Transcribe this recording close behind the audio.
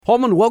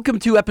Holman, welcome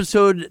to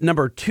episode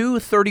number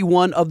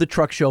 231 of the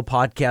Truck Show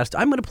podcast.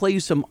 I'm going to play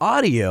you some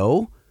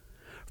audio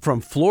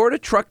from Florida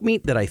Truck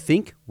Meet that I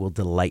think will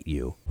delight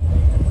you.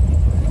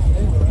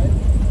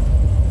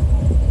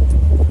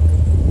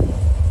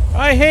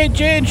 I hate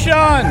Jay and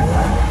Sean.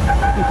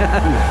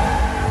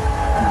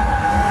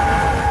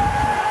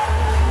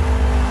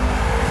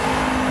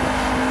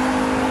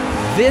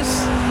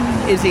 This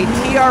is a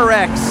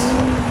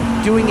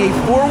TRX doing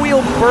a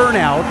four-wheel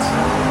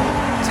burnout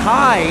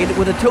tied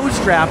with a tow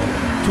strap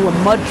to a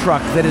mud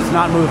truck that is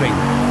not moving.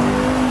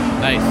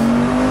 Nice.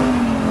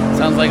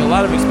 Sounds like a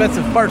lot of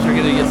expensive parts are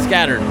going to get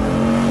scattered.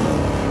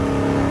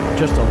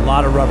 Just a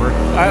lot of rubber,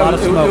 a lot of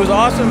smoke. It was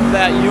awesome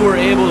that you were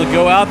able to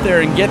go out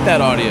there and get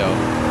that audio.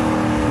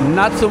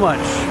 Not so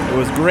much. It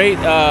was great.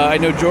 I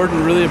know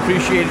Jordan really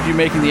appreciated you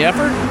making the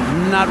effort.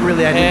 Not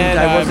really.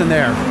 I wasn't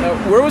there.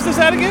 Where was this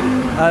at again?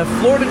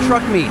 Florida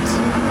Truck Meet,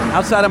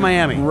 outside of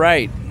Miami.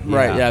 Right.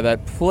 Yeah,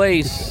 that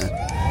place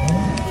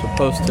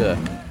supposed to.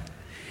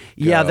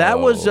 Yeah, that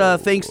was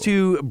thanks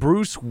to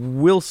Bruce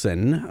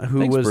Wilson,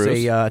 who was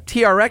Bruce. a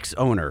TRX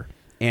owner.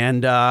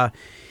 And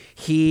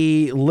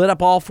he lit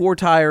up all four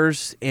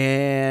tires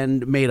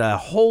and made a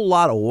whole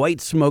lot of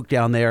white smoke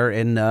down there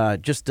in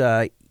just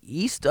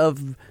east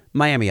of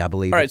Miami, I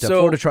believe. All right, at the so,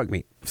 Florida Truck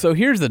Meet. So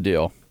here's the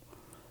deal.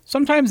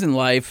 Sometimes in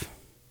life's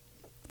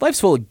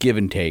full of give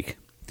and take.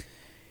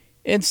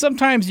 And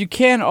sometimes you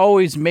can't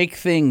always make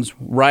things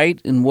right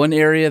in one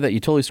area that you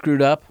totally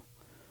screwed up.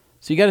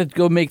 So you got to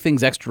go make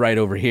things extra right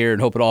over here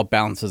and hope it all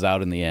balances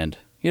out in the end.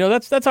 You know,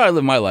 that's how I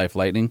live my life,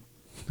 Lightning.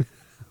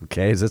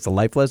 Okay, is this a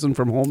life lesson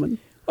from Holman?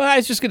 Well, I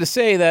was just going to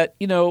say that,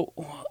 you know,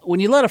 when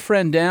you let a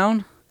friend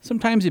down,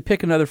 sometimes you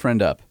pick another friend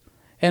up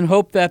and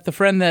hope that the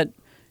friend that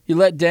you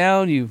let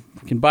down, you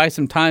can buy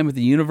some time with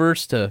the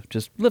universe to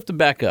just lift them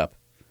back up.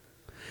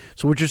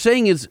 So what you're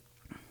saying is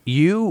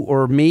you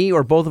or me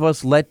or both of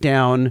us let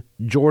down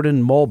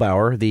Jordan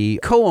Mulbauer, the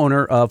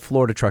co-owner of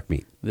Florida Truck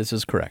Meet. This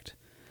is correct.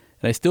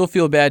 And I still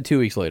feel bad 2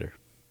 weeks later.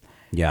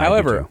 Yeah.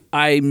 However,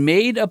 I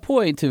made a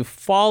point to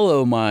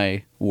follow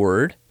my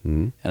word,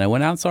 and I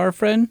went out and saw our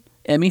friend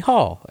Emmy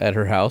Hall at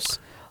her house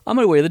on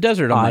my way to the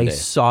desert on Monday. I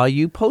saw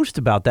you post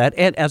about that,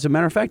 and as a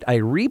matter of fact, I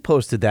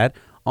reposted that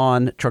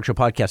on Truck Show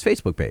Podcast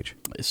Facebook page.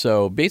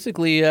 So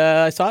basically,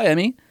 I saw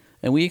Emmy,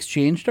 and we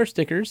exchanged our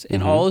stickers,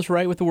 and all is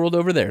right with the world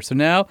over there. So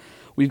now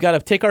we've got to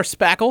take our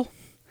spackle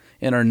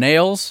and our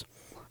nails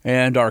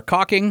and our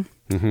caulking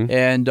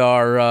and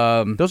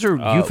our those are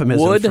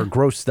euphemisms wood. for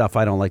gross stuff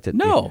I don't like to.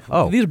 No,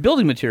 Oh, these are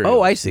building materials.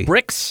 Oh, I see.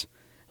 Bricks.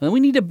 And then we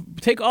need to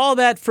take all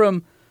that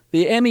from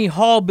the Emmy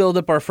Hall Build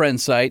Up Our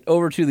Friend site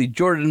over to the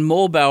Jordan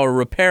Mulbauer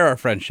Repair Our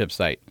Friendship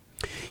site.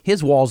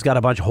 his wall's got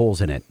a bunch of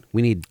holes in it.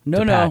 We need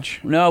to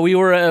patch. No, we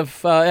were a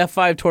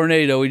F5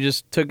 tornado. We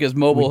just took his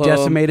mobile home.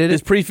 Decimated it?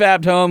 His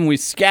prefabbed home. We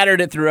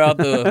scattered it throughout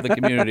the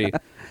community.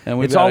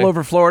 And It's all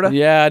over Florida?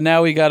 Yeah,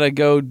 now we got to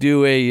go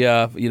do a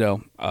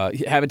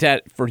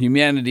Habitat for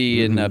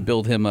Humanity and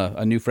build him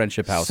a new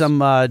friendship house. Some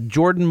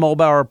Jordan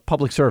Mulbauer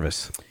public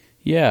service.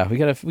 Yeah, we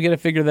gotta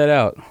figure that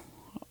out.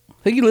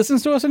 Think he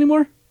listens to us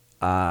anymore?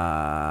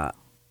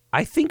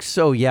 I think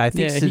so. Yeah, I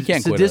think he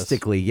can't quit us.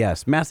 sadistically,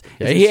 yes.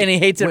 And he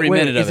hates every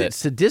minute of it. Is it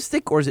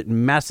sadistic or is it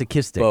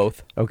masochistic?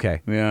 Both.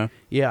 Okay. Yeah.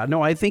 Yeah.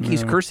 No, I think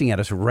he's cursing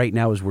at us right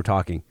now as we're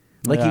talking.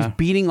 Like he's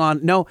beating on.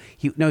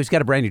 He's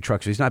got a brand new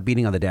truck, so he's not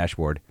beating on the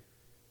dashboard.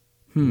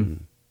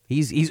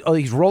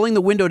 He's rolling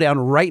the window down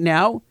right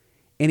now,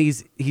 and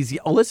he's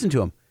listen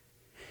to him.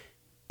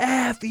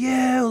 F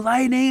you,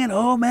 Lightning and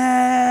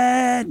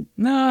Holman.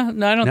 No,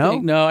 I don't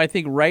think. No, I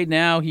think right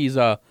now he's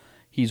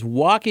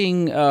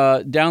walking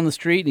down the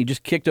street and he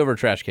just kicked over a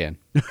trash can.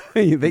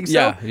 You think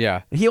so?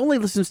 Yeah. He only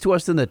listens to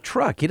us in the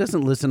truck. He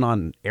doesn't listen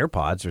on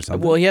AirPods or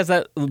something. Well, he has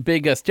that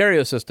big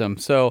stereo system.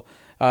 So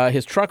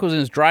his truck was in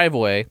his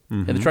driveway,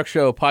 and the Truck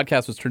Show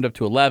podcast was turned up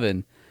to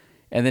 11.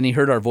 And then he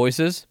heard our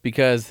voices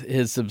because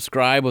his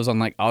subscribe was on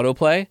like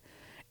autoplay.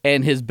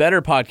 And his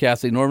better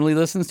podcast that he normally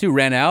listens to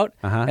ran out.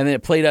 And then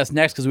it played us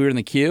next because we were in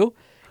the queue.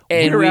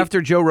 And we were after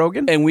Joe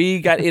Rogan? And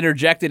we got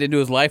interjected into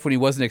his life when he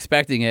wasn't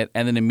expecting it,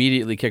 and then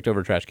immediately kicked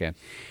over a trash can.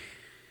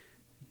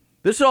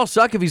 This would all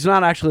suck if he's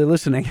not actually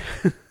listening.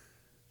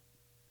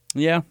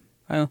 Yeah.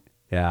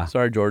 Yeah.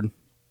 Sorry, Jordan.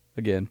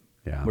 Again.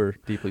 Yeah. We're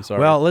deeply sorry.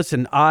 Well,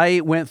 listen,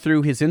 I went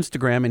through his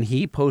Instagram, and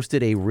he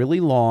posted a really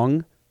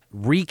long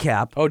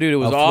recap. Oh, dude, it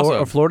was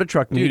awesome. Of Florida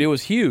Truck Meet. Dude, it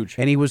was huge.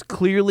 And he was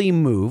clearly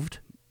moved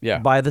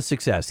by the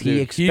success. He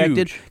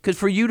expected, because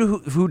for you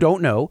who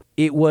don't know,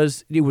 it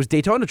was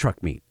Daytona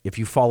Truck Meet. If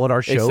you followed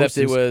our show, Except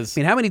it was.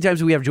 I mean, how many times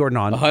do we have Jordan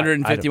on?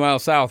 150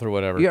 miles south or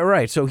whatever. Yeah,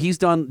 right. So he's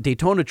done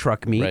Daytona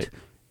Truck Meet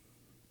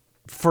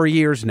for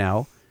years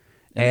now,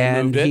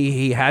 and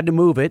he had to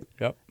move it.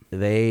 Yep.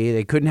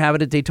 They couldn't have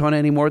it at Daytona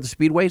anymore at the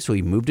Speedway, so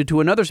he moved it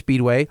to another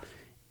Speedway,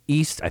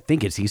 east. I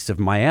think it's east of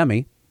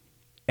Miami,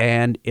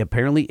 and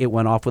apparently it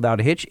went off without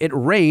a hitch. It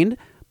rained,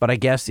 but I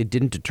guess it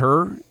didn't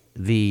deter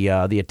the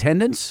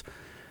attendance.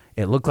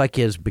 It looked like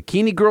his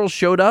bikini girls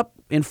showed up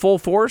in full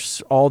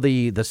force. All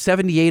the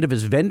 78 of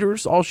his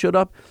vendors all showed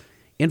up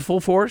in full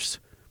force.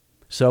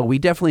 So we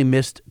definitely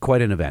missed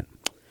quite an event.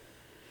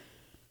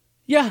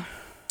 Yeah,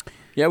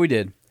 we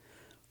did.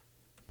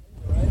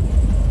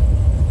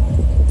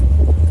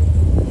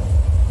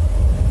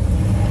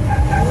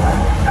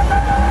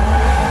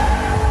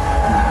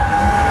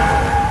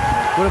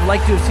 Would have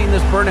liked to have seen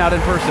this burnout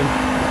in person.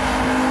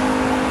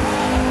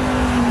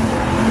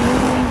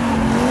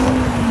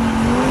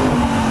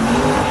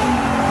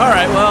 All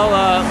right,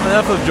 well,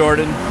 enough of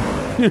Jordan.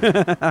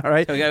 All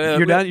right. Okay,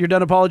 You're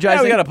done apologizing?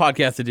 Yeah, we got a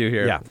podcast to do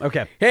here. Yeah,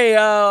 okay. Hey,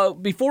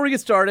 before we get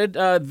started,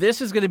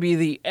 this is going to be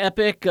the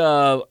epic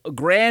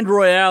Grand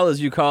Royale, as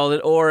you called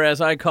it, or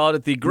as I called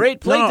it, the Great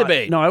Plate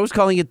Debate. No, I was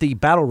calling it the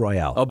Battle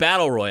Royale. Oh,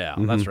 Battle Royale.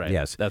 Mm-hmm. That's right.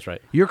 Yes. That's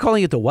right. You're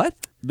calling it the what?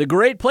 The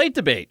Great Plate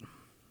Debate.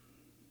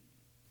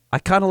 I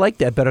kind of like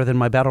that better than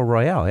my Battle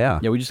Royale, yeah.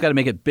 Yeah, we just got to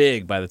make it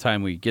big by the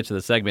time we get to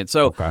the segment.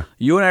 So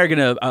You and I are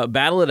going to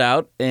battle it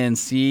out and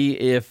see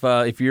if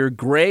your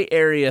gray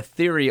area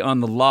theory on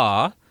the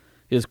law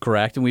is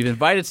correct. And we've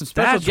invited some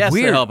special guests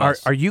to help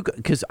us. Are you?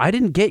 Because I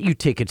didn't get you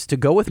tickets to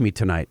go with me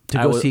tonight to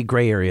go see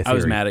Gray Area Theory. I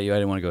was mad at you. I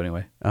didn't want to go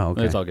anyway. Oh,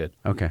 okay. It's all good.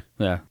 Okay.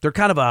 Yeah. They're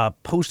kind of a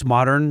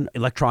postmodern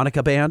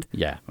electronica band.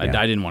 Yeah. I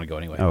didn't want to go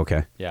anyway. Oh,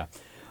 okay. Yeah.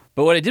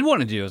 But what I did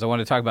want to do is I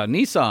want to talk about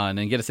Nissan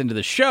and get us into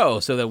the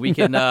show so that we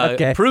can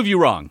prove you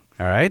wrong.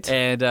 All right.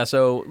 And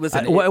so,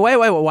 listen. Wait.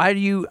 Why do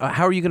you?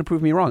 How are you going to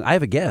prove me wrong? I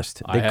have a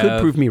guest. They could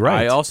prove me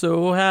right. I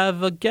also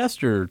have a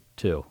guest or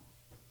two.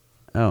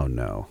 Oh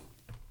no!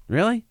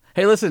 Really?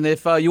 Hey, listen.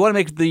 If you want to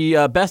make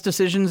the best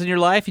decisions in your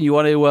life and you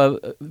want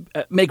to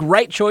make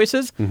right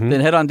choices,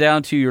 then head on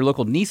down to your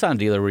local Nissan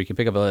dealer where you can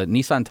pick up a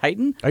Nissan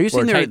Titan. Are you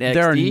saying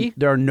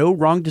there are no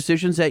wrong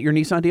decisions at your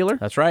Nissan dealer?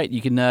 That's right.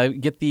 You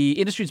can get the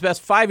industry's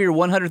best 5-year,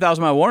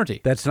 100,000-mile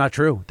warranty. That's not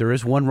true. There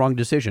is one wrong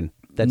decision.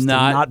 That's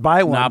not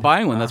buy one. Not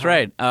buying one. That's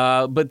right.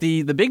 But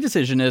the big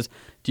decision is: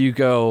 do you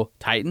go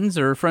Titans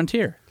or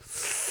Frontier?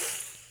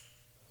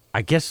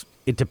 I guess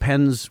it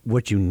depends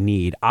what you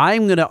need.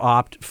 I'm going to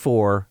opt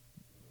for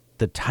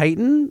the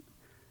Titan,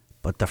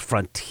 but the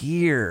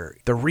Frontier,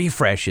 the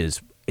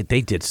refreshes, they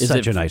did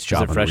such a nice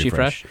job. Is it freshy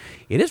fresh?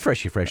 It is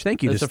freshy fresh.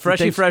 Thank you. It's a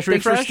freshy fresh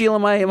refresh. Thanks for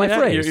stealing my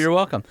phrase. You're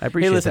welcome. I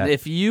appreciate that. Hey, listen,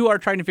 if you are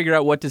trying to figure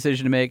out what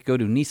decision to make, go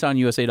to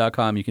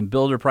NissanUSA.com. You can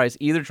build or price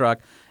either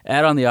truck,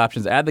 add on the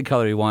options, add the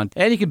color you want,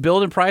 and you can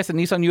build and price at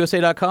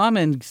NissanUSA.com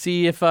and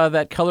see if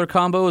that color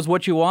combo is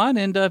what you want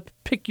and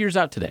pick yours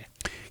out today.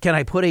 Can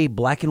I put a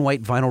black and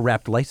white vinyl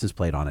wrapped license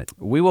plate on it?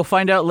 We will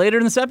find out later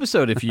in this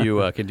episode if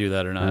you can do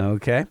that or not.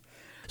 Okay.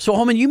 So,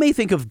 Holman, you may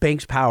think of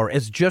Banks Power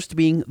as just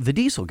being the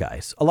diesel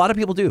guys. A lot of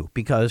people do,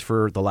 because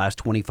for the last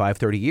 25,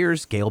 30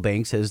 years, Gale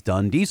Banks has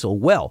done diesel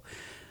well.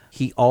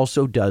 He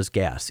also does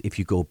gas. If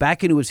you go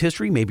back into his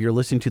history, maybe you're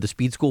listening to the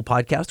Speed School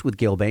podcast with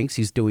Gale Banks.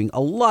 He's doing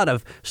a lot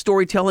of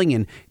storytelling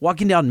and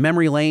walking down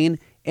memory lane.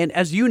 And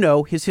as you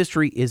know, his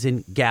history is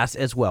in gas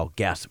as well.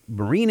 Gas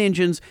marine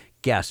engines,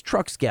 gas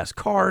trucks, gas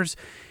cars.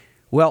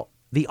 Well,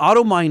 the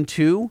AutoMine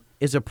 2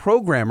 is a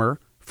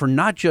programmer for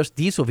not just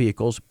diesel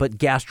vehicles, but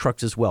gas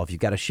trucks as well. If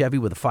you've got a Chevy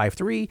with a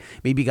 5.3,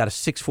 maybe you got a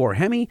 6.4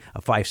 Hemi,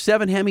 a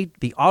 5.7 Hemi,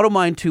 the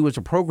AutoMine 2 is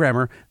a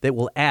programmer that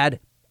will add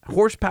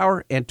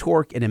horsepower and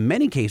torque, and in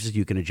many cases,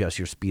 you can adjust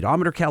your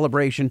speedometer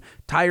calibration,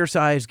 tire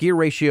size, gear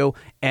ratio,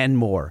 and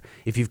more.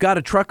 If you've got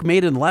a truck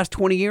made in the last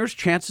 20 years,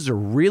 chances are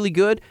really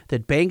good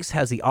that Banks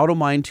has the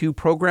AutoMine 2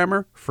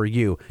 programmer for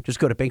you. Just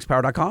go to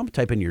bankspower.com,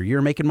 type in your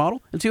year, make, and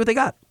model, and see what they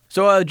got.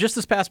 So just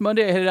this past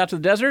Monday, I headed out to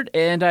the desert,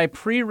 and I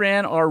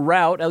pre-ran our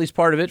route, at least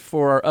part of it,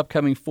 for our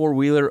upcoming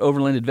four-wheeler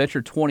Overland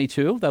Adventure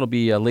 22. That'll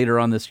be later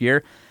on this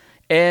year.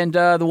 And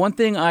the one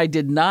thing I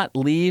did not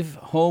leave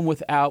home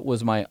without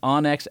was my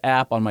onX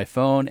app on my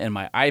phone and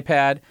my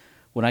iPad.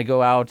 When I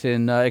go out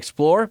and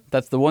explore,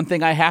 that's the one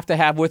thing I have to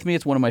have with me.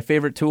 It's one of my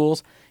favorite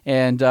tools.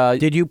 And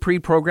did you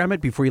pre-program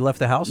it before you left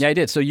the house? Yeah, I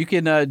did. So you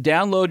can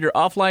download your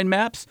offline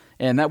maps,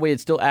 and that way it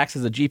still acts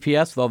as a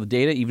GPS with all the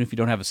data, even if you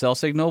don't have a cell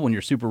signal when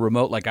you're super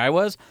remote like I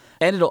was.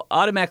 And it'll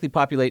automatically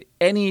populate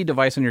any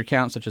device on your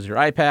account, such as your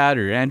iPad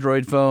or your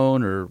Android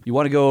phone, or you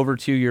want to go over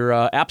to your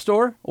App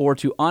Store or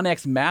to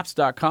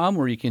onxmaps.com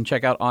where you can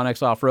check out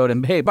onX Off-Road.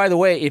 And hey, by the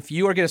way, if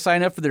you are going to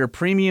sign up for their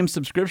premium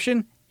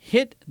subscription,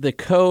 hit the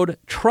code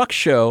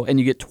TRUCKSHOW and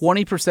you get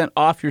 20%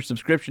 off your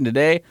subscription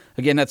today.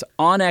 Again, that's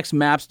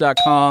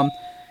onxmaps.com.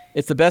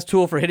 It's the best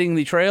tool for hitting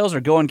the trails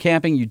or going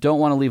camping. You don't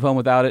want to leave home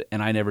without it,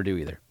 and I never do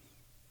either.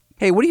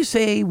 Hey, what do you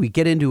say we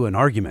get into an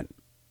argument?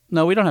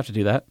 No, we don't have to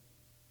do that.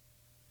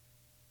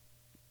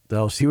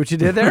 Oh, see what you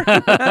did there?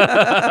 The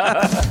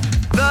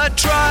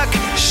Truck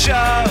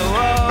Show.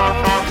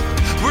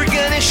 We're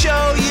going to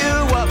show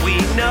you what we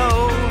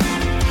know.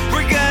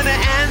 We're going to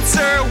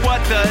answer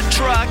what the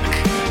truck.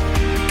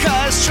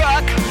 'Cause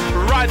truck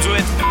rhymes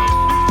with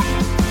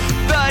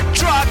the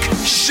Truck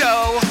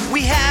Show.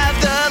 We have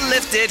the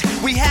lifted,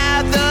 we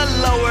have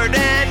the lowered,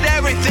 and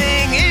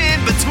everything in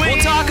between.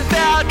 We'll talk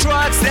about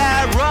trucks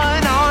that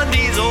run on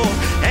diesel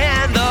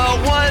and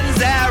the ones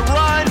that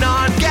run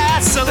on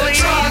gasoline. The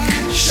Truck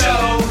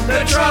Show,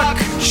 the Truck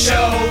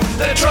Show,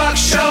 the Truck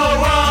Show.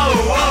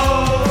 Oh,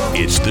 oh.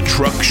 It's the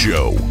Truck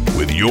Show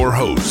with your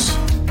hosts,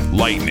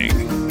 Lightning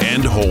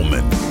and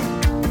Holman.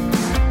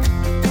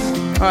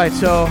 All right,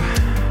 so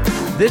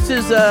this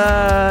is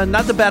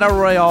not the Battle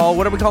Royale.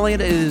 What are we calling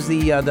it? It is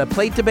the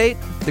plate debate?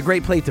 The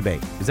Great Plate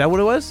Debate. Is that what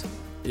it was?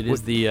 It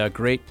is the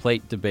Great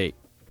Plate Debate.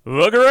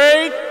 The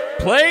Great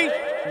Plate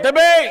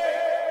Debate.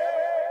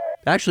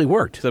 Actually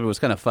worked. Except it was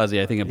kind of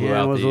fuzzy. I think it blew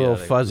Yeah, out it was the, a little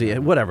the- fuzzy.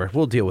 Whatever.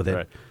 We'll deal with it.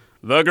 Right.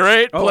 The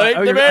Great Plate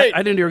I Debate.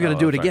 didn't know you were going to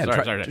do it sorry,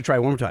 again. sorry. Try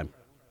one more time.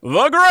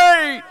 The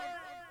Great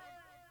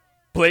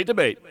Plate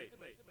Debate.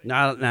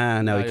 No, you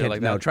you're can't.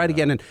 like No, that? try it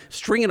again and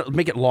string it.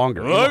 Make it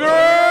longer. The Great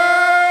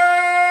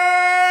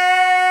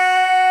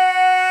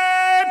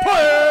Plate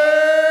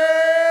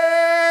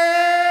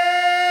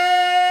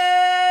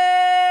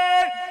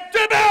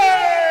Debate.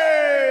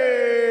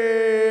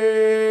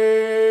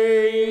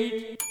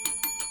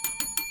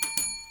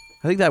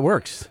 I think that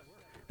works.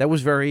 That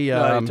was very.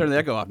 turn the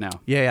echo off now.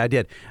 Yeah, I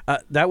did.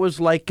 That was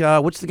like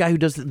what's the guy who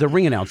does the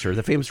ring announcer,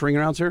 the famous ring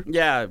announcer?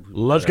 Yeah.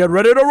 Let's get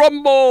ready to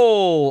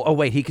rumble. Oh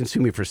wait, he can sue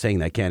me for saying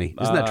that, can he?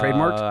 Isn't that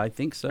trademarked? I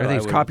think so.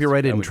 Everything's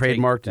copyrighted and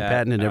trademarked and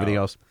patented and everything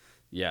else.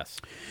 Yes.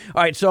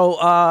 All right, so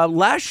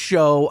last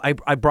show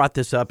I brought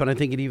this up, and I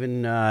think it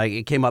even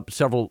it came up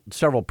several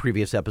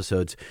previous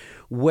episodes,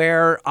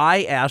 where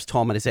I asked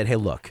Tom and I said, "Hey,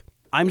 look,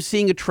 I'm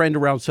seeing a trend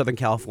around Southern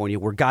California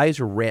where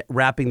guys are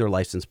wrapping their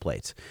license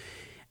plates,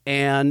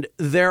 and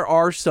there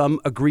are some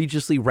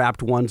egregiously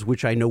wrapped ones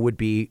which I know would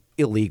be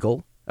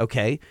illegal.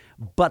 Okay,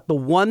 but the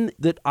one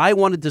that I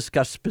want to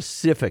discuss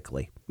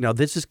specifically, now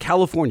this is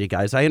California,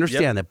 guys. I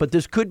understand that, but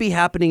this could be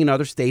happening in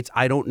other states.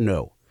 I don't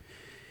know.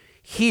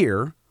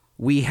 Here."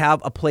 We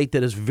have a plate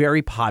that is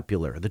very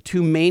popular. The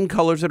two main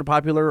colors that are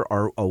popular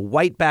are a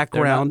white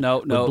background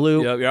with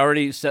blue. You're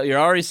already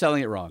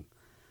selling it wrong.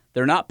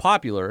 They're not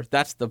popular.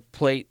 That's the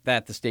plate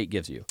that the state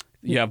gives you.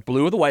 You have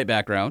blue with a white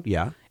background.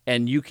 Yeah.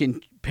 And you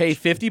can pay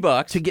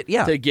 $50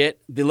 To get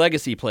the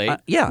legacy plate,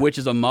 which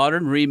is a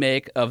modern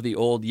remake of the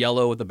old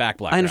yellow with the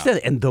background. I understand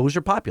that, and those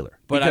are popular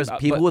because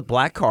people with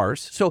black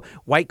cars. So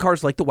white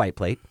cars like the white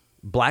plate.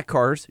 Black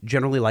cars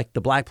generally like the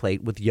black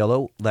plate with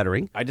yellow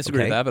lettering. I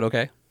disagree with that, but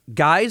okay.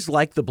 Guys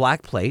like the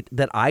black plate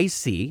that I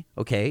see,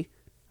 okay?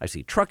 I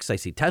see trucks, I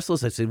see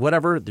Teslas, I see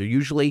whatever. They're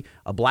usually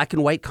a black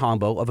and white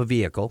combo of a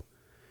vehicle.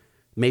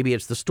 Maybe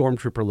it's the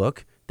Stormtrooper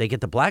look. They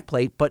get the black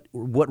plate, but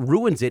what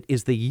ruins it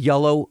is the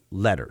yellow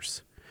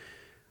letters.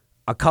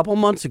 A couple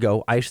months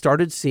ago, I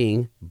started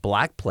seeing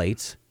black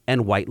plates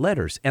and white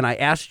letters. And I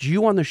asked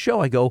you on the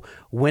show, I go,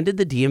 when did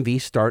the DMV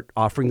start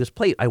offering this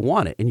plate? I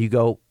want it. And you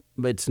go,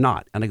 it's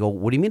not. And I go,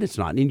 what do you mean it's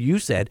not? And you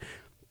said,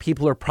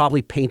 people are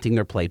probably painting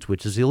their plates,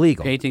 which is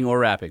illegal. Painting or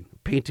wrapping,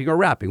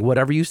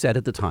 whatever you said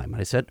at the time.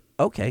 And I said,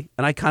 okay.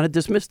 And I kind of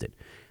dismissed it.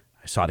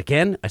 I saw it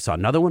again. I saw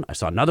another one. I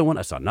saw another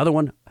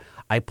one.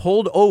 I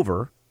pulled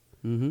over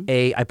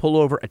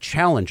a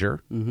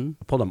Challenger. I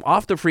pulled him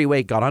off the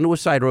freeway, got onto a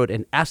side road,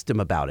 and asked him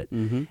about it.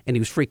 And he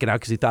was freaking out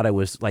because he thought I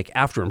was like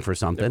after him for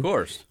something. Of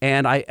course.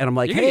 And I'm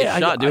like, You're hey, gonna get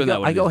shot doing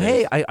that one I go, of these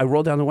hey, days. I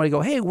rolled down the one. I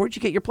go, hey, where'd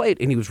you get your plate?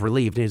 And he was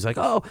relieved. And he's like,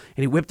 oh,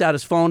 and he whipped out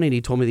his phone and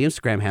he told me the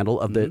Instagram handle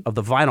of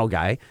the vinyl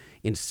guy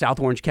in South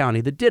Orange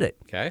County that did it.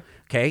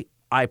 Okay.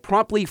 I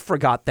promptly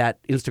forgot that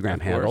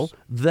Instagram handle.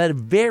 The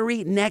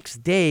very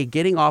next day,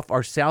 getting off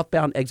our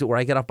southbound exit where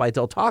I get off by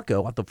Del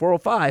Taco at the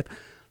 405,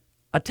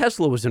 a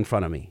Tesla was in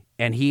front of me,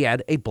 and he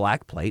had a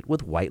black plate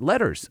with white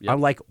letters.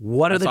 I'm like,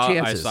 what are the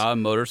chances? I saw a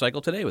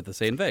motorcycle today with the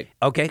same thing.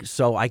 Okay,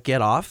 so I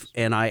get off,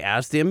 and I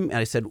asked him, and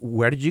I said,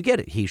 where did you get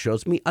it? He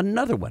shows me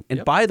another one.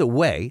 And by the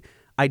way,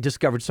 I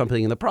discovered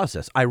something in the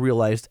process. I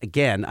realized,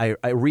 again, I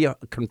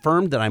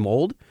reconfirmed that I'm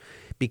old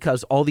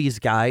because all these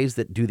guys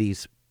that do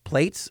these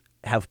plates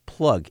have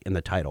plug in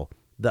the title.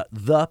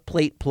 The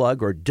plate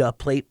plug or duh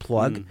plate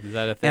plug. Is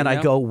that a thing And I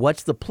now? go,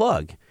 what's the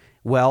plug?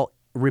 Well,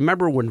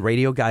 remember when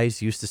radio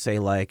guys used to say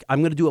like,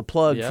 I'm going to do a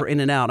plug for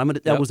In-N-Out.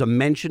 That was a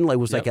mention. It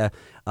was like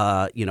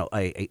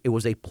it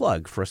was a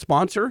plug for a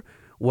sponsor.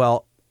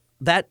 Well,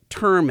 that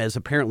term is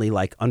apparently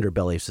like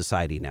underbelly of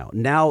society now.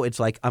 Now it's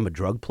like I'm a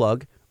drug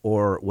plug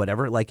or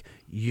whatever. Like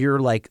you're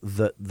like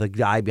the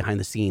guy behind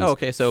the scenes. Oh,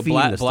 okay, so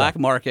feeding the black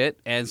stuff. market,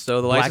 and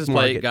so the Black license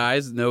market. plate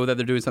guys know that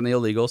they're doing something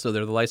illegal, so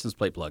they're the license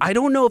plate plug. I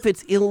don't know if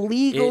it's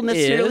illegal It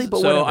necessarily, is.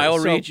 but so whatever. I will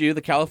read you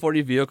the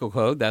California Vehicle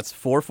Code. That's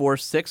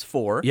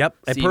 4464. Yep.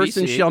 A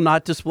person CVC. shall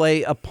not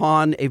display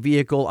upon a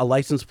vehicle a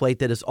license plate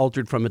that is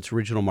altered from its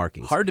original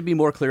markings. Hard to be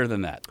more clear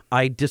than that.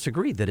 I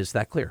disagree that it's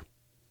that clear.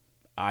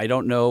 I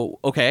don't know.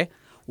 Okay.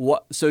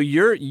 What? So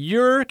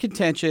your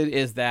contention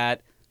is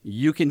that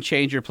you can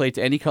change your plate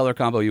to any color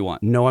combo you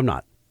want. No, I'm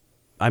not.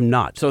 I'm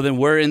not. So then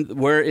where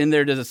in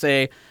there does it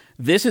say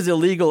this is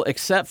illegal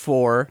except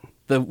for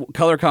the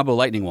color combo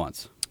Lightning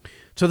wants?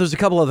 So there's a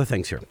couple other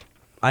things here.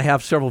 I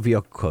have several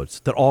vehicle codes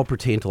that all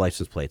pertain to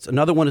license plates.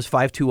 Another one is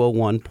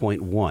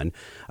 5201.1.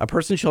 A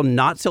person shall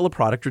not sell a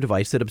product or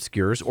device that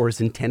obscures or is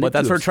intended But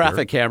that's to for obscure.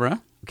 traffic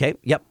camera. Okay,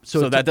 yep.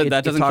 So that doesn't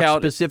it talks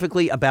count-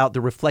 specifically about the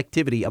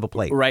reflectivity of a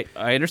plate. Right,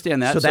 I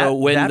understand that. So that-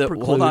 when that the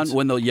precludes-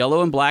 when the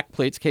yellow and black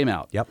plates came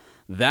out, Yep.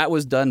 that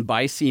was done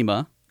by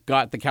SEMA.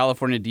 Got the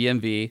California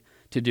DMV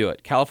to do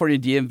it. California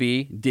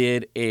DMV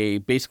did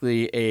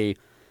basically a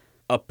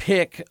a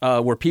pick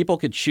where people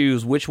could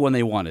choose which one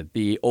they wanted.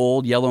 The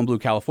old yellow and blue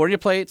California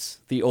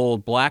plates, the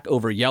old black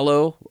over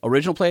yellow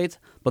original plates,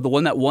 but the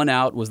one that won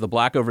out was the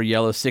black over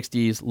yellow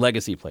 60s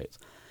legacy plates.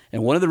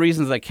 And one of the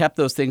reasons I kept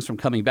those things from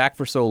coming back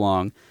for so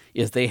long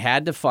is they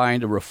had to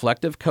find a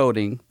reflective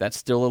coating that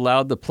still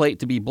allowed the plate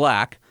to be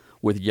black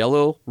with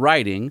yellow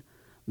writing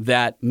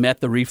that met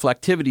the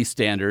reflectivity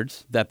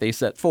standards that they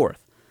set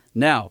forth.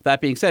 Now,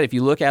 that being said, if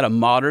you look at a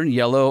modern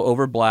yellow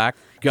over black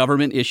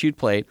government-issued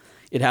plate,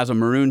 it has a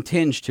maroon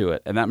tinge to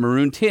it, and that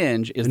maroon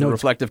tinge is the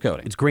reflective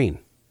coating. It's green.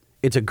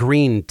 It's a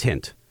green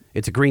tint.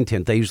 It's a green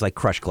tint. They use like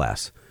crushed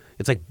glass.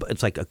 It's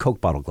like a Coke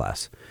bottle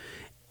glass.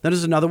 Then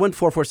there's another one,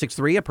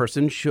 4463, a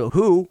person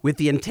who, with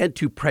the intent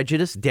to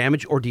prejudice,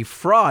 damage, or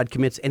defraud,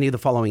 commits any of the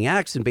following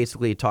acts. And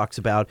basically it talks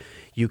about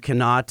you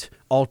cannot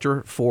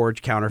alter,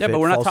 forge, counterfeit, Yeah, but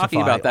we're not falsify,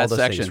 talking about that all those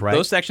section. things, right?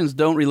 Those sections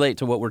don't relate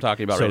to what we're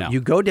talking about So right now. you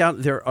go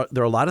down, there are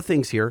a lot of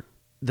things here.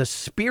 The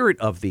spirit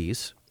of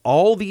these,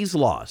 all these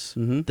laws,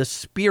 the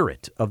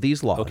spirit of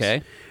these laws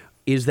Okay.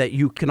 is that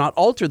you cannot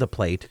alter the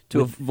plate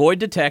to avoid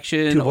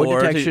detection. to avoid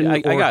or detection I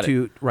or got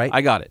to- it. right?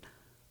 I got it.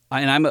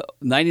 And I'm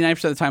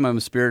 99% of the time I'm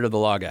a spirit of the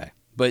law guy.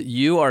 But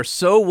you are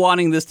so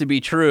wanting this to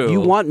be true.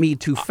 You want me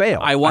to fail.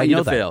 I want you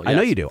know to that. fail, I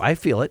know yes. you do. I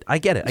feel it. I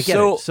get it. I get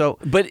it. So,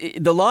 but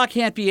the law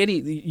can't be any.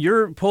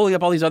 You're pulling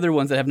up all these other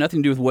ones that have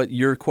nothing to do with what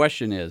your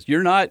question is.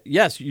 You're not.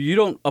 Yes, you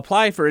don't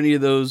apply for any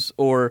of those,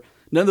 or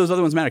none of those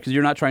other ones matter because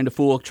you're not trying to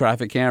fool a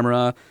traffic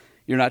camera.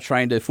 You're not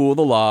trying to fool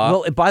the law.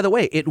 well, by the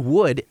way, it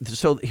would.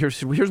 So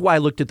here's why I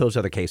looked at those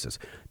other cases.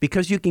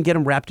 Because you can get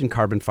them wrapped in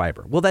carbon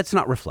fiber. Well, that's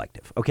not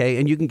reflective, okay?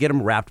 And you can get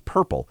them wrapped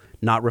purple,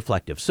 not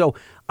reflective. So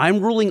I'm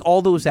ruling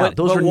all those out.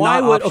 Those are why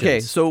not would, options. Okay,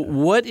 so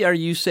what are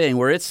you saying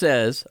where it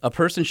says a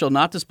person shall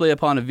not display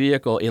upon a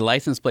vehicle a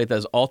license plate that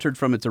is altered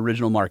from its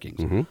original markings?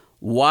 Mm-hmm.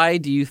 Why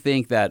do you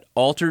think that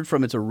altered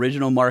from its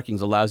original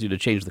markings allows you to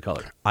change the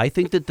color? I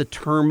think that the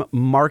term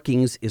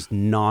markings is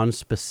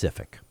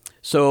non-specific.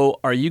 So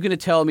are you going to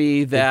tell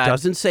me that... It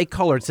doesn't say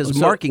color. It says So-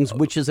 markings,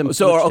 which is which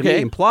So, to okay,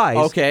 me implies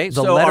okay. the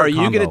So letter are you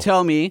going combo. to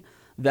tell me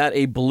that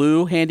a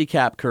blue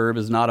handicap curb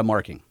is not a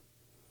marking?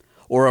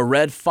 Or a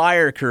red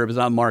fire curb is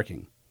not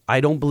marking? I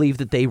don't believe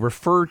that they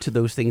refer to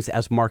those things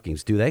as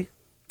markings, do they?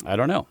 I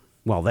don't know.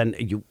 Well, then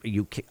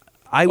you can,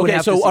 I would Okay,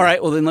 have so to say, all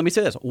right, well then let me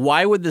say this.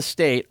 Why would the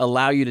state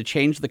allow you to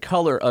change the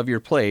color of your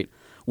plate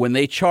when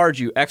they charge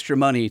you extra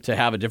money to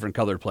have a different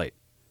colored plate?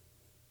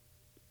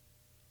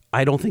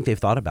 I don't think they've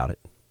thought about it.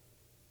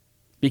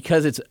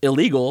 Because it's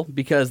illegal,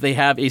 because they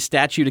have a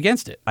statute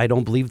against it. I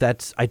don't believe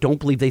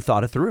they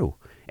thought it through.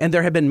 And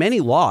there have been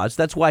many laws.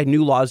 That's why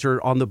new laws are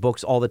on the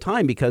books all the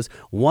time, because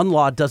one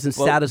law doesn't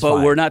satisfy.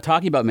 But we're not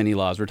talking about many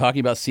laws. We're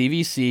talking about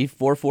CVC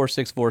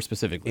 4464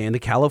 specifically. And the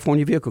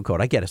California Vehicle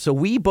Code. I get it. So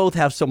we both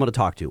have someone to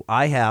talk to.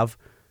 I have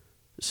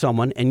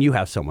someone and you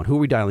have someone. Who are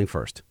we dialing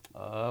first?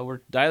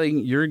 We're dialing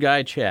your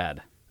guy,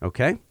 Chad.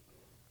 Okay.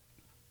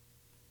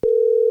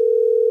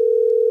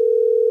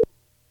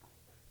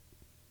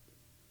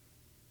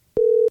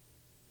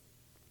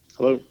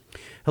 Hello.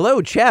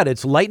 Hello, Chad.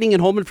 It's Lightning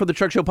and Holman for the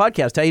Truck Show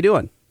Podcast. How you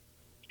doing?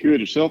 Good.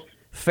 Yourself?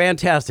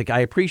 Fantastic. I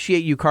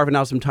appreciate you carving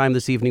out some time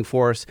this evening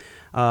for us.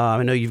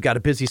 I know you've got a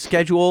busy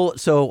schedule.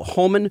 So,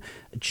 Holman,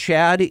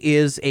 Chad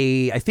is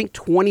I think,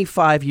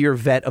 25-year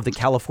vet of the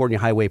California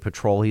Highway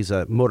Patrol. He's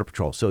a motor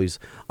patrol. So he's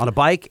on a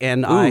bike,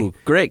 and Ooh,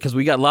 great, because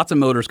we got lots of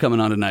motors coming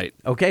on tonight.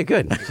 Okay,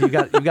 good. So you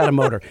got a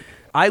motor.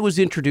 I was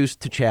introduced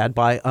to Chad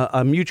by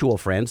a mutual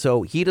friend,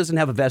 so he doesn't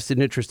have a vested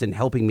interest in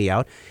helping me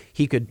out.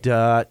 He could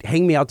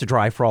hang me out to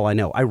dry for all I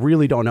know. I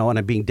really don't know, and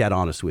I'm being dead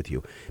honest with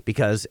you,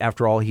 because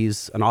after all,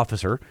 he's an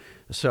officer,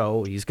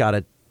 so he's got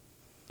to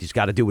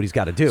do what he's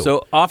got to do.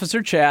 So,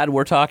 Officer Chad,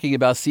 we're talking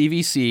about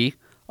CVC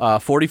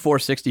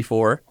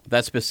 4464.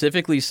 That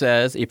specifically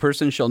says a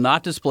person shall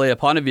not display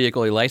upon a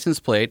vehicle a license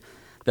plate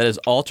that is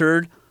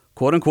altered,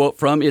 quote unquote,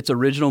 from its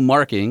original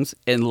markings.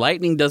 And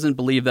Lightning doesn't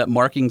believe that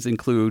markings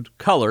include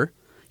color.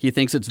 He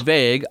thinks it's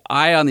vague.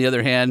 I, on the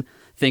other hand,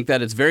 think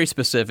that it's very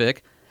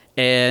specific.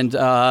 And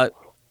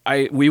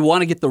we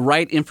want to get the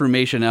right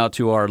information out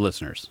to our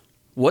listeners.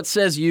 What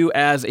says you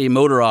as a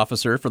motor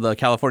officer for the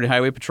California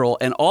Highway Patrol?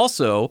 And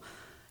also,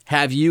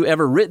 have you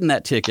ever written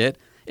that ticket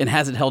and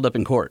has it held up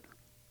in court?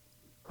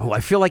 I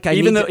feel like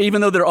Even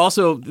though they're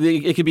also,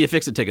 it could be a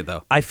fix-it ticket,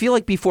 though. I feel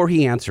like before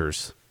he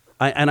answers,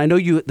 and I know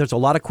there's a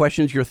lot of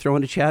questions you're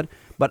throwing to Chad,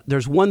 but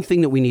there's one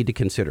thing that we need to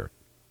consider,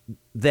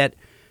 that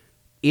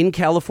in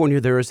California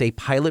there is a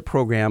pilot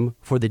program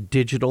for the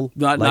digital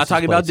Not license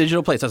talking about plates.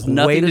 digital plates. That's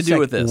nothing to do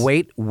with this.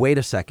 Wait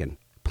a second,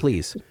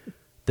 please.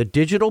 The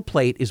digital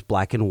plate is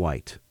black and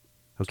white.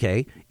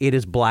 Okay, it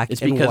is black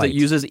It's and white. because it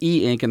uses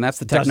e-ink, and that's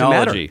the Doesn't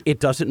technology. matter. It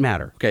doesn't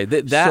matter. Okay,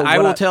 that So I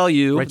what will tell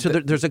you. Right, so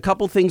there's a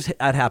couple things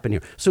that happen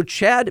here. So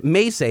Chad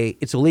may say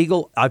it's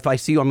illegal. If I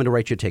see you, I'm going to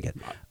write you a ticket.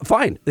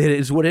 Fine, it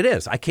is what it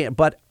is. I can't,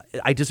 but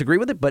I disagree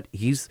with it. But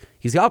he's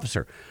the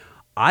officer.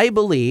 I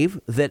believe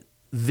that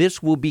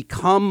this will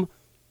become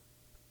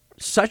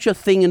such a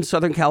thing in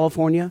Southern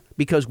California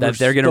because that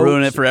they're going to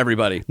ruin it for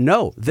everybody.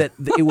 No, that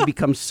it will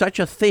become such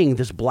a thing,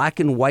 this black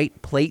and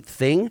white plate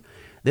thing,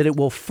 that it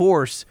will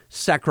force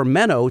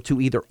Sacramento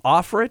to either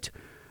offer it.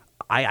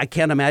 I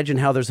can't imagine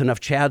how there's enough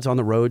Chads on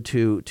the road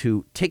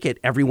to ticket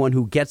everyone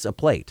who gets a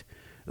plate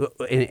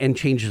and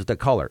changes the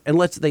color.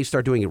 Unless they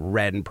start doing it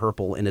red and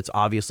purple, and it's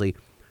obviously,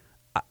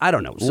 I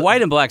don't know. So,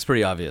 White and black's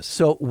pretty obvious.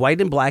 so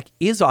white and black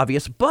is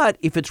obvious, but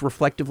if it's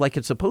reflective like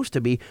it's supposed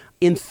to be,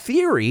 in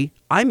theory,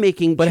 I'm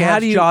making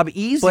Chad's job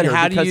easier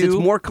because it's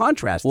more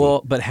contrasting.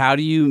 Well, but how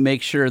do you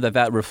make sure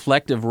that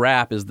reflective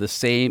wrap is the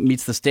same,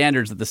 meets the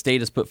standards that the state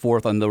has put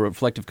forth on the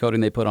reflective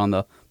coating they put on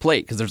the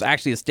plate? Because there's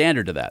actually a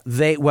standard to that.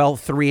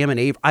 3M and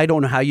Avery, I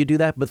don't know how you do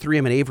that, but 3M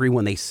and Avery,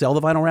 when they sell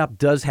the vinyl wrap,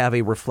 does have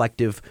a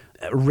reflective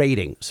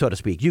rating, so to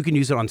speak. You can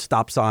use it on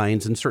stop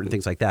signs and certain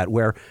things like that,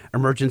 where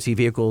emergency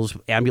vehicles,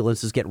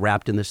 ambulances get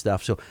wrapped in this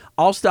stuff. So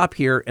I'll stop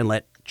here and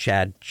let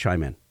Chad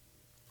chime in.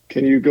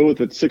 Can you go with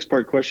the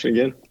 6-part question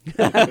again?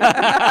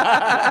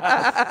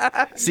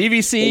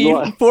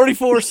 CVC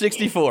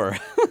 4464.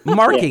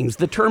 Markings,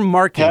 the term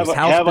markings.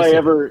 Have I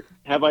ever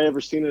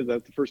seen it?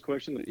 That's the first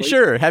question. The plate?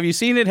 Sure. Have you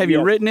seen it? Have you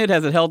Yes. written it?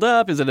 Has it held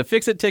up? Is it a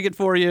fix-it ticket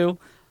for you?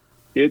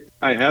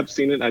 I have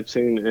seen it. I've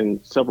seen it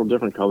in several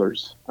different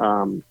colors.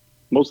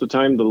 Most of the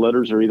time, the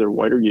letters are either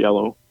white or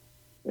yellow,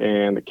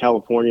 and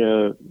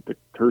the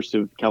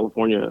cursive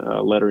California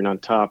lettering on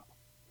top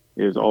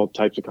is all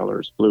types of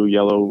colors: blue,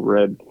 yellow,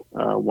 red,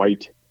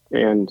 white,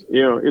 and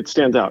it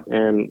stands out.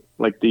 And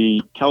like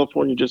the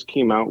California just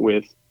came out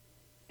with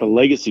the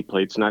legacy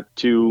plates, maybe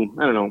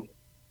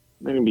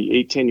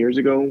 8-10 years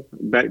ago.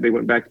 They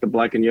went back to the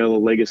black and yellow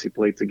legacy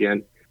plates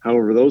again.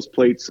 However, those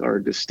plates are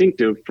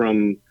distinctive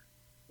from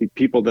the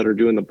people that are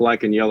doing the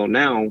black and yellow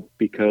now,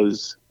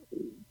 because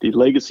the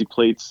legacy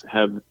plates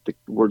have the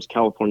words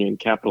California in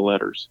capital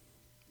letters.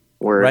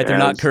 Right, they're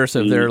not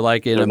cursive. They're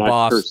like in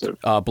embossed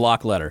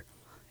block letter.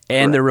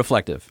 And Correct. they're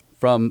reflective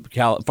from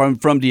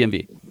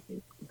DMV.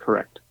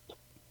 Correct.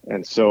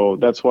 And so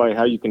that's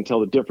how you can tell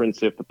the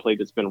difference if the plate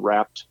has been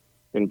wrapped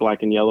in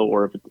black and yellow,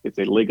 or if it's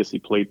a legacy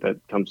plate that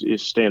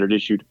is standard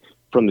issued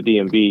from the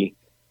DMV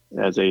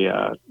as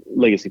a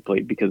legacy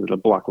plate, because of the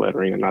block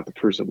lettering and not the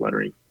cursive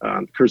lettering.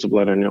 Cursive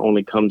lettering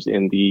only comes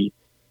in the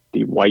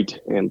white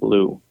and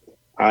blue.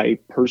 I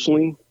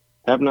personally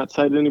have not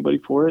cited anybody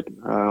for it.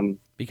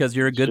 Because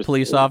you're a good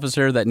police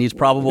officer that needs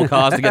probable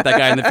cause to get that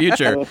guy in the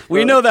future.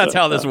 We know that's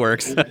how this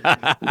works.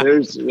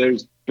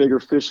 There's bigger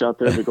fish out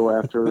there to go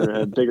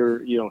after,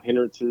 bigger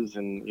hindrances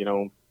and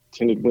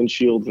tinted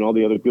windshields and all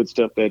the other good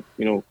stuff that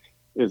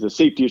is a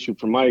safety issue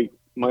for my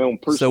own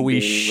person. So we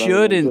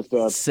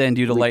shouldn't send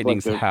you to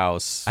Lightning's reflective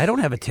house. I don't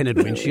have a tinted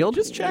windshield.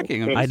 Just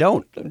checking. I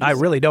don't. I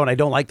really don't. I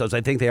don't like those.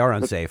 I think they are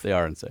unsafe. They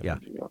are unsafe. Yeah.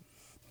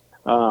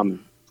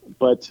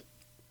 But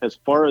as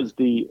far as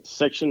the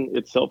section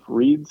itself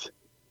reads,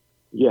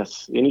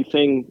 yes,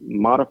 anything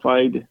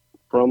modified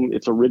from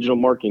its original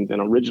markings,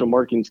 and original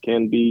markings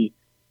can be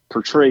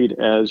portrayed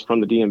as from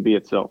the DMV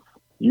itself.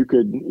 You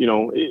could,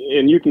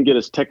 and you can get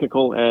as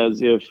technical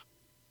as if,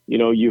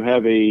 you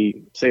have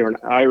an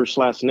Irish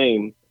last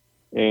name,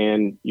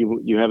 and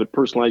you have it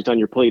personalized on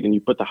your plate, and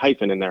you put the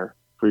hyphen in there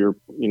for your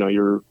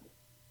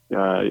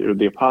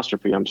the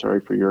apostrophe,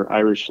 for your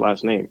Irish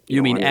last name.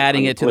 You mean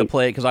adding it to the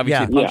plate? Because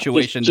obviously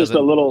punctuation just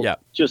doesn't... a little, yeah.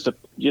 just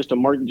a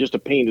mark, just a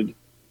painted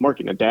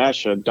marking, a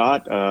dash, a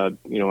dot,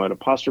 an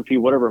apostrophe,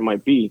 whatever it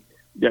might be.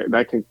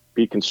 That can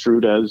be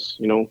construed as,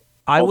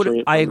 I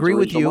agree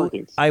with you.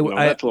 That's a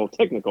little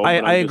technical.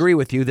 I agree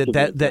with you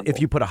that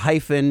if you put a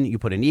hyphen, you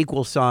put an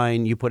equal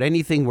sign, you put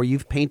anything where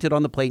you've painted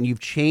on the plate and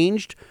you've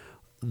changed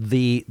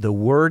the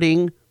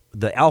wording,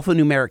 the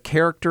alphanumeric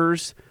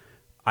characters,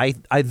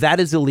 that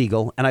is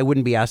illegal, and I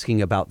wouldn't be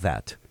asking about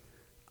that.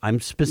 I'm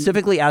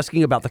specifically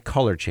asking about the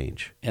color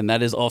change. And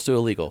that is also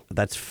illegal.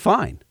 That's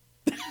fine.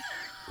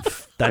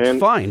 That's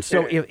fine.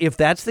 So if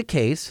that's the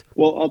case...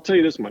 Well, I'll tell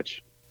you this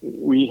much.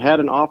 We had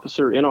an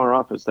officer in our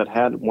office that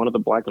had one of the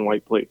black and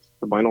white plates,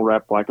 the vinyl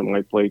wrap black and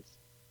white plates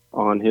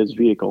on his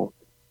vehicle,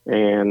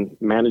 and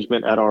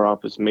management at our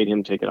office made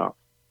him take it off.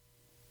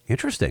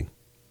 Interesting.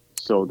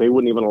 So they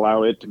wouldn't even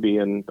allow it to be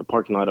in the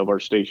parking lot of our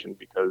station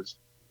because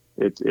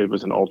it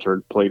was an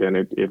altered plate and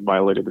it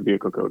violated the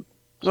vehicle code.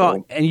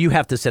 Well, and you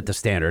have to set the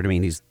standard. I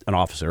mean, he's an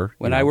officer.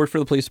 When I worked for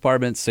the police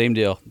department, same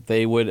deal.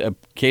 They would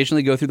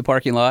occasionally go through the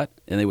parking lot,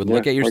 and they would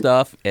look at your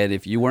stuff, and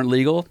if you weren't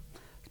legal,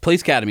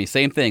 police academy,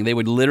 same thing. They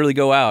would literally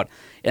go out,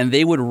 and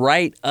they would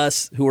write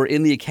us who were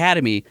in the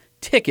academy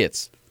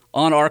tickets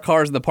on our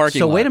cars in the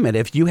parking lot. So wait a minute.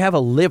 If you have a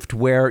lift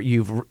where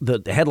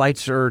the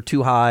headlights are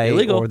too high,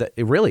 illegal.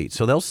 Really?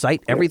 So they'll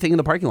cite everything in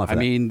the parking lot for that.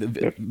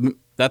 mean,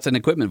 that's an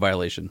equipment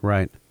violation.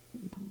 Right.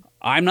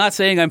 I'm not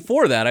saying I'm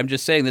for that. I'm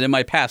just saying that in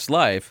my past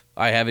life,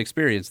 I have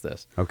experienced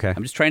this. Okay.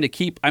 I'm trying to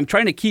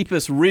keep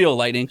this real,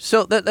 Lightning.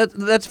 So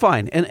that's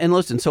fine. And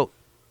listen, so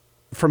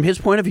from his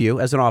point of view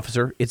as an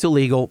officer, it's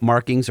illegal.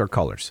 Markings or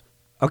colors.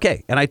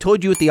 Okay. And I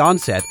told you at the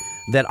onset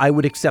that I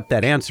would accept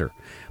that answer.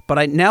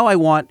 But now I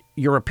want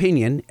your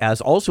opinion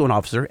as also an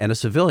officer and a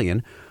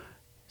civilian.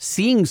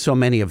 Seeing so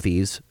many of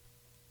these,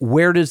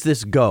 where does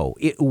this go?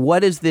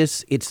 What is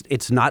this?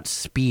 It's not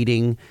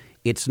speeding.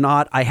 It's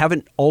not, I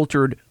haven't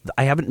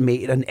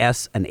made an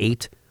S an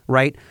 8,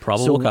 right?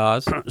 Probable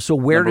cause, So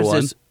where number does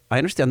one. this? I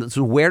understand that.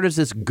 So where does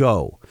this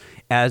go?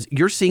 As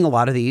you're seeing a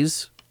lot of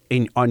these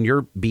on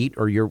your beat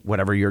or your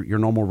whatever your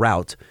normal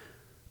route.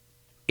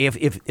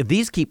 If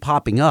these keep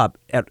popping up,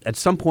 at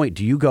some point,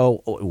 do you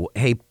go, oh,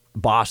 hey,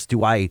 boss,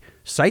 do I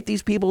cite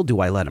these people? Do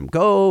I let them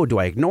go? Do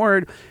I ignore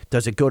it?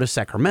 Does it go to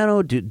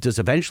Sacramento? Does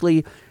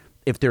eventually,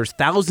 if there's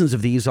thousands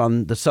of these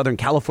on the Southern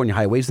California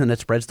highways, then it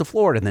spreads to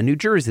Florida and then New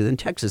Jersey, then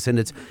Texas,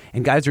 and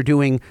guys are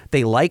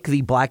they like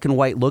the black and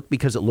white look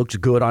because it looks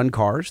good on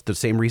cars. The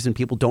same reason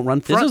people don't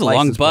run front This is a long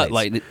license butt,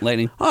 plates.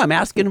 Lightning. Oh, I'm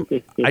asking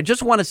him. I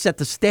just want to set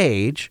the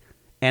stage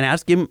and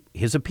ask him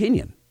his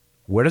opinion.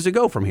 Where does it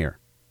go from here?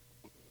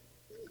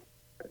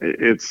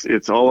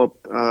 It's all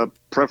a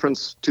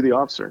preference to the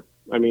officer.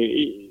 I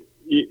mean,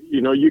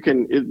 you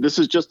can. This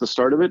is just the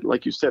start of it.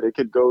 Like you said, it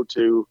could go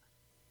to,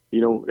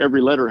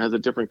 every letter has a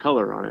different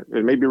color on it.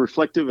 It may be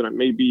reflective, and it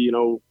may be,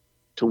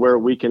 to where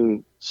we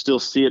can still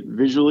see it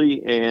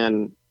visually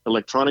and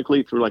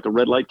electronically through like a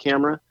red light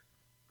camera.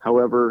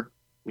 However,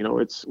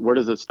 it's where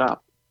does it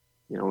stop?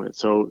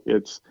 So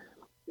it's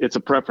a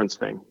preference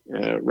thing.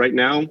 Right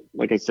now,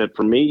 like I said,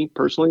 for me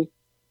personally,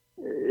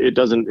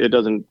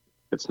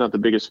 it's not the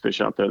biggest fish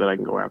out there that I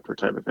can go after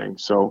type of thing.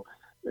 So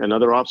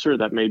another officer,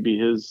 that may be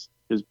his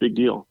big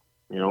deal.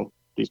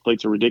 These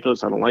plates are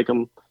ridiculous. I don't like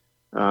them.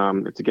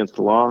 It's against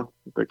the law.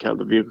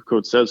 The vehicle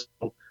code says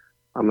so.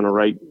 I'm going to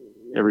write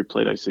every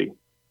plate I see.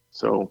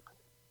 So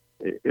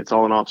it's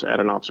all at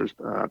an officer's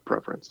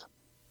preference.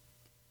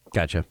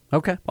 Gotcha.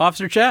 Okay.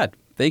 Officer Chad,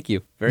 thank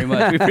you very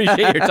much. We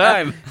appreciate your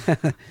time.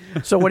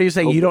 So what are you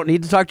saying? You don't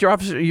need to talk to your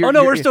officer?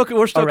 We're still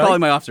really? calling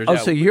my officers. Oh, yeah.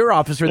 so your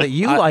officer that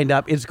you lined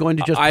up is going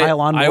to just pile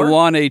on more? I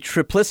want a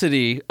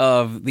triplicity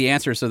of the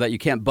answer so that you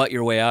can't butt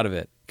your way out of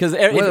it. Because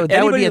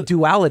that would be a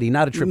duality,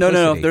 not a triplicity.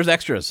 No. There's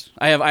extras.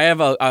 I have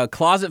a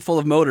closet full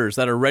of motors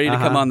that are ready to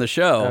come on the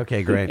show.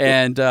 Okay, great.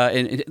 And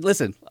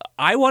listen,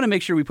 I want to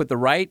make sure we put the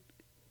right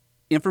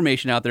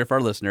information out there for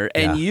our listener,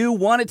 and you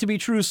want it to be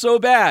true so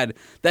bad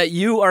that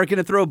you are going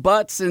to throw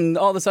butts and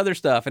all this other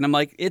stuff. And I'm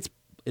like, it's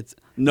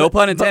no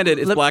pun intended.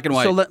 It's black and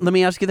white. So let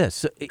me ask you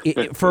this: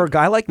 for a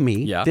guy like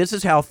me, Yeah. this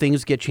is how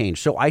things get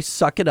changed. So I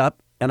suck it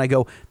up and I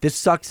go, "This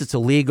sucks. It's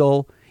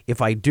illegal.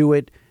 If I do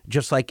it."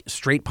 Just like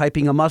straight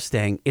piping a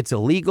Mustang, it's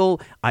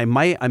illegal. I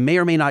may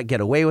or may not get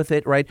away with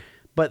it, right?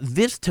 But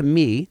this, to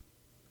me,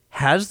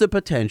 has the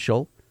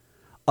potential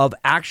of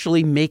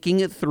actually making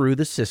it through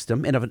the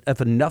system. And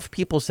if enough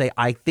people say,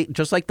 I think,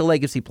 just like the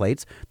legacy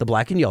plates, the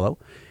black and yellow,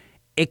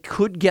 it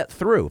could get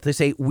through. If they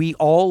say, we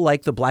all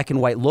like the black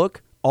and white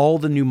look, all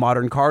the new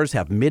modern cars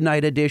have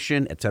midnight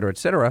edition, et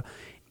cetera,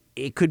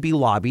 it could be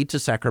lobbied to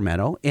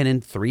Sacramento, and in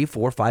 3,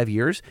 4, 5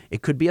 years,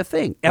 it could be a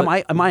thing. Am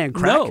I on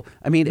crack? No.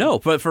 I mean, no.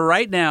 But for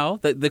right now,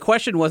 the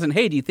question wasn't,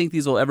 hey, do you think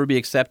these will ever be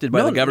accepted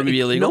by the government to be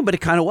illegal? No, but it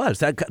kind of was.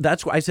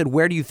 That's why I said,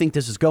 where do you think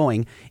this is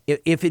going?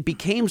 If it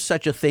became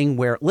such a thing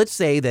where, let's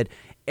say that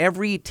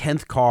every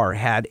 10th car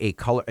had a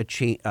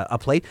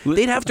plate,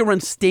 they'd have to run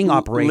sting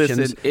operations.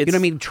 Listen, you know what I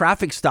mean?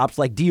 Traffic stops,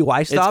 like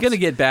DUI stops. It's going to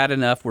get bad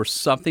enough where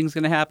something's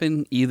going to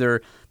happen.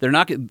 Either they're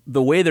not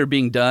the way they're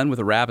being done with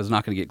a wrap is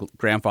not going to get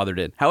grandfathered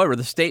in. However,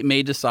 the state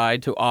may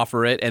decide to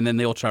offer it, and then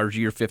they'll charge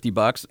you your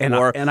 $50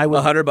 or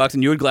 $100,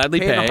 and you would gladly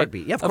pay. In a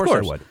heartbeat. Yeah, of course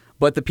I would.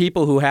 But the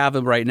people who have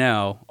them right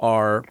now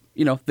are,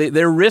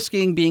 they're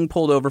risking being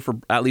pulled over for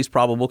at least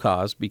probable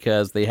cause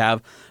because they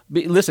have.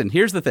 Listen,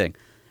 here's the thing.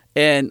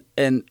 And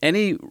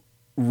any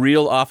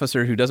real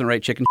officer who doesn't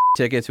write chicken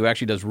tickets, who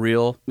actually does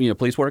real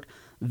police work,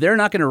 they're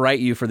not going to write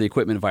you for the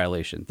equipment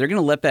violation. They're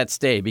going to let that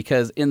stay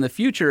because in the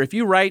future, if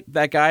you write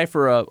that guy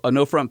for a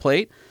no front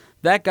plate,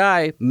 that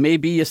guy may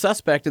be a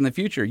suspect in the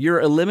future.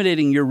 You're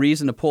eliminating your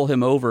reason to pull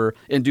him over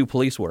and do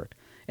police work.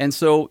 And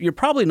so you're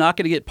probably not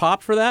going to get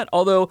popped for that.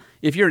 Although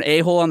if you're an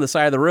a-hole on the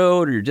side of the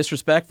road or you're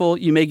disrespectful,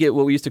 you may get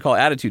what we used to call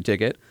attitude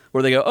ticket,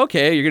 where they go,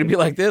 okay, you're going to be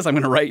like this. I'm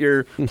going to write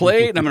your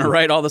plate and I'm going to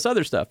write all this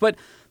other stuff. But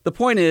the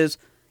point is,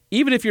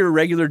 even if you're a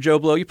regular Joe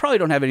Blow, you probably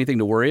don't have anything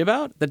to worry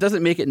about. That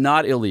doesn't make it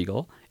not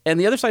illegal. And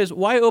the other side is,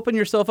 why open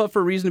yourself up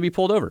for a reason to be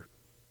pulled over?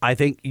 I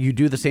think you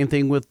do the same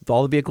thing with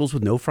all the vehicles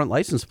with no front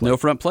license plate. No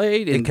front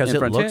plate. Because and it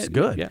front looks tent.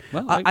 good. Yeah.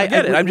 Well, I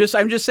get it. I'm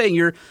just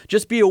saying,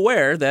 just be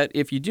aware that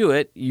if you do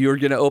it, you're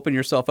going to open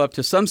yourself up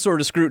to some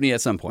sort of scrutiny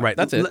at some point. Right.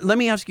 That's it. Let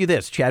me ask you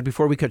this, Chad,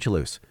 before we cut you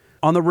loose.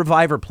 On the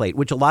Reviver plate,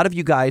 which a lot of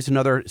you guys in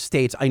other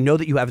states, I know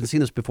that you haven't seen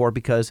this before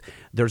because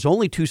there's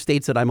only 2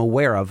 states that I'm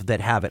aware of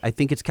that have it. I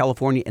think it's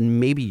California and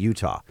maybe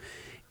Utah.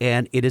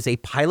 And it is a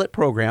pilot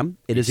program.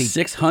 It is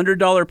a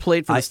 $600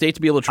 plate for the state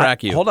to be able to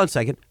track you. Hold on a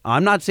second.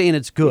 I'm not saying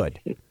it's good,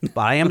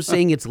 but I am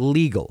saying it's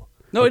legal.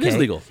 No, it is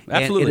legal.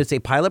 Absolutely. And it is a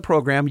pilot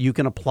program. You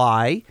can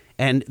apply,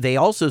 and they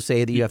also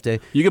say that you have to.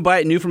 You can buy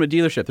it new from a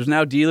dealership. There's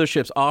now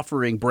dealerships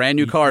offering brand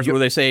new cars where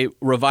they say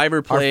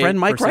Reviver plate. Our friend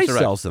Mike for Rice $600.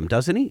 sells them,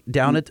 doesn't he?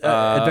 Down at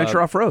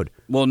Adventure Off Road.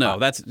 Well, no,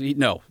 that's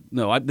no.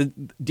 The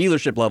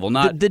dealership level,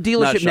 not the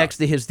dealership not next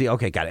to his.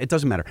 Okay, got it. It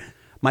doesn't matter.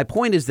 My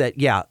point is that,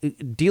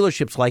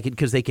 dealerships like it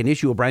because they can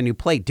issue a brand new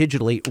plate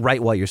digitally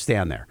right while you're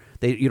standing there.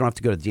 You don't have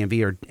to go to the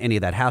DMV or any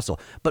of that hassle.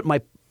 But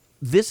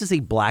this is a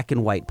black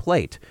and white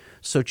plate.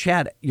 So,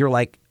 Chad, you're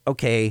like,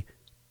 okay,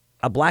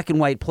 a black and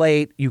white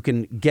plate you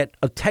can get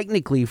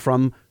technically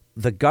from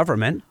the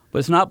government. But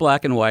it's not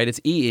black and white.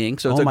 It's e-ink,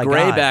 so it's Oh a my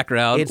gray God.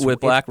 background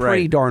with black. It's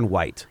pretty right. darn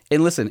white.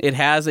 And listen, it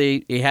has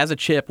a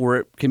chip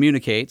where it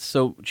communicates.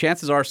 So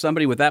chances are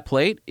somebody with that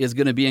plate is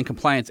going to be in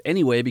compliance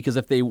anyway, because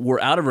if they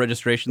were out of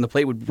registration, the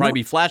plate would probably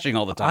be flashing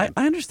all the time.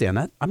 I understand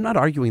that. I'm not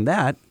arguing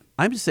that.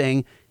 I'm just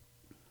saying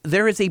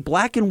there is a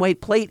black and white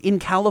plate in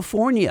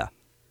California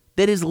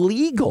that is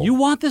legal. You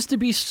want this to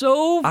be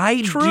so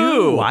I true.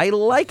 do. I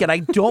like it. I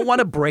don't want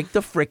to break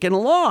the frickin'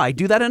 law. I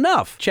do that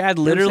enough. Chad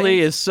You know what I'm literally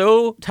saying? is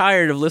so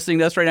tired of listening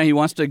to us right now. He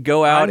wants to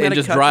go out I'm and gonna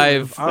just cut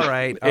drive you. All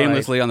right.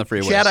 aimlessly on the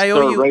freeway. Chad, I owe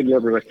Start you. writing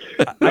everywhere.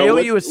 I No, owe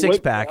you a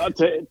six-pack.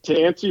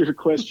 To answer your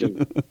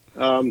question,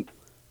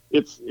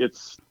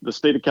 it's the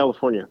state of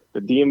California.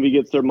 The DMV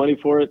gets their money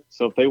for it.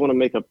 So if they want to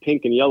make a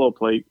pink and yellow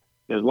plate,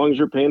 as long as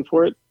you're paying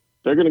for it,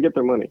 they're going to get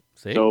their money.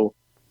 See? So,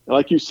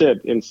 like you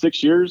said, in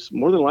 6 years,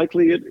 more than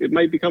likely it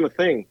might become a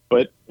thing.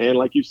 And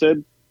like you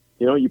said,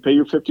 you pay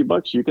your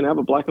 $50, you can have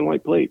a black and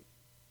white plate.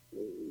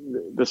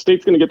 The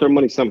state's going to get their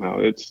money somehow.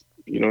 It's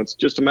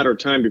just a matter of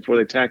time before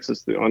they tax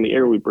us on the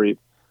air we breathe.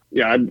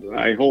 Yeah,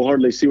 I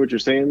wholeheartedly see what you're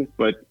saying,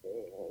 but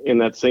in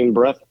that same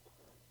breath,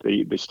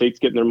 the state's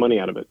getting their money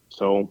out of it.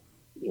 So,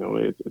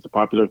 it's a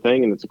popular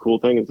thing and it's a cool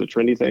thing. It's a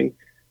trendy thing.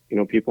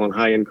 People in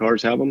high-end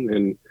cars have them,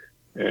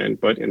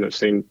 but in the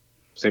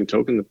same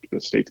token, the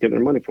state's getting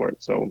their money for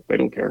it, so they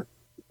don't care.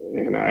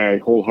 And I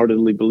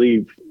wholeheartedly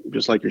believe,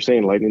 just like you're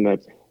saying, Lightning, that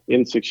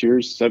in 6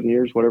 years, 7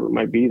 years, whatever it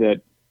might be,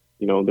 that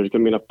there's going to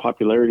be enough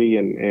popularity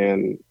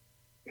and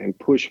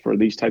push for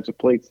these types of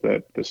plates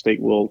that the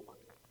state will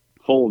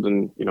fold.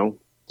 And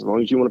as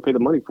long as you want to pay the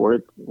money for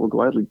it, we'll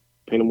gladly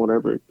paint them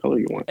whatever color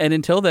you want. And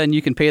until then,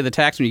 you can pay the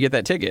tax when you get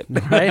that ticket.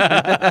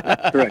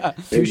 Right?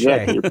 Correct. Touche.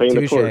 Exactly. You're paying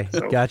the court.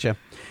 Touche. So. Gotcha.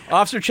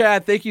 Officer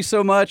Chad, thank you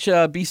so much.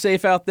 Be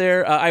safe out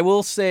there. I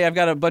will say I've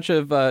got a bunch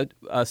of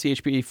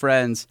CHP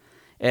friends,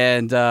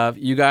 and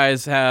you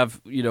guys have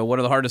one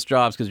of the hardest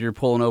jobs because you're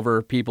pulling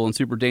over people in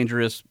super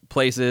dangerous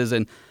places.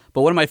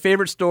 But one of my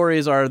favorite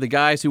stories are the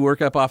guys who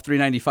work up off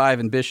 395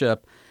 in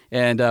Bishop,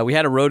 and we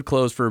had a road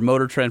closed for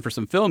Motor Trend for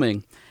some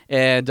filming,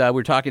 and we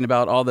were talking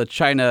about all the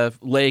China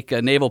Lake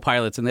naval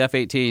pilots and the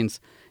F-18s,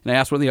 and I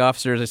asked one of the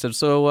officers, I said,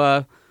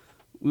 so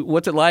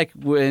what's it like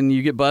when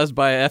you get buzzed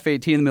by a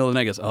F-18 in the middle of the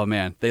night? He goes, oh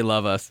man, they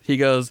love us. He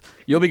goes,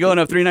 you'll be going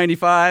up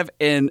 395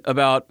 and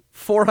about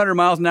 400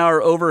 miles an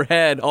hour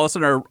overhead, all of a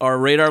sudden our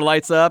radar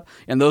lights up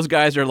and those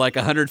guys are like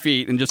 100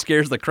 feet and just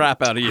scares the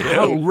crap out of you.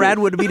 How rad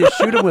would it be to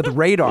shoot them with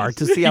radar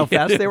to see how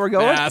fast they were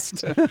going?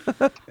 Fast.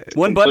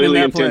 One button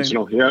in Completely that plane.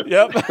 intentional.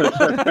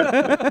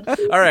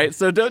 Yep. All right,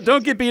 so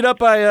don't get beat up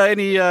by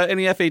any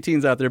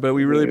F-18s out there, but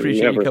we really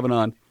appreciate you Never. coming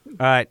on. All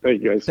right.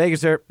 Thank you, guys. Thank you,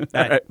 sir.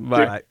 All right,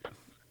 bye.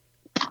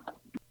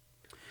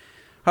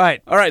 All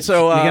right. All right,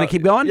 so You gonna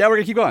keep going? Yeah, we're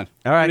gonna keep going.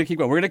 All right. we're gonna keep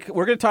going.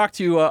 We're gonna talk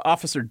to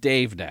Officer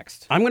Dave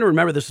next. I'm going to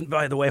remember this,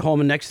 by the way,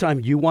 Holman. Next time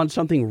you want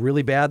something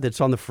really bad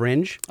that's on the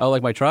fringe, Oh,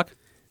 like my truck,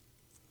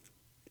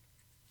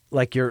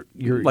 like your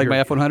like my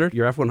F-100.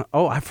 Your F1.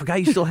 Oh, I forgot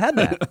you still had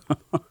that.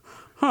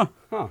 All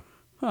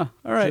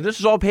right, So this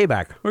is all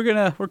payback.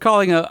 we're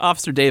calling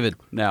Officer David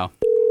now.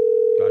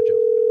 Gotcha.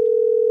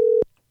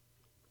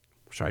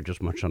 Sorry, I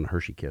just munched on a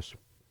Hershey Kiss.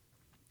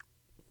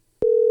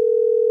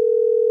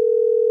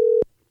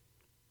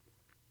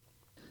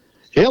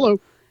 Hello.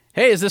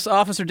 Hey, is this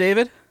Officer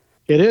David?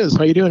 It is.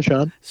 How you doing,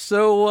 Sean?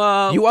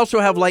 So You also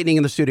have lightning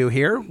in the studio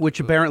here, which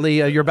apparently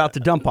you're about to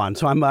dump on.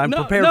 So I'm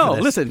prepared for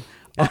this. Listen.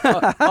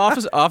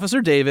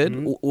 Officer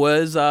David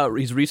was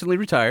he's recently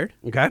retired.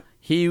 Okay.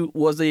 He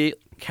was a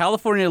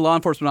California law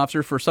enforcement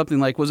officer for something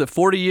like, was it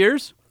 40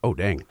 years? Oh,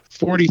 dang.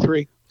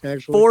 43,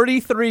 actually.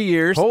 43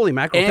 years. Holy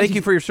mackerel. And Thank he-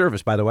 you for your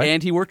service, by the way.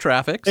 And he worked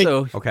traffic, Hey.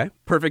 so Okay.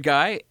 perfect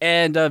guy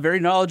and very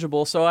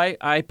knowledgeable. So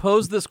I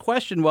posed this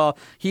question while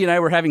he and I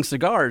were having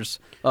cigars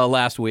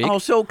last week. Oh,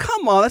 so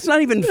come on, that's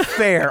not even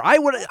fair. I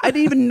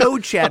didn't even know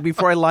Chad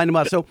before I lined him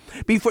up. So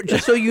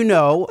just so you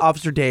know,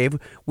 Officer Dave,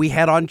 we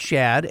had on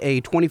Chad,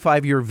 a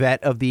 25-year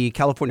vet of the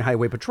California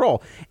Highway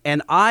Patrol,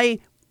 and I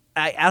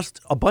asked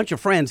a bunch of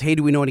friends, "Hey,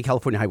 do we know any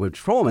California Highway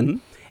Patrolmen?" Mm-hmm.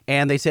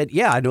 And they said,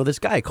 "Yeah, I know this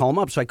guy. Call him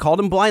up." So I called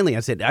him blindly. I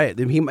said,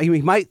 "He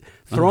might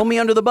throw me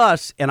under the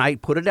bus," and I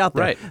put it out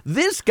there. Right.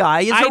 This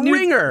guy is a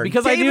ringer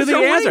because Dave I knew is the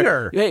a answer.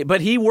 ringer. Hey,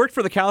 but he worked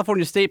for the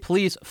California State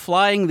Police,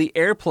 flying the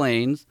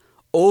airplanes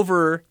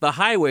over the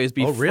highways,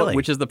 before, really?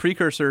 which is the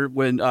precursor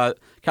when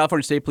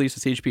California State Police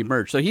and CHP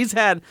merged. So he's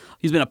been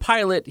a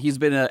pilot, he's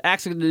been an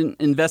accident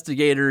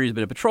investigator, he's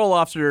been a patrol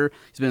officer,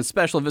 he's been a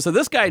special. So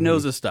this guy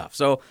knows his stuff.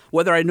 So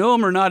whether I know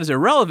him or not is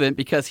irrelevant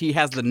because he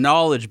has the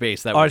knowledge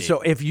base that we All right, need.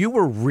 so if you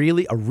were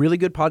really a really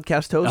good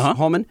podcast host,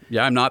 Holman,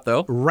 Yeah, I'm not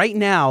though. right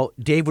now,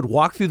 Dave would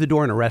walk through the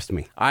door and arrest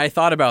me. I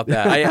thought about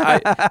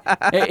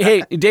that.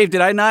 Hey, Dave, did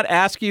I not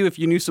ask you if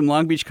you knew some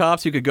Long Beach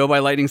cops who could go by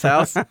Lightning's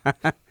house?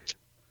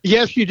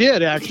 Yes, you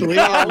did, actually.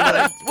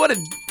 What a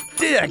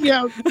dick!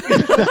 Yeah.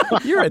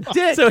 You're a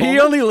dick. So he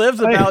only lives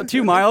about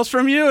 2 miles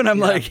from you, and I'm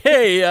like,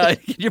 hey,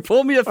 can you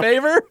pull me a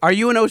favor? Are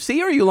you an OC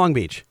or are you Long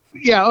Beach?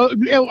 Yeah,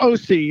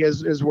 OC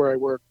is where I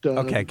worked.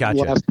 Okay, gotcha.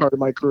 The last part of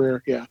my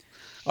career. Yeah.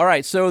 All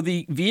right, so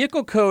the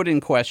vehicle code in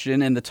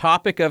question and the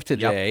topic of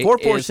today Yep.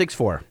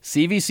 4464. is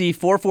CVC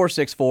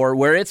 4464,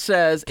 where it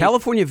says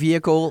California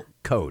Vehicle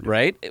Code.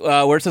 right?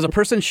 Where it says a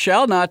person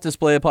shall not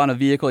display upon a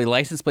vehicle a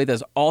license plate that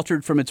is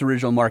altered from its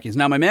original markings.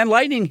 Now, my man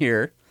Lightning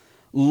here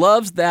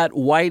loves that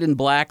white and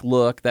black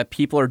look that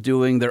people are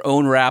doing their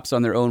own wraps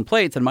on their own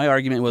plates. And my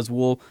argument was,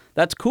 well,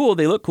 that's cool.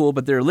 They look cool,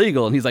 but they're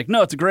illegal. And he's like,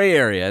 no, it's a gray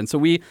area. And so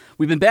we've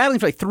been battling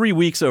for like 3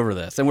 weeks over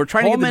this. And we're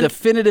trying to get the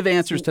definitive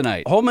answers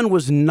tonight. Holman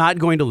was not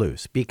going to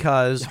lose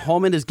because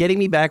Holman is getting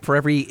me back for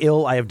every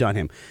ill I have done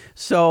him.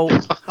 So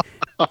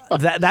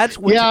that's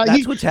what's happening.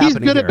 He's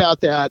good here.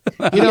 about that.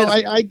 You know,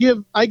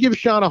 I give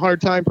Sean a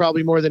hard time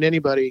probably more than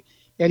anybody.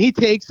 And he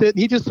takes it, and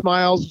he just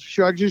smiles,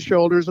 shrugs his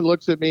shoulders, and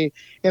looks at me.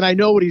 And I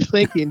know what he's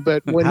thinking.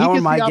 But when he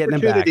gets the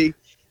opportunity,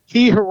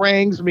 he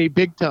harangues me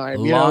big time.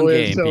 Long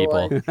game,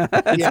 people.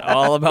 It's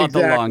all about the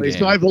long game.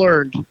 So I've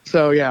learned.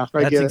 So, yeah,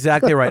 That's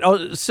exactly right.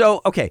 Oh,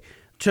 so, okay.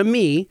 To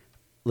me,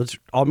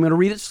 I'm going to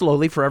read it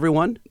slowly for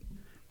everyone.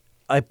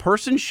 A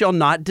person shall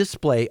not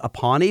display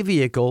upon a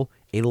vehicle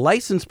a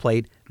license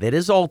plate that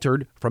is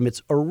altered from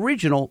its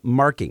original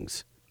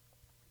markings.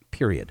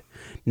 Period.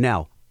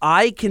 Now,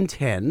 I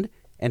contend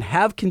and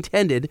have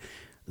contended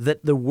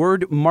that the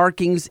word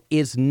markings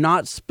is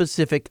not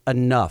specific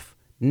enough.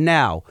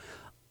 Now,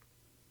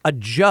 a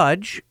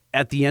judge,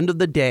 at the end of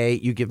the day,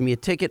 you give me a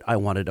ticket, I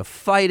wanted to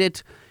fight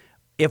it.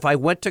 If I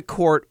went to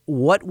court,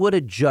 what would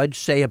a judge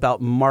say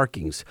about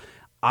markings?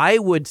 I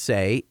would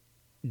say,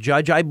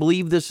 Judge, I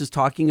believe this is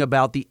talking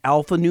about the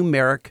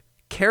alphanumeric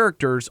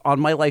characters on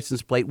my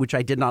license plate, which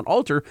I did not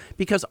alter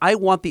because I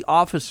want the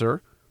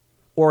officer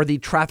or the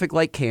traffic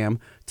light cam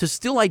to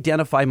still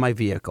identify my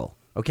vehicle.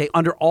 Okay,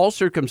 under all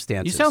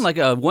circumstances. You sound like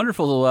a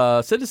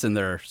wonderful citizen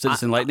there,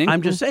 Citizen Lightning.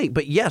 I'm just saying,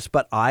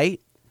 but I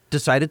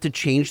decided to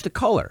change the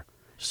color.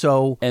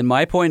 So, and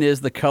my point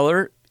is the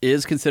color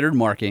is considered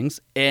markings,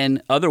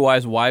 and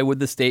otherwise, why would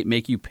the state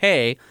make you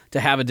pay to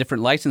have a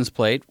different license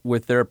plate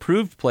with their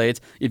approved plates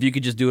if you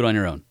could just do it on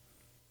your own?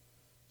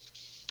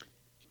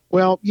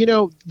 Well, you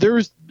know,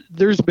 there's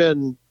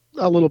been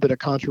a little bit of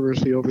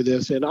controversy over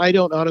this, and I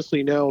don't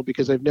honestly know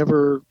because I've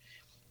never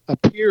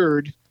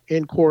appeared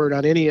in court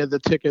on any of the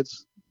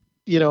tickets,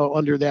 you know,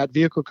 under that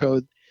vehicle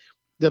code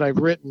that I've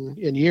written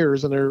in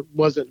years, and there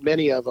wasn't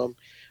many of them.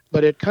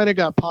 But it kind of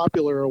got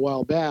popular a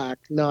while back,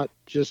 not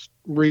just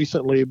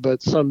recently,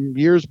 but some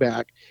years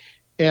back.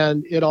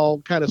 And it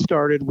all kind of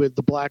started with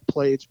the black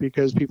plates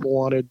because people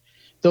wanted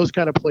those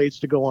kind of plates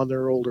to go on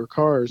their older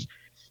cars.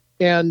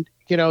 And,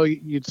 you know,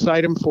 you'd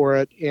cite them for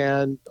it.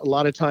 And a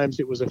lot of times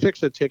it was a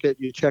fix-it ticket.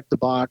 You check the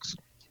box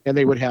and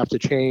they would have to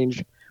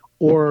change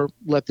or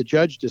let the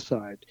judge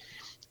decide.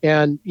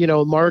 And, you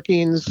know,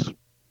 markings,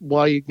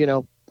 while you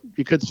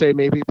could say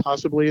maybe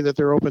possibly that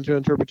they're open to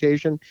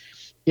interpretation,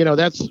 you know,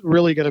 that's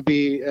really going to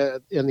be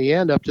in the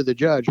end up to the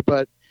judge.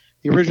 But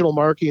the original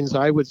markings,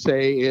 I would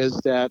say, is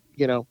that,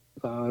 you know,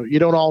 you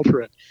don't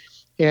alter it,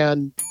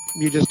 and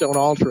you just don't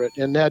alter it.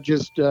 And that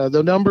just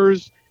the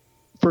numbers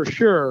for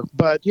sure.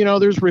 But, you know,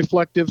 there's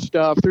reflective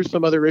stuff. There's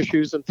some other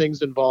issues and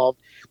things involved.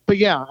 But,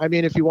 yeah, I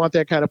mean, if you want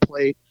that kind of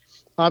plate,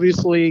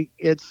 obviously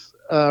it's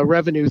a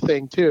revenue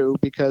thing, too,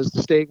 because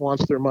the state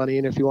wants their money.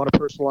 And if you want a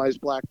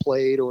personalized black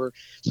plate or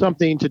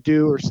something to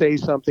do or say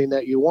something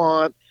that you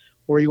want,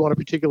 or you want a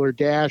particular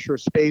dash or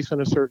space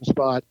in a certain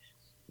spot,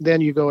 then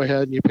you go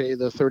ahead and you pay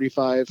the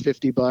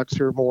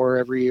 $35-$50 or more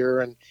every year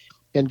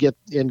and get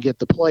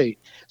the plate.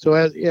 So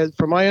as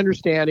from my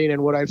understanding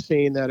and what I've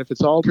seen, that if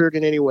it's altered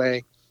in any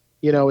way,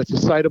 you know, it's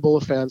a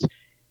citable offense.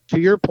 To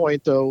your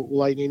point, though,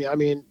 Lightning, I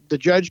mean, the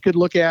judge could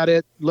look at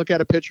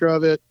a picture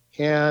of it,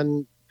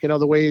 and, you know,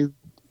 the way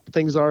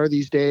things are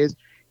these days,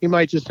 he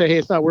might just say, hey,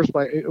 it's not worth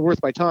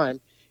my time,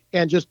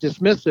 and just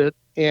dismiss it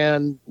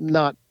and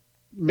not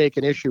make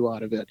an issue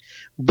out of it.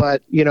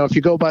 But, you know, if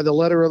you go by the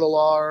letter of the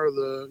law or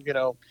the, you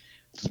know,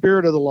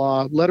 spirit of the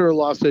law, letter of the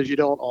law says you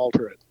don't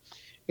alter it.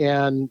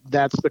 And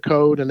that's the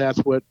code, and that's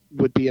what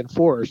would be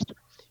enforced.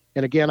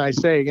 And again, I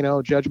say, you know,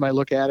 a judge might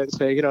look at it and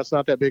say, you know, it's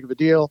not that big of a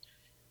deal,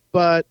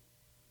 but,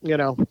 you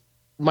know,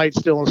 might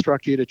still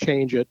instruct you to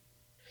change it.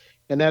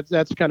 And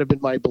that's kind of been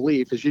my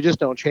belief, is you just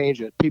don't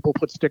change it. People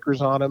put stickers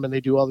on them and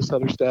they do all this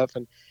other stuff.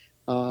 And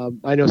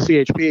I know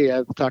CHP,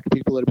 I've talked to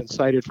people that have been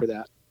cited for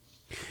that.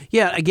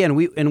 Yeah, again,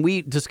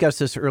 we discussed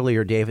this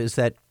earlier, Dave, is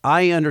that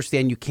I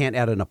understand you can't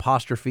add an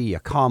apostrophe, a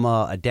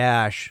comma, a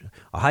dash,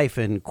 a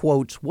hyphen,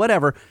 quotes,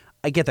 whatever.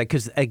 I get that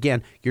because,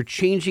 again, you're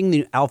changing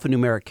the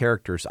alphanumeric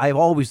characters. I've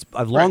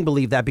long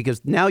believed that,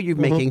 because now you're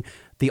making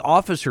the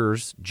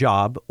officer's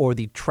job or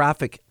the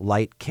traffic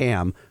light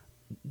cam,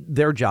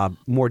 their job,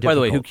 more difficult. By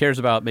the way, who cares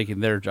about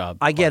making their job?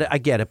 I get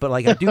it. But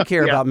like, I do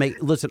care about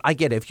listen, I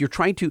get it. If you're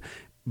trying to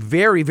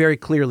very, very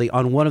clearly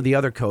on one of the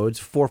other codes,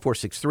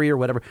 4463 or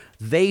whatever,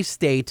 they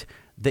state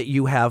that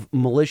you have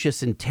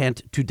malicious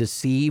intent to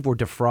deceive or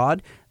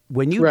defraud.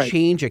 when you Right.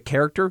 change a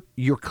character,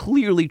 you're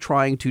clearly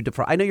trying to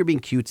define. I know you're being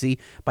cutesy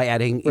by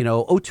adding,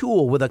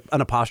 O'Toole with an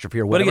apostrophe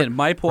or But whatever. again,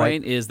 my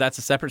point is that's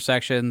a separate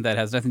section that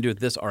has nothing to do with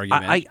this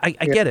argument. I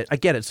get it. I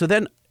get it. So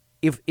then,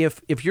 if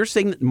you're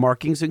saying that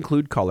markings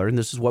include color, and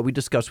this is what we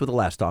discussed with the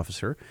last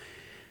officer,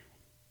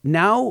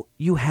 now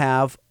you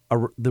have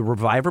the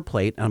reviver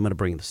plate. And I'm going to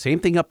bring the same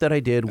thing up that I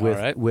did with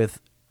right.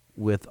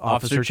 with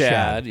Officer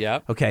Chad,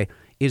 yep. Okay,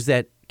 is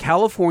that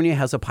California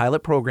has a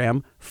pilot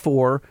program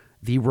for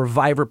the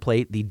reviver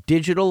plate, the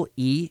digital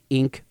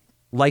e-ink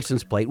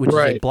license plate, which is a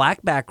Right.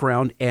 black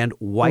background and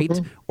white,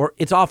 or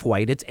it's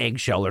off-white, it's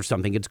eggshell or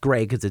something. It's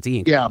gray because it's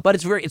ink. Yeah. But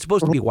it's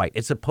supposed to be white.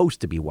 It's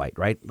supposed to be white,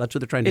 right? That's what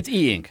they're trying to It's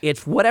e-ink.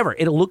 It's whatever.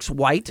 It looks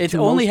white It to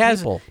only most has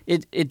people.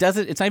 it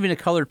doesn't. It's not even a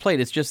colored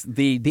plate. It's just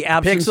the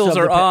absence pixels of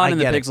are the pi- on I and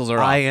the get it. pixels are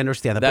off. I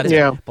understand that. That But, is-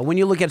 Yeah. but when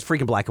you look at it's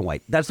freaking black and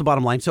white, that's the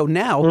bottom line. So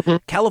now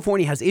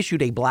California has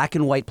issued a black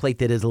and white plate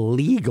that is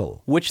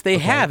legal. which they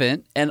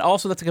haven't, and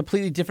also that's a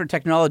completely different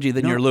technology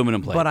than your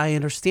aluminum plate. But I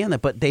understand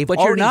that. But they've But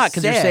you're already not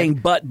because you're said- saying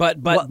but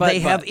Well, they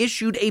have but.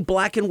 issued a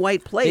black and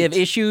white plate. They have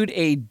issued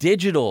a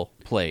digital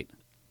plate.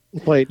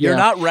 Plate. You're yeah.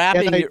 not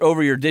wrapping And I-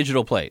 over your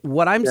digital plate.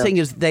 What I'm saying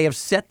is they have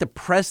set the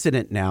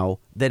precedent now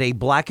that a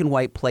black and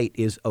white plate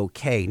is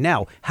okay.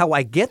 Now, how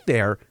I get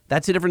there,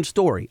 that's a different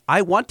story.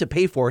 I want to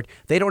pay for it.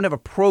 They don't have a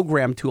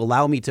program to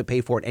allow me to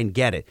pay for it and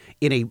get it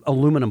in a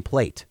aluminum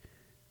plate.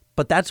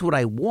 But that's what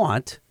I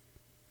want.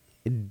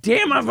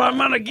 Damn if I'm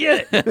going to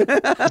get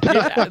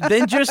it.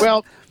 Then just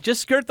Well,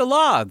 skirt the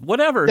law.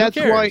 Whatever. That's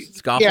Who cares? why.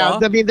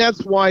 Scofflaw. I mean,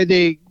 that's why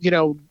they,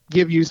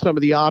 give you some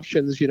of the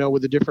options,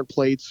 with the different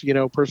plates,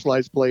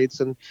 personalized plates,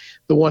 and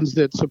the ones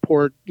that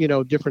support,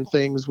 different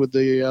things with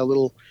the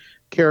little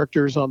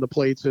characters on the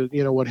plates,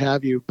 what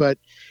have you. But,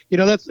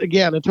 that's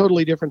again a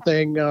totally different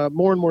thing.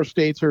 More and more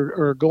states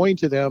are going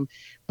to them,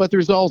 but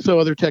there's also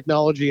other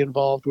technology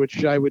involved,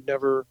 which I would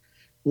never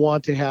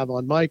want to have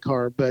on my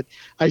car. But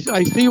I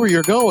see where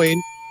you're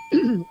going,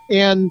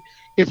 and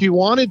if you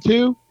wanted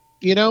to,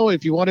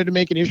 if you wanted to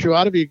make an issue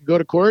out of it, you could go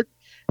to court,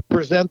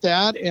 present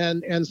that,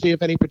 and see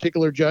if any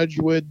particular judge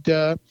would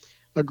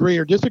agree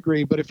or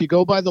disagree. But if you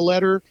go by the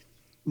letter,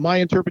 my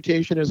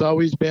interpretation has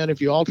always been if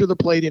you alter the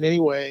plate in any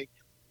way,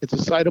 it's a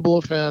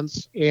citable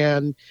offense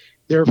and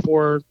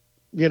therefore,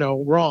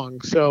 wrong.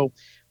 So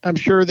I'm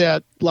sure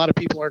that a lot of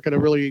people aren't going to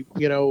really,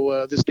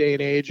 this day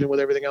and age and with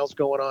everything else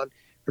going on,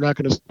 they're not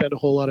going to spend a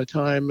whole lot of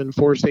time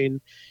enforcing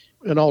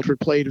an altered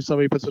plate if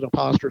somebody puts an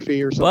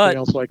apostrophe or something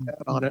else like that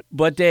on it.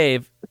 But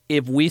Dave,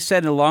 if we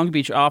send a Long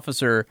Beach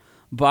officer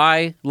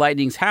by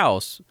Lightning's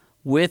house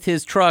with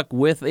his truck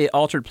with a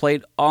altered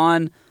plate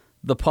on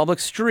the public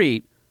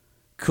street,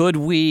 could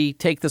we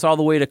take this all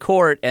the way to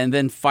court and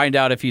then find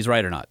out if he's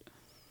right or not?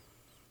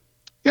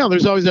 Yeah,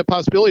 there's always that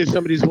possibility if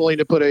somebody's willing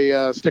to put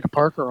a stick of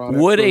Parker on it.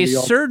 Would for a the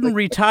altered certain plate.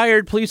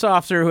 retired police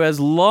officer who has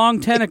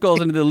long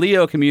tentacles into the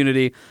Leo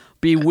community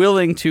be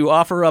willing to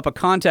offer up a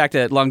contact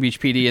at Long Beach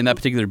PD in that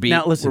particular beat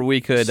Now, listen, where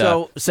we could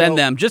so send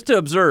them just to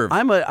observe?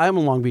 I'm a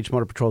Long Beach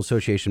Motor Patrol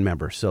Association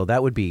member, so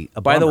that would be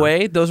a By the bummer.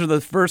 way, those are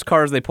the first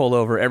cars they pull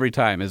over every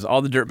time, is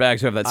all the dirtbags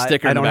who have that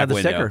sticker I in the don't back have the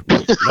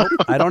window. sticker. Nope,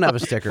 I don't have a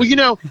sticker.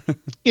 Well,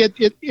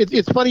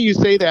 it's funny you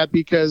say that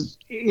because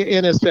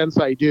in a sense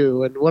I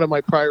do. And one of my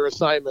prior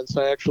assignments,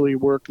 I actually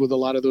worked with a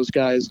lot of those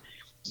guys.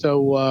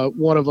 So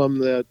one of them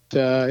that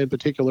in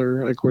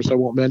particular, of course, I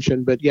won't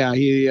mention, but yeah,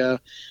 he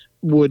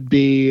would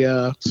be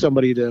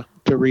somebody to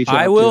reach out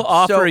I will to.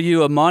 offer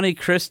you a Monte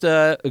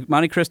Cristo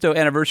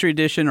Anniversary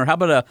Edition, or how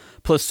about a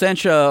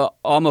Placentia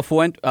Alma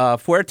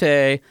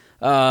Fuerte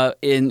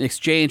in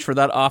exchange for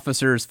that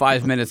officer's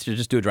 5 minutes to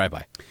just do a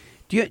drive-by.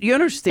 Do you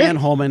understand,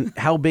 Holman,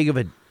 how big of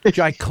a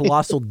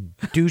colossal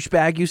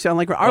douchebag you sound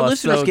like? Our Oh,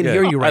 listeners so can good.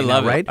 hear you right I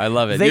love now, it. right? I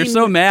love it. They You're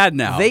so mad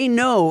now. They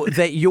know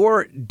that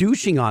you're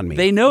douching on me.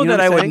 They know You that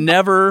what I I'm would saying?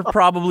 never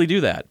probably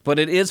do that, but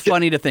it is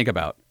funny to think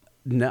about.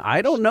 No,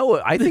 I don't know.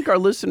 I think our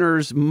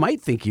listeners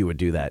might think you would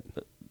do that.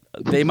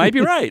 They might be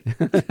right.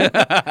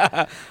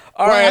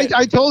 All Well, right.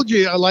 I told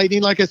you,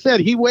 Lightning. Like I said,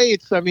 he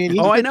waits. I mean, he's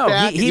Oh, I know.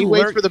 fat, and he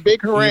waits for the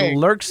big hooray. He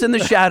lurks in the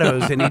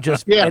shadows, and he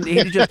just Yeah, and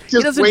he just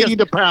doesn't waiting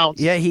to pounce.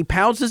 Yeah, he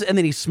pounces and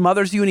then he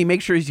smothers you, and he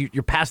makes sure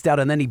you're passed out,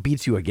 and then he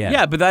beats you again.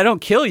 Yeah, but I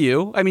don't kill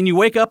you. I mean, you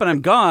wake up and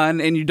I'm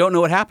gone, and you don't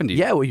know what happened to you.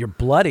 Yeah, well, you're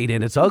bloodied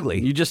and it's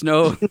ugly. You just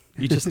know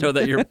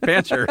that your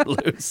pants are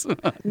loose.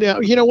 Now,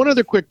 one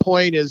other quick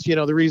point is,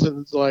 the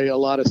reasons why a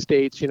lot of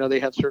states, they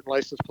have certain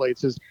license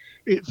plates is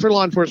for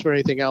law enforcement or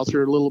anything else,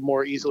 they're a little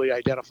more easily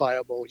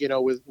identifiable,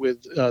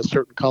 with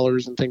certain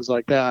colors and things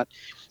like that.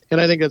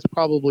 And I think that's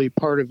probably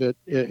part of it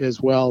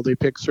as well. They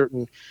pick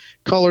certain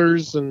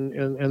colors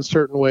and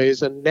certain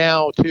ways. And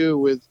now too,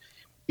 with,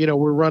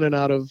 we're running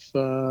out of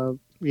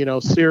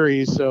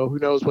series. So who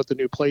knows what the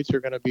new plates are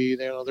going to be?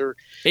 They're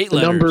 8 the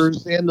letters.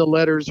 numbers and the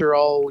letters are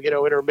all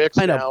intermixed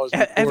I know.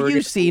 now. Have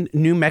you seen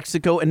New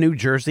Mexico and New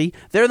Jersey?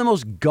 They're the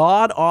most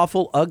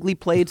god-awful, ugly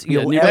plates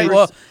you'll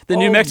ever the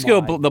New Oh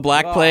Mexico, my the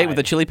black plate with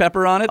the chili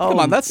pepper on it. Come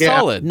on, that's yeah.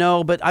 solid.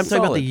 No, but I'm talking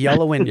about the Solid.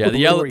 yellow and Yeah, the blue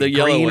yellow- or the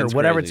yellow green or one's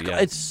whatever crazy, it's called.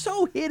 yeah. It's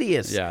so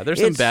hideous. Yeah, there's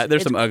some It's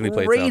ugly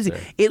plates out crazy.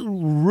 there. It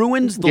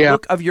ruins the Yeah.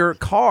 look of your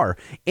car,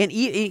 and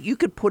you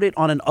could put it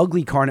on an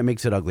ugly car and it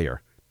makes it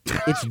uglier.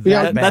 It's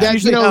Yeah, that bad. that's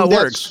usually how it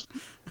that's-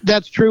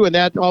 That's true, and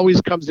that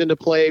always comes into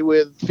play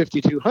with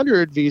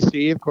 5200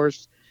 VC, of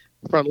course,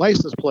 front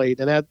license plate,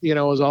 and that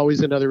is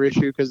always another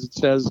issue because it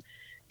says,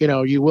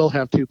 you will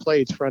have 2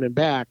 plates, front and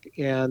back,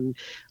 and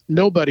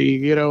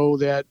nobody,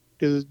 that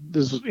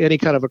is any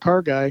kind of a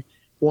car guy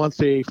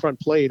wants a front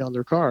plate on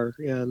their car,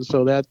 and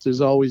so that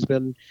has always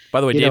been.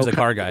 By the way, Dave's a kind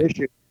car of guy. an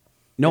issue.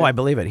 No, I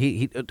believe it.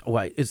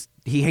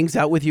 He hangs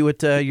out with you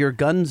at your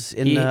guns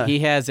in He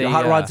has your a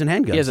hot rods and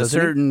handguns. He has a doesn't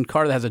he? certain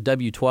car that has a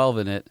W12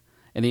 in it,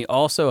 and he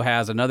also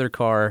has another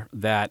car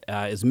that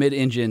is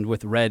mid-engined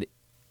with red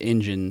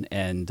engine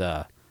and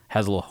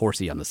has a little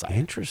horsey on the side.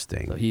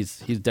 Interesting. So he's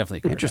definitely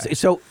a car Interesting. guy.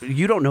 So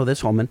you don't know this,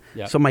 Holman.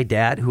 Yeah. So my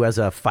dad, who has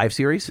a 5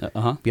 Series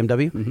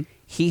BMW,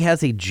 he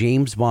has a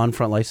James Bond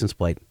front license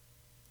plate.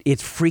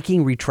 It's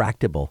freaking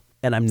retractable,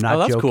 and I'm not Oh,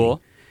 that's joking.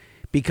 cool.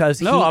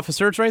 Because No,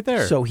 officer, it's right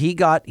there. So he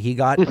got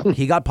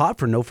popped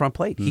for no front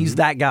plate. He's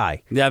that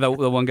guy. Yeah, the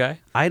one guy.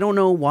 I don't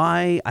know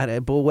why,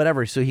 but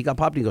whatever. So he got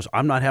popped and he goes,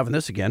 I'm not having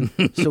this again.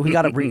 So he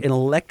got an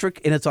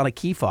electric, and it's on a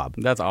key fob.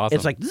 That's awesome.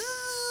 It's like,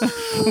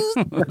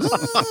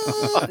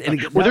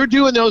 and it- Well, they're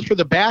doing those for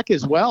the back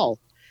as well.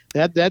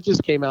 That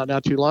just came out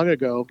not too long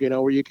ago.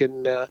 Where you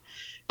can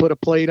put a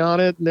plate on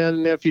it, and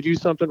then if you do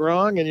something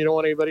wrong and you don't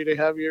want anybody to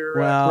have your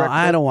well, correct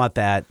I plate, don't want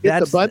that. hit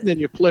the button and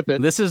you flip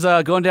it. This is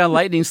going down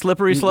lightning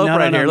slippery slope No,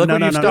 right no, here. no, Look no, where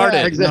no, you no, started.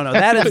 Yeah, exactly. No,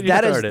 that is You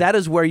started. that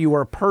is where you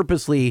are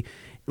purposely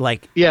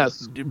like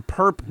Yes.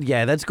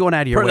 Yeah, that's going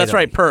out of your way. That's though.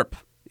 right, perp.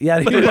 Yeah.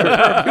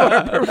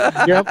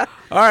 Yep.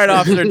 All right,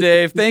 Officer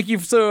Dave. Thank you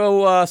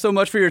so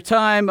much for your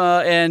time,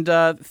 and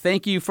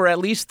thank you for at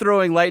least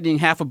throwing lightning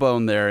half a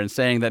bone there and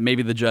saying that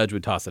maybe the judge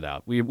would toss it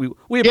out. We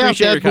appreciate your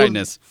that was-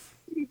 kindness.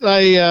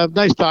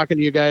 Nice talking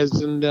to you guys,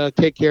 and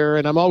take care.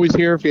 And I'm always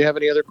here if you have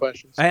any other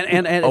questions.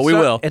 And Oh, we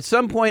will. At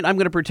some point, I'm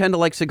going to pretend to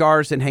like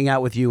cigars and hang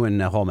out with you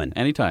and Holman.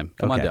 Anytime.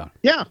 Come on Okay. down.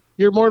 Yeah,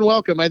 you're more than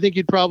welcome. I think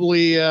you'd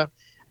probably.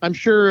 I'm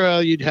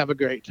sure you'd have a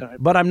great time.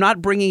 But I'm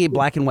not bringing a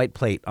black and white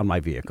plate on my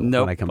vehicle.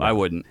 Nope, when I come I back.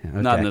 wouldn't.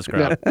 Okay. Not in this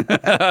crowd. All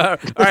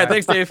right,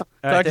 thanks, Dave.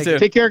 Talk to you soon.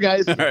 Take care,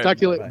 guys. All right, Talk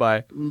to you later.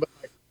 Bye. All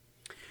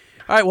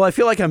right. Well, I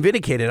feel like I'm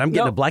vindicated. I'm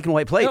getting No. a black and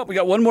white plate. No, we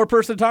got one more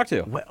person to talk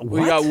to. We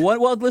what? got one.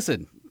 Well,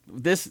 listen.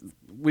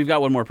 We've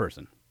got one more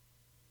person.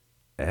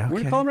 Okay. We're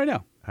gonna call him right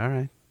now. All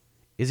right.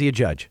 Is he a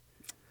judge?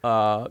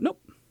 Nope.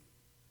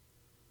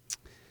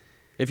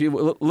 If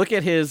you look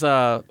at his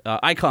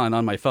icon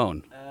on my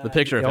phone, the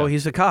picture of Oh, him.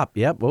 he's a cop.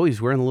 Yep. Oh,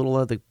 he's wearing the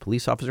little the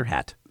police officer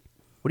hat.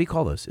 What do you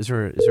call those? Is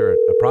there a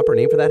proper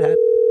name for that hat?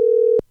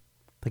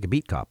 Like a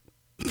beat cop.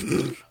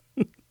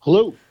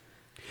 Hello.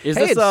 Is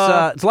Hey, this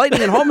it's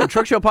Lightning and Holman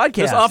Truck Show podcast.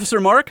 this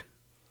Officer Mark?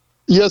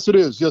 Yes, it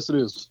is. Yes, it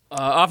is.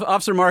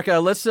 Officer Mark,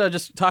 let's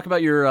just talk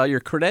about your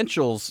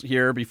credentials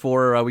here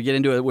before we get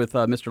into it with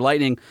Mr.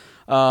 Lightning,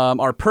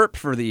 our perp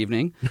for the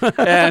evening.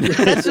 And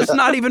That's just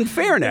not even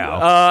fair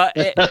now.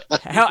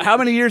 how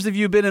many years have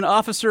you been an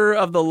officer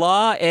of the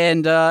law?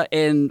 And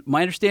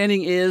my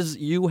understanding is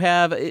you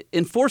have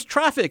enforced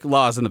traffic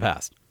laws in the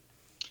past.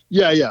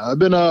 Yeah. I've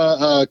been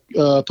a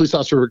police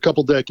officer for a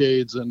couple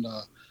decades, and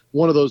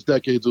one of those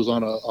decades was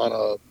on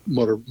a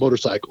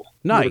motorcycle.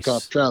 Nice.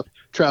 Motor cop,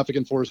 traffic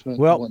enforcement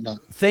and Well, whatnot.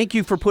 thank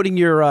you for putting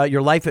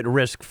your life at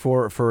risk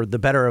for the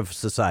better of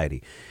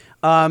society.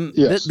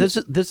 Yes.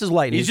 This is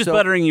Lightning. He's just So-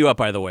 buttering you up,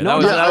 by the way.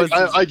 No, that was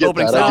I get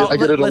opening that. salvo. I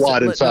get it a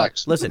lot, in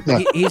fact. Listen,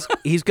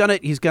 he's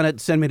gonna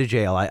send me to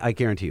jail. I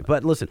guarantee you.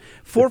 But listen,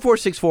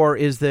 4464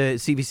 is the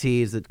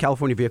CVC, is the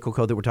California Vehicle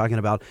Code that we're talking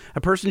about.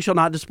 A person shall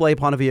not display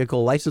upon a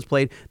vehicle a license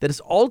plate that is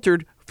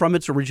altered from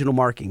its original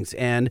markings.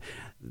 And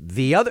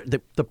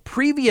the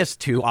previous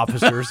two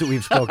officers that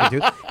we've spoken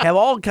to have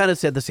all kind of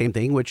said the same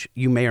thing, which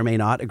you may or may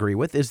not agree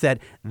with, is that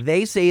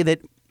they say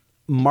that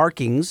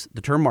markings, the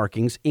term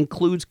markings,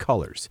 includes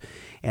colors.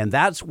 And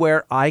that's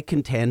where I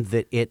contend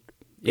that it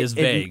Is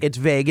vague. It's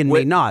vague and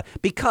may not,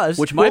 because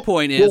Which my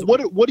point is, Well,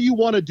 what do you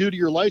want to do to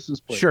your license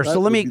plate? sure. That So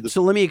let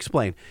would be me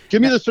explain.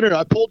 give me the scenario.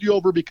 I pulled you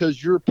over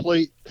because your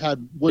plate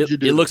had. What'd you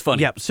do? it looks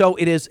funny. Yeah. So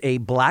it is a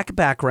black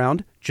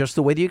background, just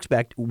the way that you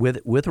expect, with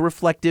a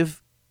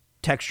reflective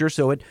texture.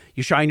 So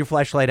you shine your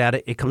flashlight at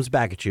it, it comes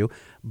back at you.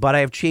 But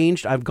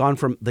I've gone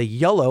from the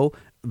yellow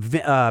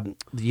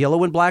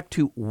and black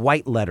to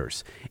white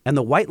letters, and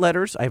the white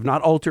letters I have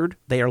not altered.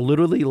 They are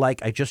literally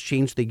like I just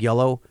changed the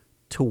yellow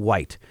to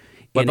white.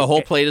 But And the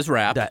whole plate is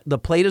wrapped. The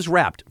plate is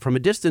wrapped. From a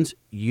distance,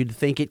 you'd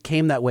think it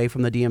came that way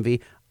from the DMV.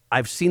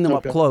 I've seen them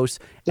up close,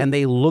 and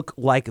they look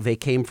like they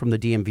came from the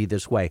DMV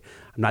this way.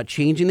 I'm not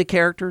changing the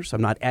characters.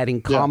 I'm not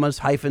adding commas,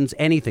 hyphens,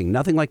 anything,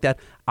 nothing like that.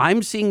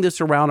 I'm seeing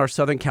this around our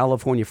Southern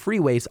California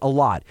freeways a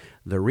lot.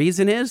 The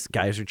reason is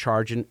guys are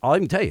charging, I'll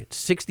even tell you,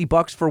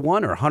 $60 for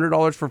one or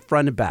 $100 for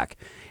front and back.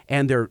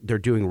 And they're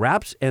doing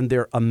wraps, and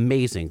they're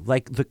amazing.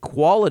 Like, the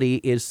quality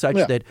is such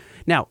that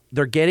now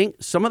they're getting,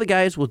 some of the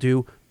guys will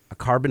do a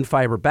carbon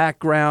fiber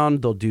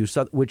background. They'll do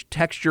which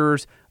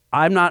textures.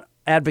 I'm not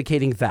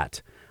advocating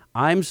that.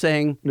 I'm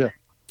saying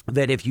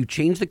that if you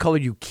change the color,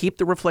 you keep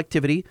the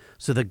reflectivity,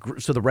 so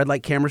the red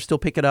light cameras still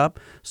pick it up.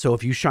 So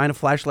if you shine a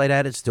flashlight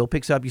at it, it still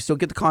picks up. You still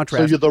get the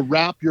contrast. So the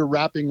wrap you're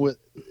wrapping with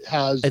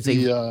has it's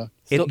reflective.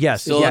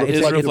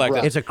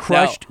 It's a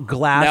crushed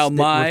glass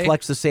that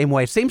reflects the same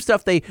way. Same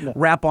stuff they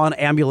wrap on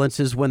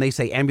ambulances when they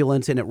say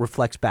ambulance, and it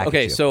reflects back.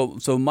 Okay, at you.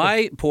 so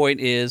my point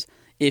is,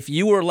 if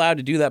you were allowed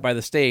to do that by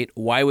the state,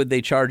 why would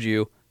they charge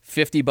you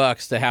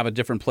 $50 to have a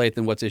different plate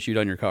than what's issued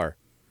on your car?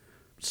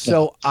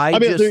 So I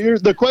mean,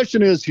 the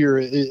question is here: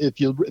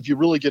 if you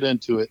really get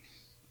into it,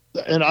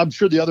 and I'm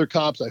sure the other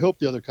cops, I hope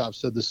the other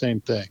cops said the same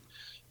thing.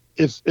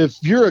 If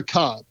you're a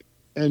cop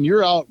and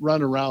you're out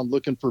running around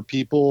looking for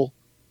people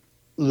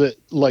that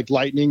like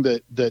Lightning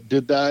that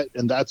did that,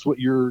 and that's what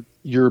you're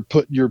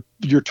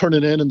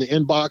turning in the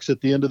inbox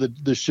at the end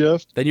of the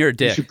shift, then you're a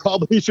dick.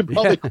 You should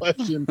probably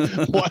question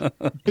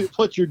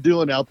what you're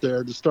doing out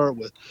there to start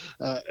with.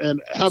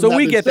 So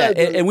we get that,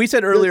 and we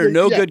said earlier,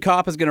 no good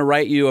cop is going to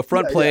write you a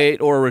front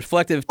plate or a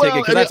reflective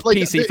ticket, because that's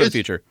PC for the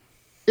future.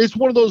 It's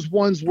one of those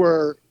ones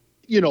where,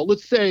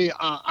 let's say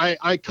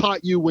I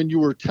caught you when you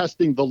were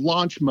testing the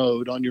launch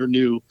mode on your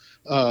new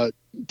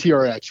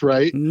TRX,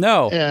 right?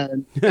 No.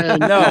 And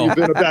no.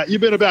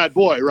 You've been a bad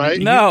boy,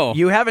 right? No.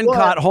 You haven't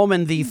caught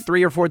Holman the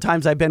 3 or 4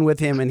 times I've been with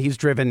him, and he's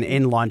driven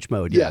in launch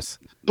mode. Yes.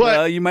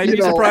 But you might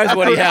be surprised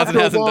what he has and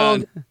hasn't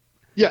done.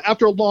 Yeah,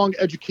 after a long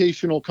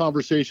educational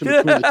conversation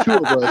between the two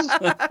of us,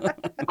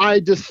 I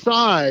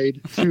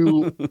decide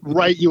to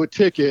write you a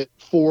ticket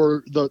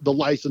for the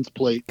license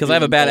plate. Because I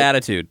have a bad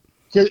attitude.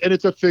 And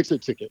it's a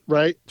fix-it ticket,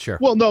 right? Sure.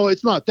 Well, no,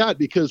 it's not that,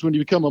 because when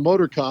you become a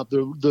motor cop,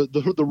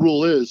 the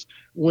rule is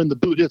when the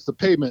boot hits the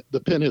pavement, the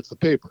pin hits the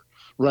paper,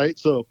 right?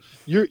 So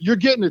you're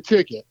getting a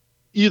ticket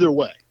either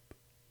way.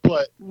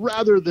 But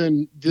rather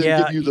than give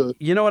you the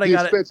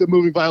expensive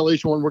moving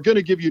violation one, we're going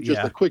to give you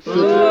just a quick fix.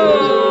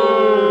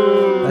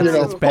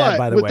 That's bad,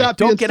 by the way.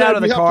 Don't get out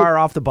of the car or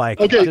off the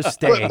bike. Okay, just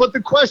stay. But the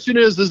question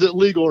is it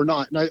legal or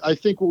not? And I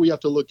think what we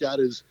have to look at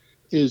is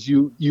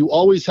you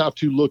always have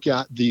to look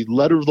at the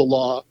letter of the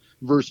law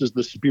versus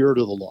the spirit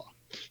of the law,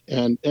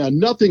 and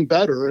nothing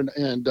better. And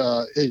in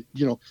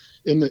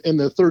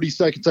the 30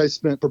 seconds I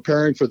spent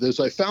preparing for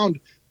this, I found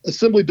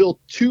Assembly Bill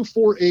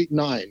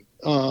 2489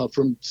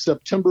 from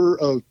September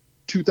of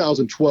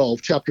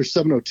 2012, Chapter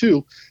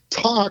 702,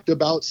 talked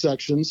about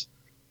sections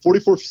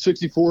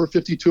 4464,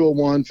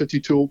 5201,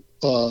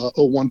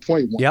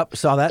 5201.1. Yep,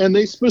 saw that. And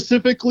they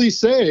specifically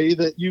say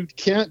that you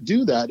can't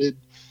do that.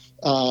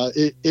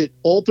 It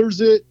alters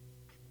it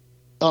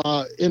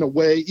in a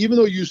way, even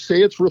though you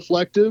say it's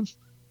reflective.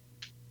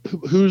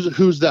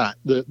 Who's that?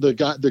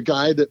 The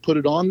guy that put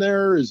it on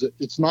there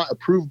it's not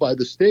approved by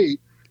the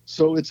state,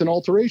 so it's an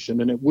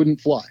alteration and it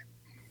wouldn't fly.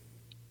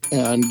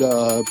 And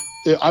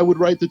I would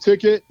write the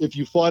ticket. If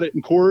you fought it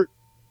in court,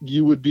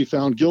 you would be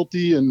found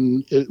guilty,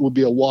 and it would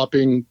be a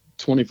whopping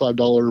 $25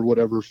 or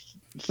whatever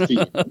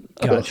fee.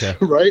 Gotcha.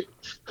 Right?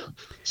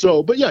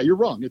 So, but yeah, you're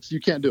wrong. You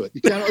can't do it.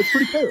 You can't. It's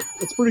pretty clear.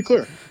 It's pretty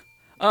clear.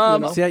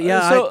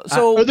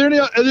 So are there any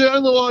other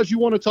laws you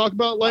want to talk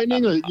about,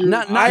 Lightning?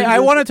 I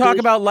want to talk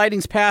about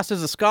Lightning's past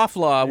as a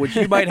scofflaw, which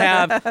you might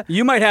have.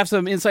 You might have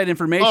some inside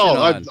information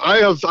on.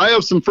 I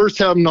have some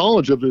first-hand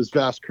knowledge of his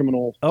vast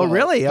criminal. Oh,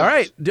 really? All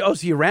right. Oh,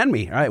 so you ran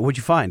me. All right. What'd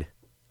you find?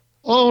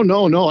 Oh,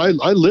 no.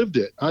 I lived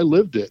it.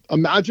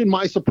 Imagine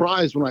my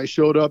surprise when I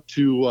showed up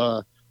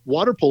to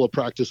water polo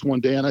practice one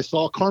day and I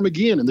saw Car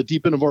McGeehan in the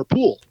deep end of our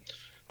pool.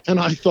 And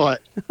I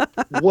thought,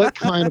 what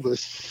kind of a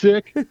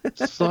sick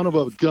son of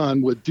a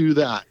gun would do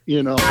that,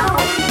 And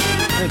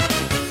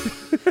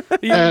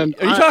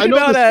I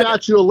know the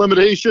statute of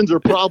limitations are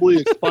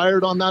probably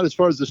expired on that as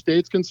far as the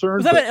state's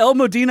concerned. Was that an El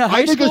Modena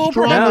High School? I think a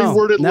strongly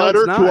worded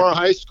letter to our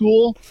high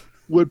school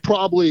would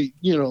probably,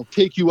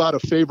 take you out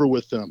of favor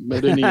with them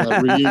at any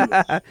reunion.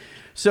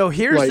 So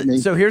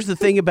here's the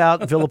thing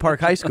about Villa Park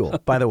High School,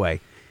 by the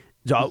way.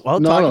 No,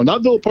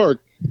 not Villa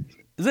Park.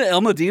 Is it El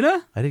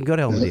Modena? I didn't go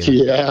to El Modena.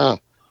 Yeah.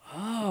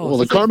 Oh, well,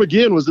 the Car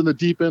McGeehan was in the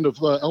deep end of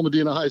El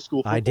Modena High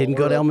School. I didn't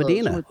go to El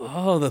Modena.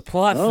 The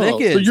plot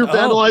thickens. So you're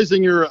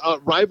vandalizing your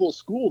rival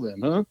school then,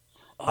 huh?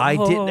 I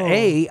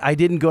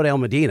didn't go to El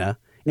Modena,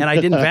 and I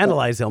didn't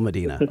vandalize El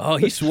Modena. Oh,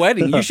 he's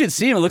sweating. You should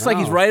see him. It looks like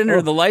he's right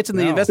under the lights in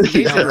the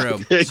investigation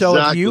room. Exactly. So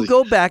if you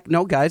go back,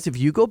 if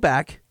you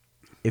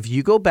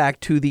go back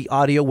to the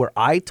audio where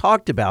I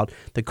talked about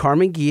the Car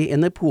McGee in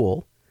the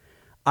pool,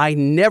 I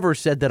never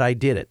said that I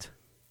did it.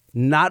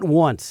 Not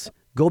once.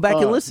 Go back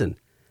and listen.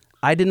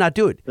 I did not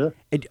do it. Yeah.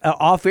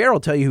 Off air, I'll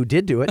tell you who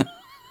did do it,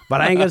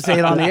 but I ain't going to say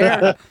it on the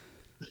air.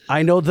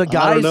 I know the I don't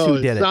guys know.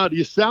 who did it.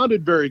 You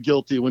sounded very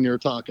guilty when you were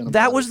talking about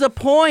That was it. the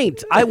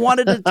point. I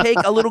wanted to take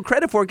a little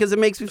credit for it because it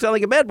makes me sound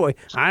like a bad boy.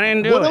 I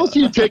didn't do What it. else are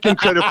you taking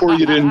credit for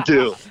you didn't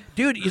do?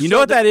 Dude, You know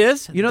what that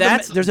is? You know,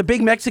 That's there's a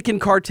big Mexican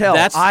cartel.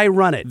 That's- I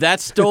run it.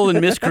 That's stolen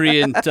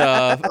miscreant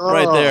right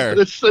Oh, there.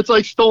 It's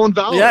like stolen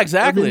valor. Yeah,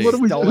 exactly. I mean, what are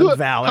we Stolen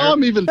valor. How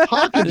I'm even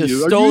talking to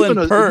you? Stolen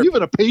Are perp. you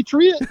even a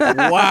patriot?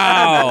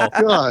 Wow.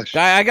 Gosh.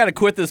 Guy, I got to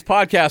quit this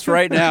podcast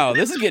right now.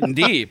 This is getting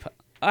deep.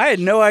 I had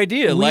no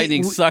idea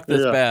lightning sucked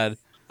this Yeah. bad.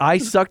 I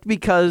sucked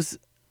because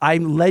I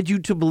led you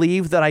to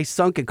believe that I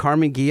sunk at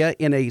Carmen Gia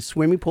in a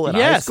swimming pool at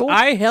high Yes, school.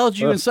 I held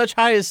you in such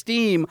high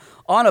esteem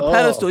on a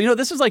pedestal. You know,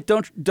 this is like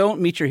don't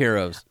meet your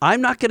heroes.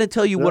 I'm not going to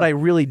tell you what I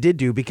really did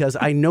do because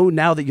I know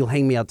now that you'll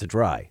hang me out to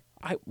dry.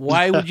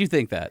 Why would you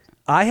think that?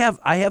 I have.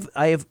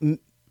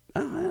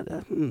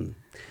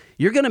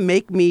 You're going to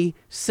make me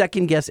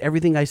second guess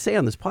everything I say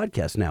on this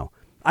podcast now.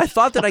 I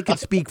thought that I could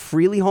speak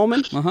freely,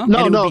 Holman.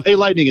 No. Hey,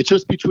 Lightning, it's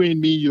just between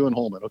me, you, and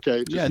Holman,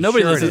 okay? Yeah,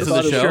 nobody Sure it listens is. to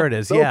the show. Sure it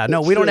is. Yeah,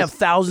 no, we don't have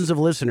thousands of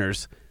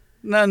listeners.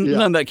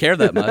 None that care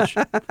that much.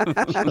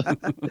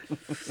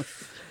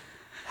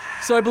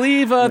 So I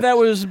believe that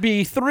was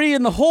be 3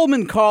 in the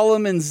Holman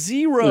column and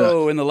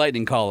 0 in the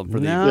Lightning column for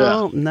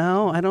the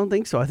No, I don't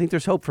think so. I think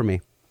there's hope for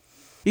me.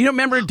 You know,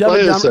 remember Wait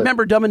a second.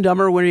 remember Dumb and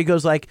Dumber when he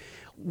goes like,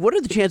 "What are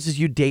the chances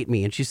you date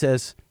me?" And she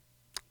says,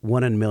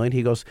 1 in a million.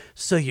 He goes,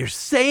 "So you're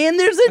saying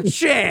there's a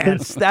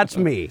chance?" That's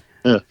me.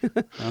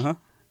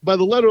 By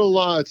the letter of the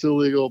law, it's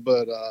illegal,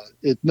 but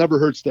it never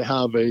hurts to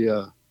have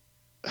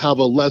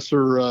a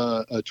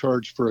lesser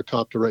charge for a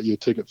cop to write you a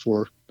ticket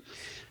for.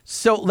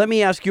 So let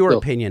me ask your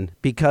opinion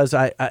because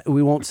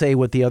we won't say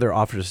what the other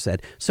officers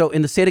said. So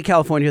in the state of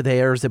California,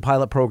 there's a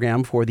pilot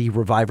program for the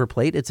Reviver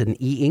plate. It's an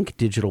e-ink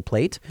digital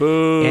plate.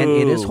 Boo. And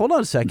it is, hold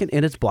on a second,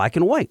 and it's black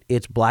and white.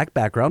 It's black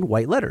background,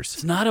 white letters.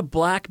 It's not a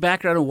black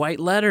background and white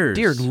letters.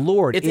 Dear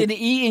Lord. It's an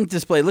e-ink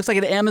display. It looks like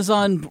an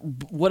Amazon,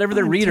 whatever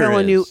the reader I'm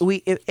telling is.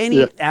 you, if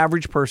any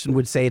average person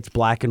would say it's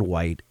black and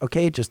white.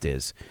 Okay, it just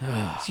is. So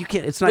you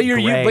can't. It's not But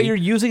gray. you're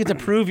using it to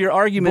prove your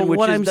argument. But which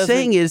what is, I'm doesn't-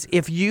 saying is,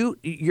 if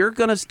you're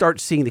going to start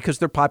seeing, because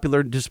they're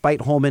popular, despite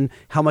Holman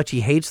how much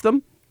he hates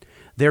them,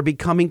 they're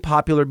becoming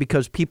popular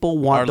because people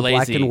want Are the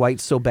black lazy. and white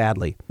so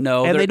badly.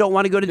 No, and they're- they don't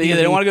want to go to DMV.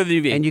 They don't want to go to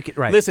the DMV. And you can,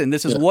 right? Listen,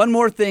 this is one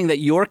more thing that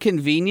your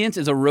convenience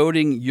is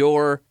eroding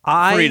your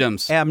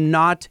freedoms. I am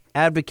not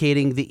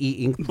advocating the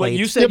e-ink plate. But you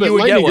Yeah, said but you would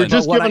Lightning, get you're one.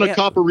 just But what giving I a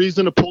cop a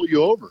reason to pull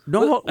you over.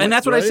 no, And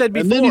that's what I said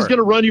before. And then he's going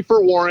to run you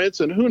for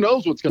warrants, and who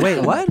knows what's going to Wait,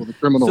 come what? up with a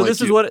criminal So like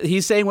this is you. what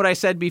he's saying. What I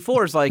said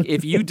before is like,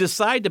 if you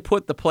decide to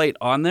put the plate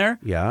on there,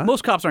 Yeah.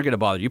 most cops aren't going to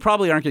bother you. You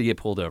probably aren't going to get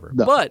pulled over.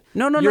 No. But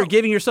No, no, you're no.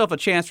 giving yourself a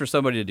chance for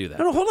somebody to do that.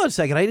 No, hold on a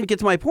second. I didn't get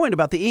to my point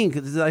about the ink.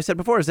 As I said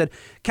before, is that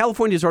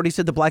California's already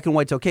said the black and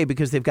white's okay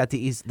because they've got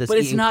this But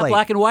it's e-ink not plate.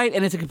 black and white,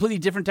 and it's a completely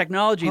different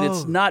technology, and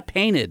it's Oh. not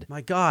painted.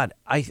 My God,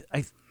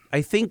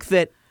 I think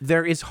that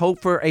there is hope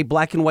for a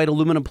black and white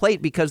aluminum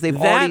plate because they've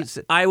already.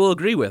 That I will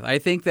agree with. I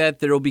think that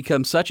there will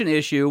become such an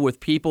issue with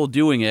people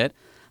doing it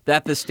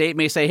that the state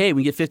may say, "Hey,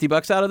 we get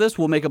 $50 out of this.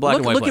 We'll make a black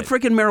and white Look plate." at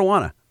freaking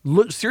marijuana.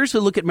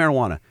 Seriously, look at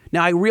marijuana.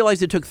 Now, I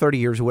realize it took 30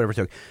 years or whatever it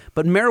took,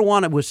 but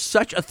marijuana was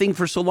such a thing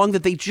for so long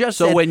that they just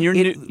So said when your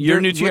new they're-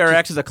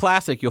 TRX is a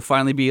classic, you'll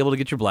finally be able to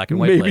get your black and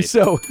white Maybe plate.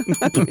 so.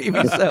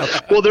 Maybe so.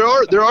 Well,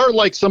 there are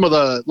like some of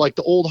the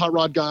old hot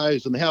rod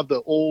guys, and they have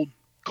the old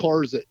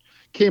cars that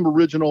came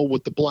original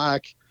with the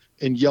black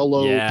and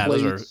yellow Yeah,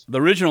 those plates. are, the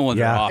original ones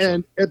Yeah. are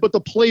awesome. But the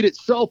plate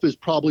itself is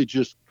probably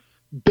just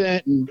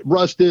bent and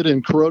rusted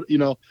and corroded,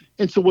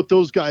 And so what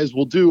those guys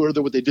will do, or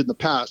what they did in the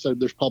past,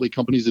 there's probably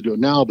companies that do it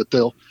now, but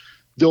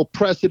they'll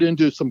press it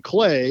into some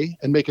clay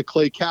and make a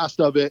clay cast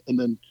of it, and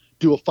then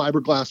do a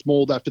fiberglass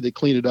mold after they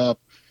clean it up,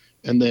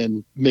 and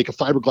then make a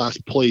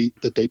fiberglass plate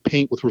that they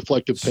paint with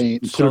reflective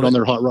paint and So put it on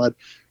their hot rod.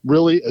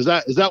 Really, is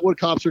that what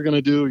cops are going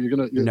to do?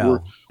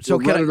 No. So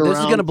we're can I- running this is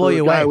around gonna blow for a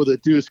you guy away. with a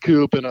deuce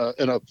coupe and a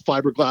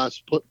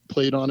fiberglass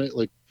plate on it,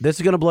 like. This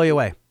is going to blow you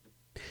away.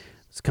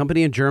 It's a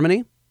company in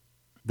Germany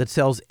that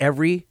sells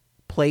every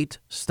plate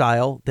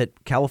style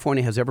that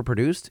California has ever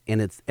produced,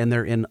 and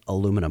they're in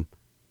aluminum,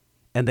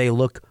 and they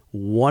look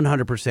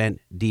 100%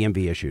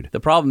 DMV issued. The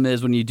problem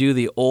is when you do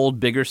the old,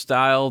 bigger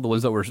style, the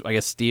ones that were, I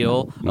guess,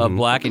 steel, Mm-hmm.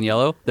 black and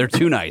yellow, they're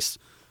too nice.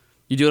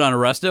 You do it on a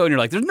Resto, and you're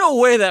like, there's no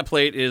way that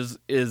plate is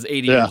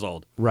 80 Yeah. years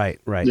old. Right.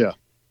 Yeah.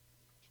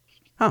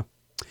 Huh.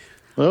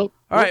 Well,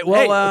 All right.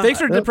 Hey, Well, thanks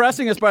for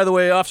depressing us, by the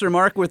way, Officer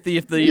Mark, with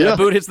if the Yeah.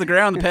 boot hits the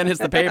ground, the pen hits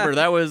the paper.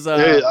 That was,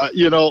 hey,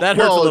 that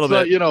hurts a little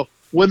it's, bit.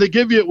 When they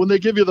give you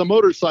the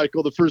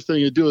motorcycle, the first thing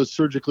you do is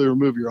surgically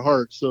remove your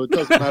heart. So it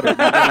doesn't matter.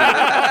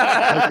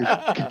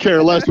 I could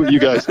care less what you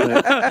guys think.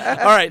 All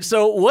right,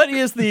 so what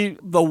is the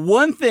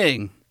one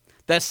thing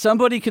that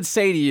somebody could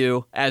say to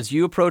you as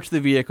you approach the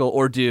vehicle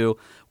or do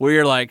where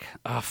you're like,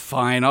 oh,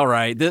 fine, all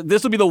right,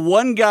 this will be the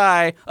one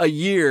guy a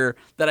year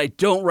that I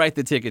don't write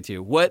the ticket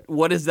to?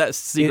 What is that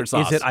secret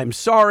sauce? is it I'm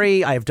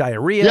sorry, I have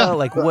diarrhea? Yeah,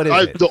 Like, what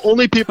is it? The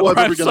only people I've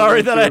I'm ever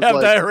sorry that I have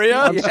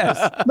diarrhea?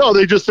 Yes. No,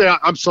 they just say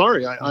I'm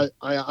sorry. I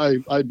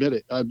admit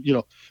it.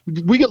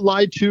 We get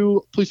lied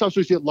to. Police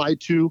officers get lied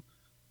to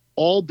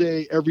all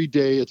day, every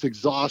day. It's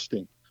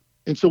exhausting.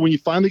 And so when you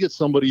finally get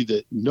somebody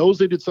that knows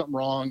they did something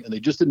wrong and they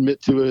just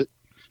admit to it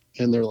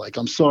and they're like,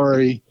 I'm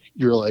sorry,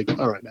 you're like,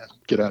 all right, man,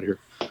 get out of here.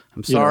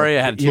 I'm sorry,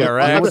 I had a Yeah,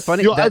 TRX. What's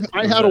funny?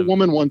 I had a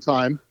woman one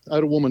time.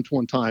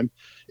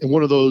 In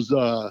one of those,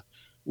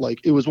 like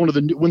it was one of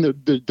the when the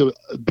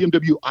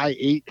BMW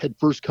i8 had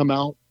first come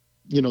out.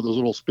 You know, those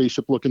little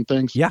spaceship looking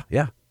things. Yeah,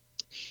 yeah.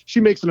 She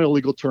makes an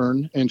illegal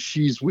turn, and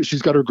she's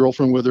got her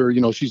girlfriend with her.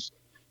 You know, she's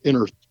in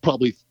her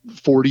probably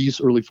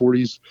 40s, early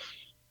 40s,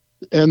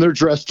 and they're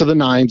dressed to the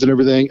nines and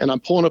everything. And I'm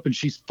pulling up, and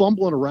she's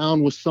fumbling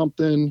around with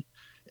something,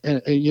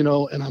 and you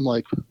know, and I'm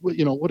like, what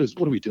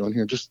are we doing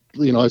here? Just,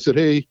 you know, I said,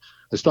 hey,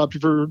 I stopped you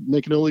for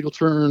making an illegal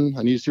turn.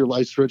 I need to see your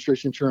license,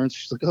 registration, insurance.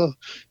 She's like, oh,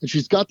 and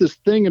she's got this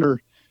thing in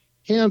her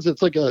hands.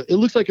 It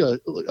looks like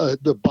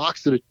the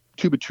box that a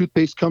tube of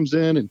toothpaste comes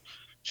in, and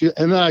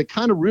then I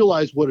kind of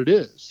realized what it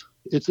is.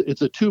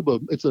 It's a tube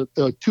of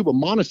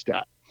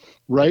Monistat,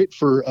 right,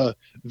 for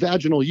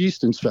vaginal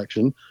yeast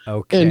infection.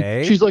 Okay.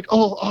 And she's like,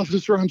 oh,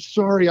 officer, I'm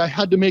sorry, I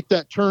had to make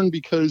that turn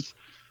because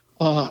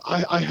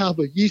I have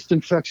a yeast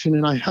infection,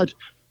 and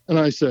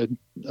I said,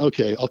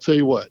 okay, I'll tell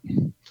you what.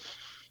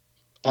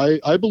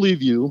 I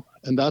believe you,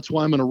 and that's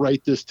why I'm going to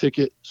write this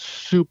ticket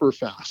super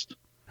fast,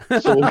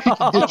 so we can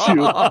get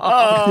you.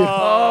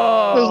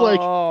 I was like,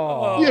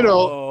 you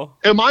know,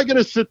 am I going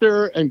to sit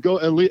there and go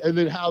and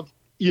then have,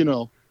 you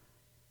know,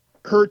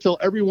 her tell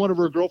every one of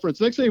her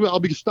girlfriends? Next thing I'll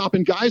be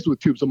stopping guys with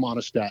tubes of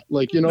Monistat.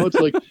 Like, you know, it's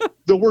like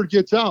the word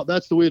gets out.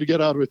 That's the way to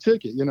get out of a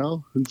ticket. You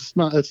know,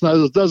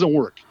 it doesn't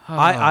work.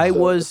 I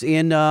was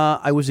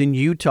in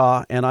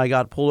Utah and I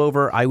got pulled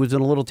over. I was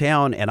in a little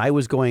town and I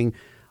was going,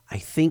 I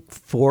think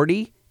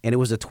 40, and it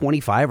was a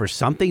 25 or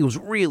something. It was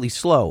really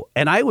slow,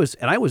 and I was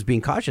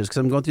being cautious because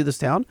I'm going through this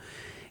town.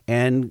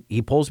 And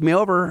he pulls me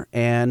over,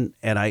 and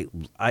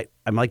I'm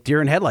like deer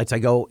in headlights. I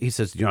go, he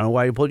says, do you know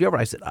why he pulled you over?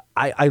 I said,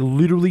 I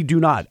literally do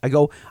not. I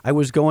go, I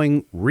was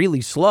going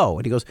really slow.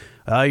 And he goes,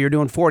 you're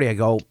doing 40. I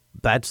go,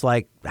 that's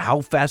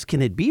how fast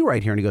can it be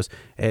right here? And he goes,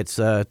 it's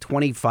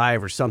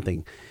 25 or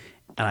something.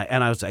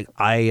 And I was like,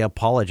 I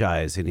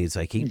apologize. And he's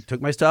like, he took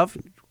my stuff,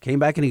 came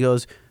back, and he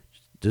goes,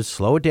 just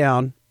slow it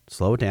down.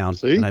 Slow it down.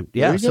 See? And I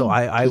did.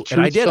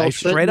 I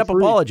straight up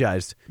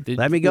apologized.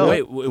 Let me go.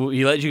 Wait,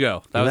 he let you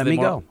go. That was let the me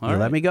moral. go. All You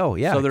right. let me go.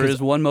 Yeah. So there 'cause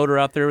is one motor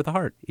out there with a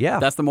heart. Yeah.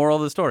 That's the moral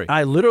of the story.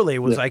 I literally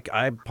was like,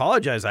 I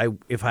apologize.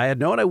 If I had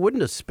known, I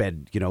wouldn't have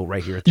sped,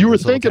 right here. At You were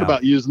this little thinking town.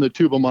 about using the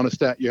tube of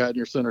Monistat you had in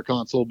your center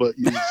console, but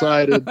you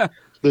decided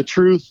the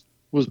truth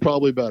was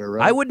probably better,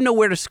 right? I wouldn't know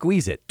where to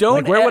squeeze it.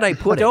 Where would I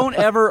put it? Don't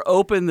ever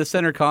open the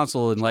center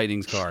console in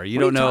Lightning's car.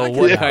 You don't know talking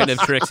what about? kind of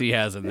tricks he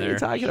has in What are you there.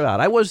 talking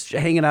about? I was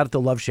hanging out at the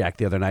Love Shack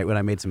the other night when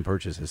I made some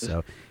purchases,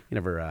 so you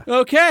never.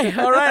 Okay.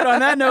 All right.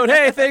 On that note,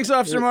 hey, thanks,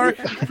 Officer Mark.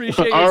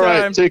 Appreciate your All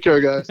time. right, take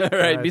care, guys. All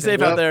right. Be safe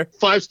out there.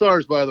 5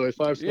 stars, by the way.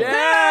 5 stars.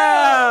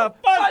 Yeah.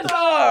 5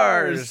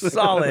 stars.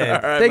 Solid.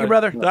 All right, Thank you,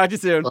 brother. Talk to you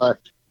soon. Bye.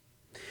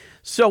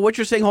 So what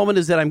you're saying, Holman,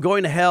 is that I'm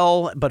going to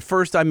hell, but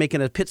first I'm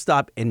making a pit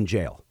stop in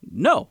jail.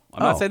 No,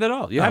 I'm not saying that at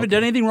all. You haven't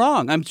done anything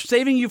wrong. I'm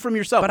saving you from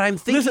yourself. But I'm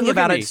thinking Listen, look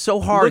about at it me. so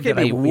hard Look at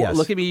that me. yes.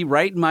 Look at me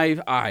right in my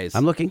eyes.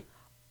 I'm looking.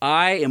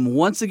 I am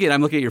once again.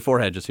 I'm looking at your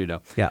forehead, just so you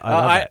know. Yeah, I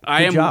love that. I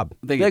good am. job.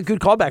 Thank you. Yeah, good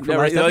callback from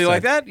last You episode.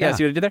 like that? Yeah. Yeah.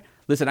 See what I did there?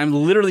 Listen, I'm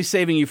literally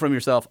saving you from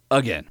yourself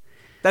again.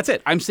 That's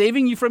it. I'm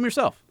saving you from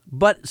yourself.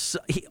 But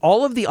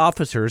all of the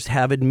officers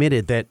have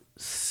admitted that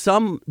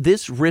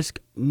this risk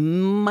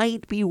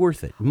might be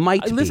worth it.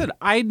 Listen,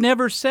 I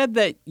never said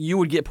that you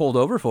would get pulled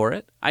over for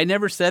it. I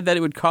never said that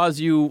it would cause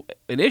you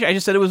an issue. I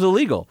just said it was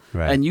illegal.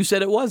 Right. And you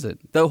said it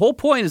wasn't. The whole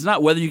point is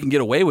not whether you can get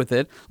away with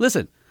it.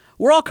 Listen,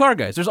 we're all car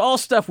guys. There's all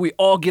stuff we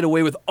all get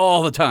away with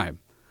all the time.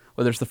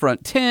 Whether it's the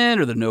front tint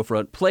or the no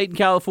front plate in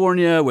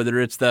California, whether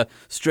it's the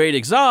straight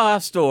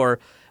exhaust or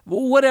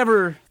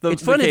whatever the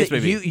It's funny case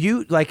that may be.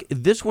 you like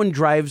this one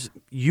drives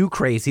you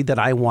crazy that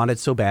I want it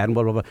so bad and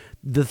blah blah blah.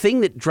 The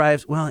thing that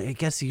drives I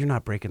guess you're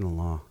not breaking the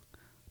law.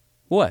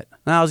 What?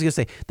 No, I was gonna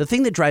say the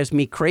thing that drives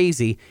me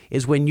crazy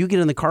is when you get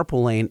in the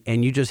carpool lane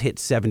and you just hit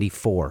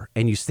 74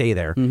 and you stay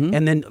there,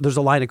 and then there's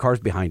a line of cars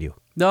behind you.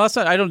 No, that's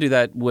not. I don't do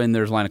that when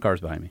there's a line of cars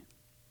behind me.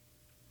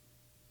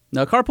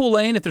 Now, carpool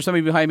lane, if there's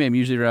somebody behind me, I'm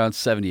usually around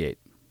 78,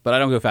 but I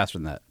don't go faster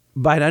than that.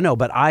 But I know,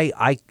 but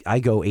I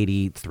go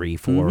 83,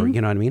 4,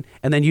 you know what I mean?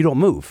 And then you don't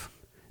move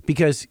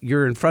because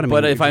you're in front of me.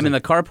 But if I'm in the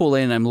carpool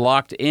lane and I'm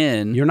locked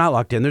in, you're not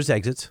locked in. There's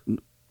exits.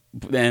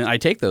 then I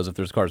take those if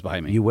there's cars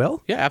behind me. You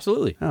will? Yeah,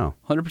 absolutely. Oh.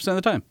 100% of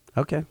the time.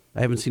 Okay.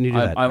 I haven't seen you do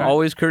that. I'm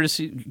always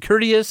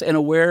courteous and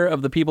aware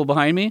of the people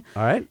behind me.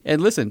 All right.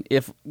 And listen,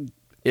 if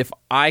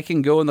I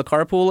can go in the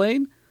carpool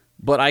lane,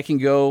 but I can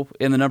go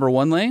in the number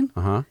 1 lane,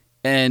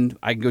 and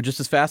I can go just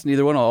as fast in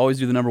either one, I'll always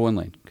do the number 1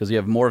 lane because you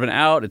have more of an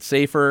out. It's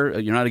safer.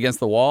 You're not against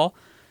the wall.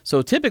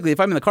 So typically, if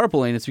I'm in the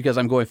carpool lane, it's because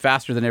I'm going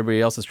faster than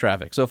everybody else's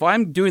traffic. So if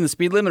I'm doing the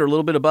speed limit or a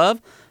little bit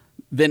above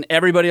than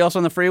everybody else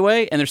on the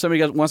freeway, and there's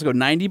somebody who wants to go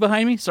 90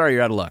 behind me, sorry,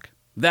 you're out of luck.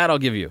 That I'll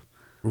give you.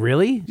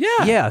 Really?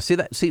 Yeah. Yeah.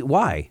 See,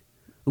 why?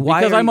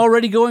 Why Because are I'm you-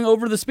 already going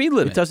over the speed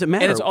limit. It doesn't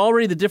matter. And it's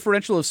already the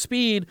differential of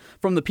speed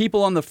from the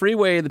people on the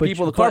freeway, the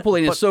people in the carpool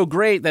lane is so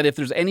great that if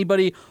there's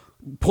anybody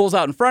pulls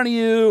out in front of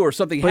you or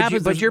something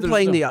happens, you're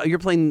playing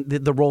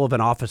the role of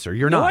an officer.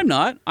 You're No,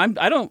 not. I'm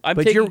not. I'm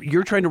But taking,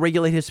 you're trying to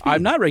regulate his speed.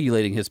 I'm not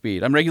regulating his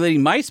speed. I'm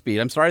regulating my speed.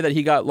 I'm sorry that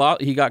he got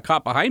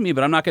caught behind me,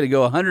 but I'm not going to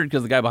go 100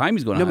 because the guy behind me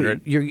is going No, 100.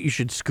 but you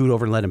should scoot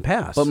over and let him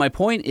pass. But my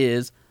point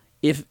is,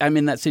 if I'm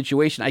in that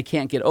situation, I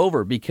can't get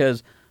over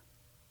because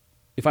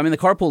if I'm in the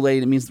carpool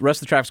lane, it means the rest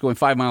of the traffic's going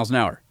 5 miles an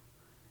hour.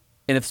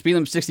 And if the speed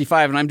limit's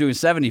 65 and I'm doing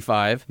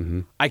 75,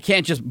 I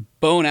can't just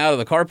bone out of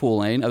the carpool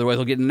lane. Otherwise,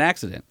 I'll get in an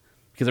accident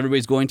because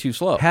everybody's going too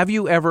slow. Have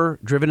you ever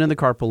driven in the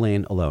carpool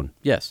lane alone?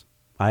 Yes,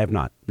 I have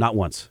not. Not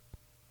once.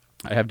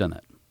 I have done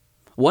that.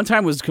 One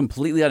time was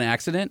completely on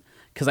accident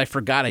because I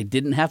forgot I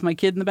didn't have my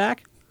kid in the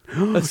back.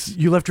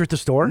 You left her at the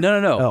store? No.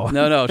 Oh.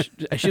 No.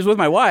 She was with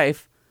my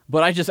wife,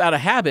 but I just out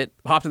of habit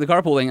hopped in the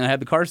carpool lane and I had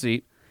the car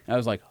seat. And I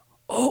was like,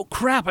 oh,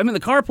 crap, I'm in the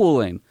carpool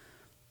lane.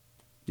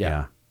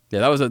 Yeah.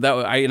 Yeah,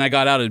 I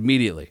got out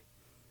immediately.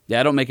 Yeah,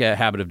 I don't make a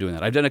habit of doing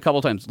that. I've done it a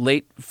couple times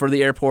late for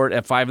the airport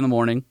at 5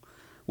 in.the.morning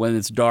when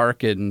it's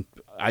dark and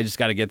I just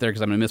got to get there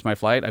because I'm going to miss my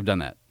flight. I've done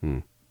that.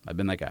 I've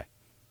been that guy.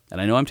 And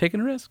I know I'm taking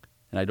a risk.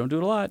 And I don't do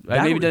it a lot.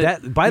 I maybe did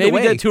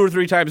it 2 or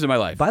 3 times in my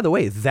life. By the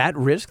way, that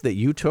risk that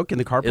you took in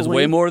the carpool Is lane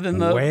way more than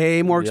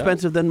way more Yeah.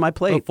 expensive than my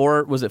plate.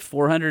 Was it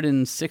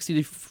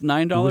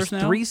 $469 It was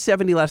now?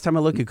 $370 last time I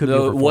looked. It could be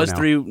No, over it was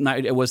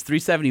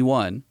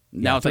 $371.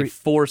 Now it's like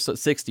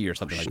 $460 or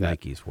something like that.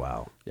 Shnikes,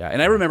 wow. Yeah,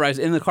 and I remember I was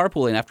in the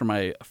carpool lane after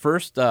my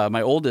first,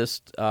 my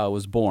oldest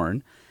was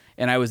born,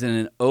 and I was in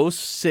an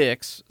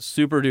 06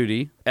 Super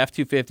Duty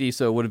F250,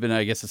 so it would have been,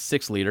 I guess, a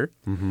 6-liter,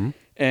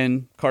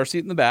 and car seat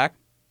in the back.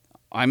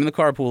 I'm in the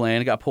carpool lane.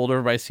 I got pulled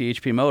over by a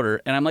CHP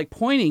motor, and I'm like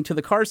pointing to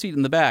the car seat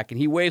in the back,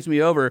 and he waves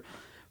me over,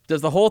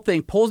 does the whole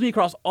thing, pulls me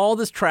across all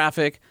this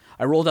traffic.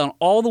 I roll down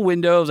all the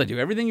windows. I do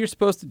everything you're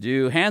supposed to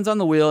do, hands on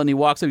the wheel, and he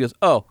walks up and goes,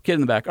 oh, kid in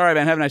the back. All right,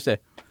 man, have a nice day.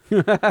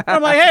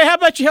 I'm like, hey, how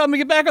about you help me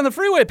get back on the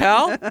freeway,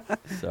 pal?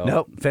 So,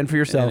 Nope, fend for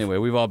yourself. Anyway,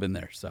 we've all been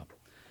there. So,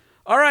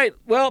 all right.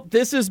 Well,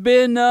 this has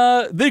been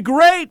the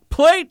Great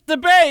Plate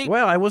Debate.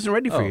 Well, I wasn't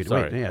ready for Oh, you.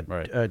 sorry. Wait, yeah, All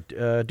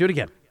right. do it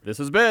again. This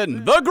has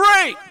been the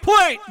Great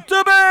Plate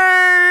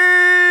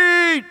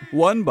Debate,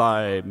 won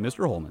by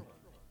Mr. Holman.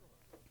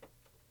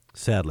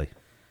 Sadly.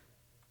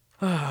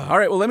 All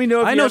right. Well, let me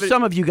know if I you know have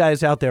some of you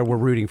guys out there were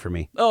rooting for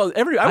me. I was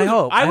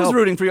hope.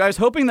 rooting for you. I was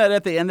hoping that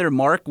at the end there,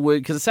 Mark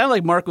would, because it sounded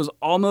like Mark was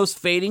almost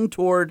fading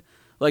toward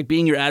like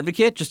being your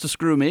advocate just to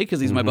screw me because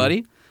he's my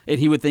buddy, and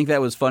he would think that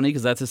was funny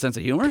because that's his sense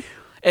of humor.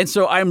 And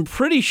so I'm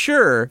pretty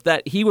sure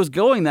that he was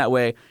going that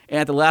way, and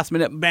at the last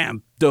minute,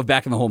 bam, dove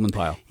back in the Holman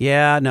pile.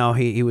 Yeah, no,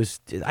 he was.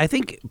 I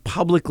think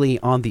publicly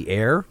on the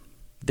air,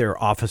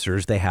 they're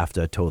officers. They have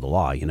to toe the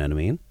law. You know what I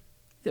mean?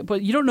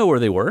 But you don't know where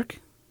they work.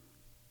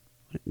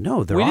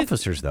 No, they're We did-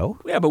 officers though.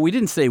 Yeah, but we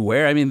didn't say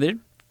where. I mean,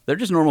 they're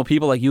just normal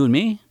people like you and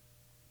me.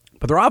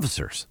 But they're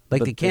officers. Like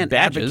But they can't they're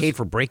badges. advocate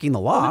for breaking the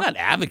Well, law. they're not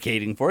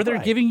advocating for it. They're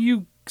Right. giving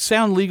you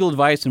sound legal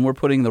advice, and we're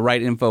putting the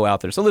right info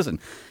out there. So listen,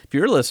 if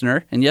you're a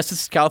listener, and yes,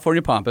 this is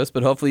California Pompous,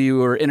 but hopefully you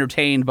were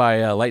entertained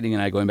by Lightning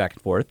and I going back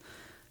and forth.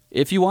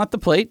 If you want the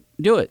plate,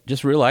 do it.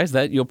 Just realize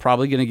that you're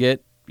probably going to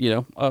get,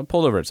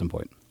 pulled over at some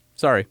point.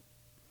 Sorry.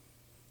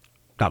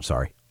 I'm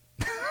sorry.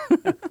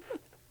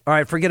 All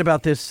right, forget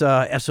about this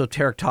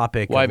esoteric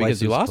topic. Why, of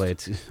because you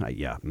license lost? plates.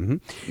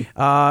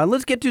 Yeah.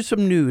 Let's get to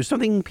some news,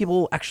 something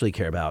people actually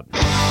care about.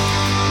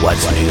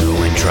 What's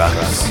new in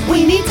trucks?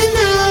 We need to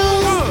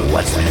know.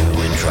 What's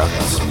new in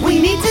trucks?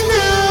 We need to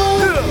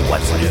know.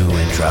 What's new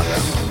in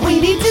trucks? We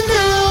need to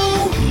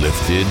know.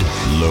 Lifted,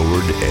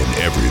 lowered, and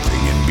everything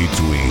in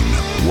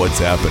between. What's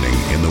happening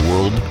in the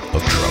world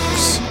of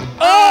trucks?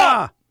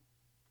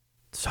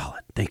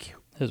 Solid. Thank you.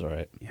 That's all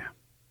right. Yeah.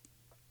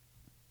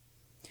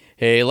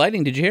 Hey,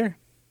 Lightning, did you hear?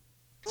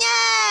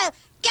 No!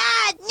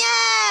 God,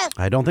 no!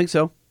 I don't think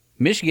so.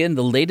 Michigan,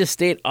 the latest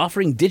state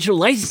offering digital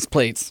license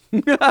plates.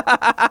 What you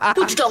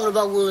talking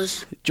about,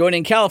 Willis?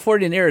 Joining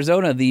California and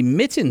Arizona, the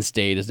Mitten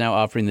state is now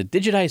offering the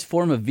digitized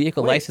form of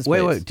vehicle license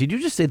plates. Wait. Did you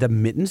just say the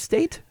Mitten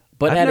State?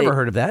 But I've at never a-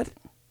 heard of that.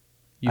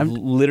 You've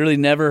literally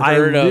never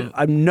heard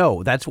of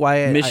No, that's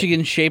why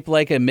Michigan shaped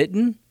like a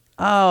mitten?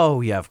 Oh,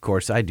 yeah, of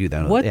course. I do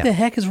that. What yeah. the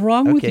heck is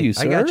wrong with Okay, you,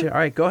 sir? I got you. All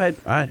right, go ahead.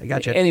 All right, I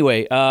got you.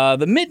 Anyway,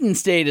 the Mitten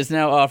State is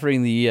now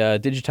offering the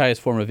digitized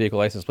form of vehicle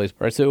license plates.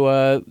 All right,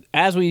 so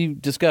as we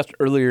discussed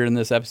earlier in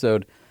this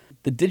episode,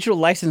 the digital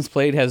license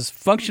plate has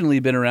functionally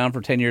been around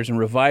for 10 years, and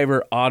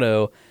Reviver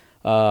Auto,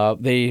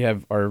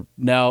 are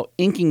now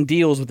inking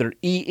deals with their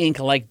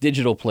e-ink-like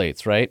digital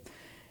plates, right?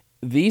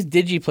 These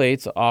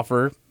digiplates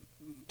offer,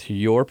 to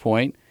your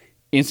point,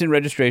 instant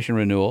registration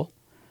renewal,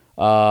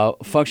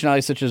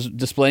 functionality such as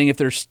displaying if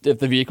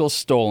the vehicle's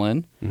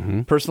stolen,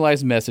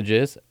 personalized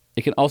messages.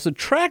 It can also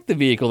track the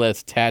vehicle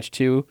that's attached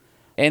to,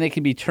 and it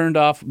can be turned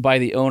off by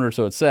the owner.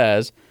 So it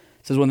says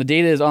when the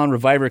data is on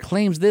Reviver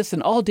claims this,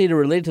 and all data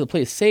related to the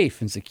plate is safe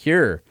and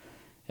secure.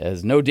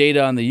 as no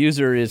data on the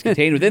user is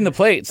contained within the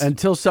plates.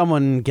 Until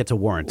someone gets a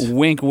warrant.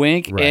 Wink,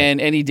 wink. Right.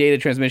 And any data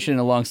transmission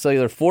along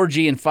cellular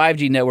 4G and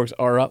 5G networks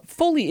are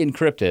fully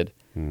encrypted.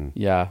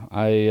 Yeah,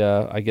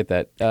 I get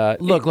that.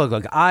 Look.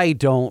 I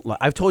don't.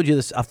 I've told you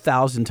this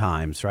 1,000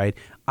 times, right?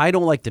 I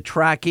don't like the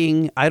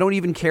tracking. I don't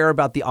even care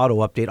about the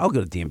auto update. I'll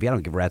go to DMV. I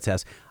don't give a rat's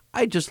ass.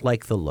 I just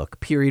like the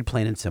look. Period.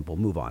 Plain and simple.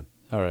 Move on.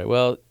 All right.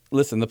 Well,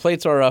 listen. The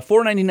plates are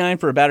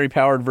 $4.99 for a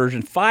battery-powered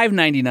version,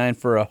 $5.99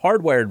 for a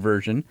hardwired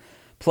version,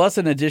 plus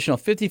an additional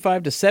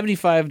 $55 to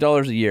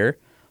 $75 a year.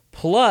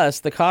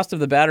 Plus, the cost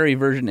of the battery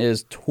version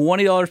is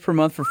 $20 per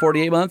month for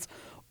 48 months,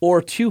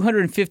 or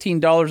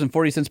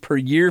 $215.40 per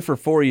year for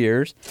 4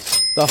 years.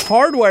 The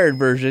hardwired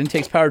version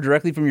takes power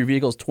directly from your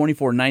vehicle's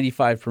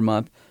 $24.95 per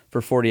month for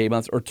 48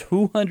 months, or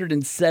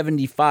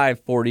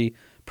 $275.40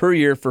 per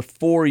year for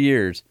 4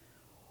 years.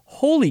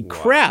 Holy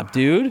crap,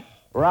 dude.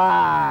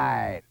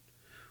 Right.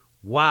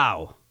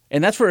 Wow.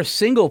 And that's for a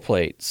single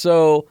plate.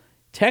 So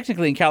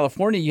technically in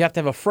California, you have to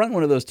have a front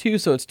one of those too,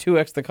 so it's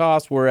 2x the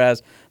cost,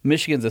 whereas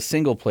Michigan's a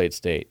single plate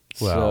state.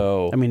 Well,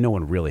 so I mean, no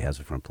one really has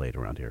a front plate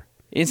around here.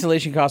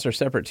 installation costs are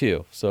separate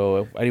too.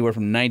 So anywhere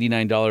from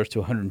 $99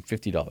 to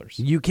 $150.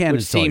 You can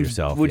install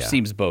yourself. Which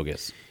seems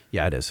bogus.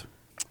 Yeah, it is.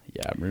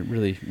 Yeah,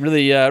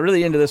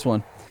 really into this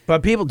one.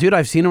 But people, dude,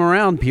 I've seen them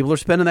around. People are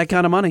spending that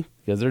kind of money.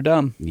 Because they're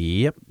dumb.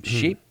 Yep.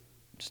 Sheep.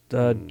 Just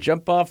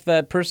jump off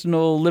that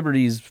personal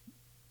liberties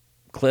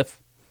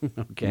cliff.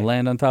 Okay. And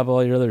land on top of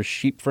all your other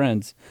sheep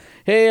friends.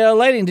 Hey,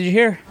 Lighting, did you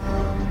hear?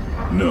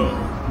 No.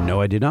 No,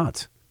 I did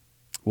not.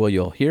 Well,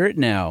 you'll hear it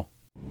now.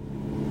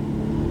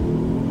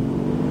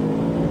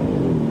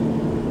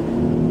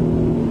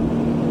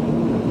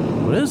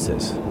 What is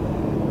this?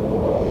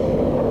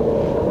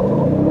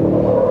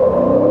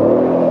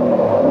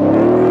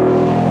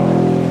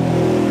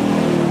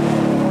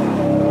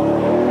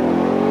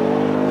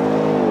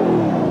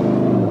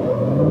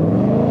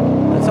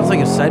 That sounds like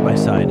a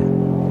side-by-side.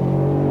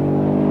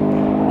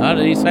 Not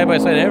any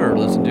side-by-side I ever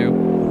listened to.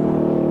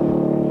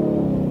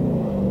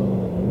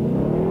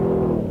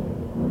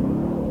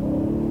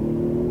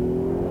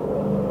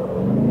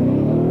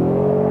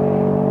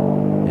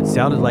 It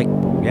sounded like,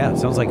 it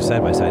sounds like a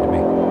side-by-side to me.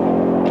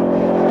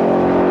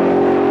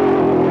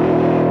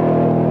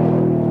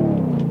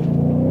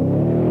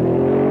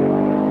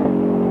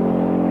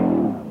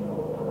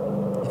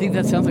 You think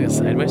that sounds like a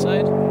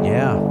side-by-side?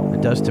 Yeah,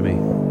 it does to me.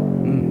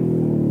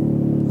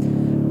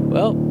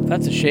 Well,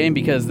 that's a shame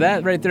because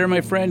that right there, my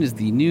friend, is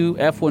the new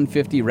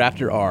F-150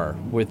 Raptor R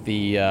with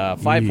the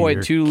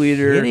 5.2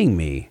 liter, Kidding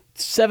me.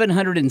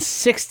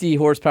 760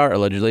 horsepower,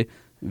 allegedly,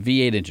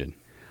 V8 engine.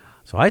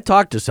 So I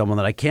talked to someone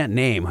that I can't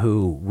name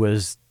who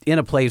was in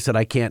a place that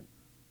I can't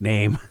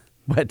name,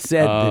 but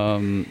said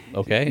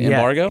okay,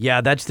 embargo?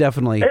 Yeah, that's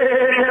definitely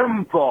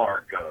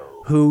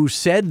Embargo. Who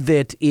said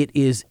that it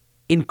is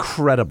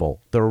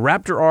incredible. The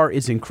Raptor R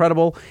is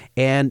incredible,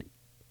 and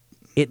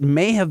it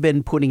may have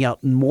been putting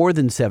out more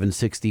than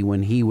 760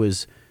 when he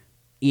was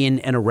in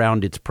and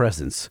around its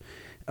presence.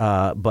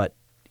 But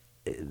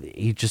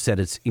he just said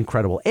it's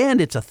incredible. And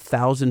it's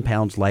 1,000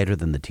 pounds lighter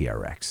than the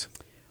TRX.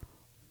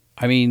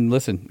 I mean,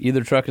 listen,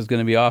 either truck is going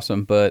to be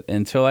awesome, but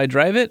until I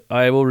drive it,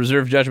 I will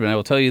reserve judgment. I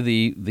will tell you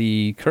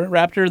the current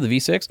Raptor, the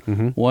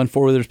V6, won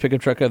 4-wheelers pickup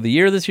truck of the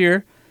year this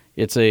year.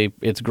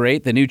 It's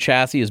great. The new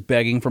chassis is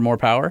begging for more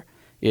power.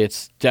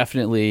 It's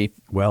definitely...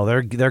 Well,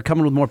 they're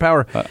coming with more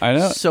power. I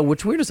know. So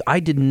what's weird is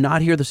I did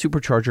not hear the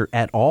supercharger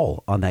at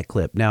all on that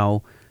clip.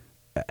 Now,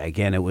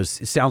 again, it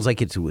sounds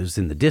like it was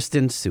in the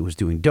distance. It was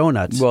doing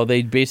donuts. Well,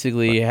 they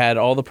basically had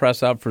all the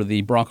press out for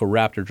the Bronco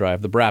Raptor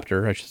drive, the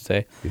Braptor, I should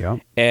say. Yeah.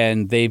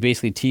 And they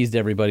basically teased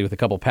everybody with a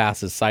couple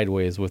passes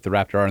sideways with the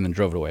Raptor R and then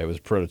drove it away. It was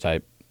a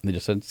prototype. They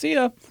just said, see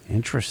ya.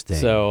 Interesting.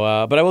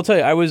 So, but I will tell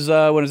you, I was when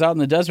I was out in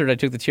the desert, I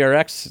took the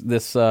TRX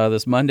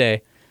this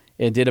Monday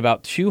and did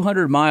about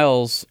 200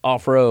 miles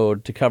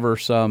off-road to cover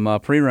some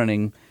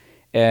pre-running.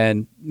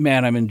 And,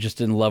 man, I'm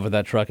just in love with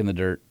that truck in the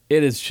dirt.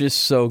 It is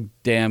just so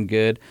damn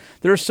good.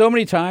 There are so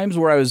many times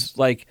where I was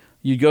like,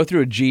 you'd go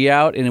through a G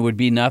out and it would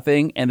be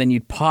nothing, and then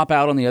you'd pop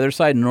out on the other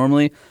side. And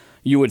normally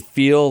you would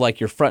feel like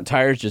your front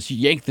tires just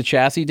yank the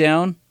chassis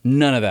down.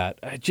 None of that.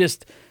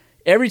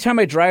 Every time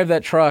I drive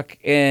that truck,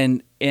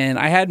 and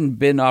I hadn't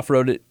been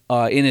off-road in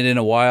it in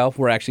a while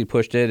where I actually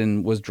pushed it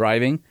and was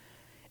driving,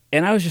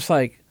 and I was just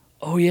like,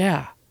 oh,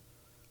 yeah.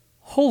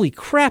 Holy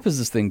crap, is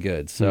this thing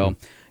good? So,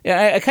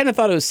 yeah, I kind of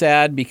thought it was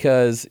sad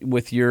because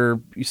with your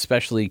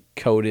specially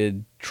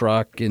coated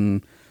truck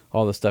and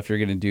all the stuff you're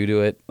going to do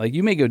to it, like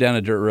you may go down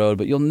a dirt road,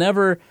 but you'll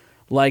never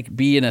like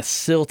be in a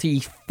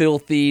silty,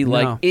 filthy,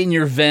 like in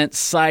your vent,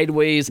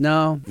 sideways,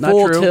 not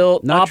full true.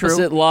 tilt, Not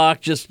opposite true.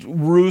 lock, just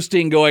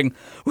roosting, going.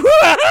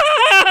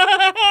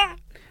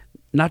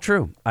 Not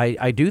true.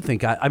 I do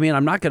think, I mean,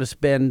 I'm not going to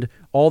spend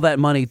all that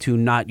money to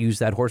not use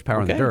that horsepower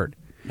in the Okay. dirt.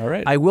 All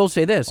right. I will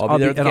say this. I'll be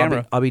there with the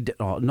camera.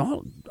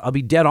 I'll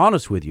be dead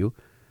honest with you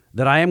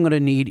that I am going to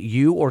need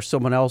you or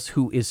someone else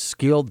who is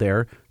skilled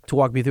there to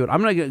walk me through it.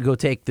 I'm going to go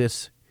take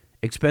this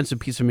expensive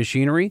piece of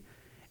machinery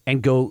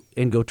and go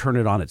turn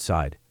it on its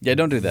side. Yeah,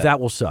 don't do that. That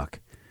will suck.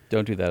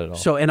 Don't do that at all.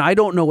 So, and I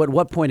don't know at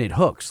what point it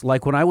hooks.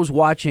 Like when I was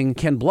watching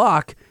Ken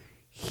Block,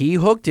 he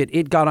hooked it.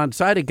 It got on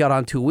side. It got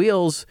on two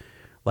wheels,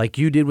 like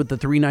you did with the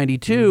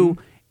 392,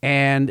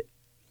 and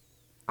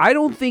I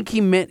don't think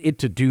he meant it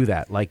to do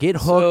that. Like it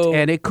hooked,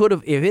 and it could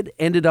have. If it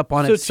ended up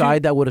on its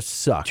side, that would have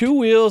sucked. Two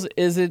wheels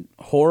isn't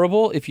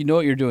horrible if you know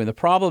what you're doing. The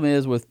problem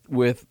is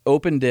with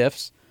open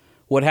diffs.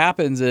 What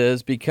happens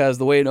is, because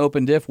the way an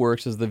open diff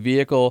works is the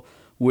vehicle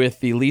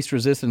with the least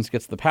resistance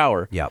gets the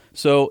power. Yep.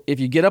 So if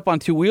you get up on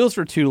two wheels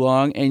for too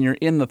long and you're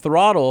in the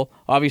throttle,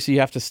 obviously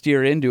you have to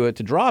steer into it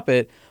to drop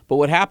it. But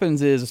what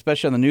happens is,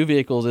 especially on the new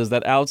vehicles, is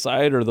that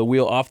outside or the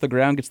wheel off the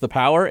ground gets the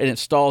power and it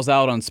stalls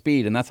out on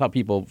speed. And that's how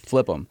people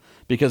flip them.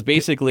 Because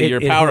basically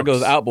your power hooks.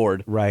 goes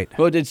outboard. Right.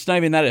 But it's not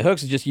even that it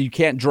hooks. It's just you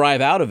can't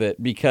drive out of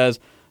it because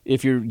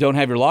if you don't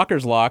have your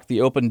lockers locked,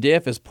 the open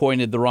diff is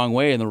pointed the wrong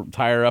way and the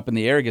tire up in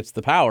the air gets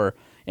the power.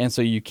 And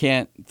so you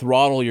can't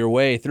throttle your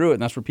way through it.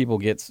 And that's where people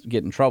get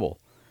in trouble,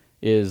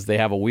 is they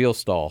have a wheel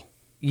stall.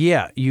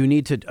 Yeah, you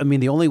need to. I mean,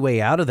 the only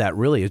way out of that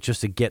really is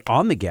just to get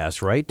on the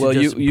gas, right? To Well,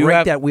 just you break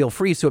have- that wheel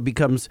free so it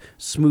becomes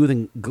smooth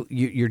and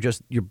you're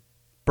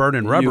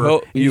burning rubber.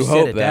 You sit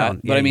hope it that.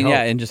 down. But I mean, you yeah,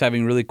 hope. and just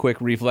having really quick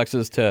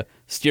reflexes to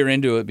steer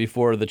into it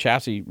before the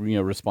chassis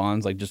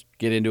responds, like just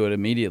get into it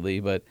immediately.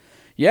 But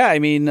yeah, I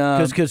mean,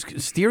 because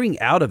steering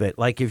out of it,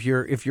 like if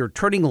you're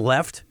turning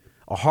left,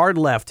 a hard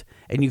left,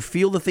 and you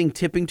feel the thing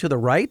tipping to the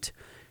right,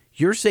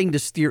 you're saying to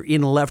steer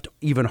in left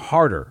even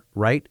harder,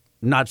 right?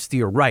 Not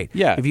steer right.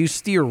 Yeah. If you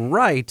steer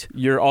right,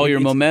 your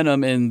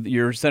momentum and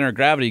your center of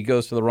gravity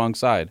goes to the wrong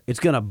side. It's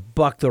going to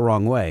buck the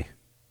wrong way.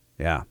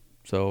 Yeah.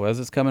 So as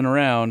it's coming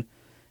around,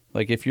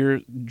 like if you're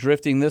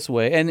drifting this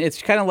way, and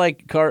it's kind of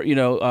like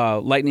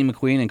Lightning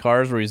McQueen in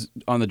Cars, where he's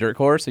on the dirt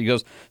course, he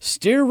goes,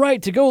 steer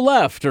right to go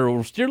left,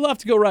 or steer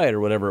left to go right,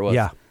 or whatever it was.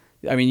 Yeah.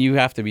 I mean, you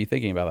have to be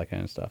thinking about that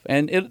kind of stuff.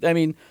 And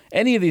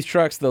any of these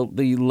trucks, the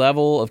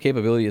level of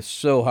capability is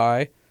so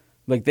high,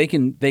 like they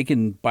can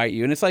bite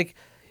you. And it's like,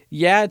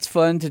 yeah, it's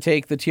fun to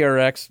take the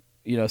TRX,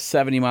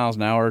 70 miles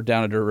an hour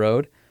down a dirt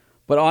road,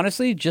 but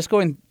honestly, just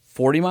going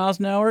 40 miles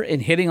an hour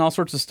and hitting all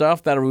sorts of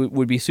stuff that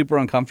would be super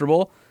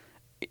uncomfortable,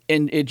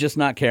 and it just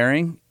not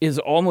caring, is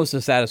almost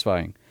as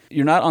satisfying.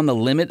 You're not on the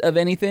limit of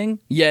anything,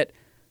 yet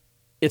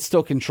it's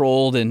still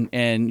controlled,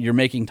 and you're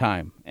making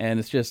time, and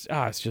it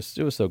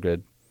was so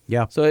good.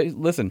 Yeah. So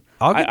listen,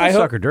 I'll get the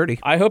sucker dirty.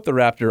 I hope the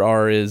Raptor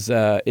R is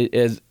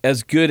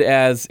as good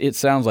as it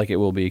sounds like it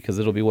will be, because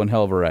it'll be one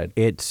hell of a ride.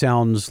 It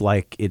sounds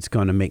like it's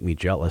going to make me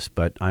jealous,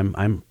 but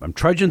I'm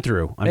trudging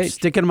through. I'm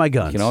sticking to my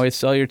guns. You can always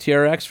sell your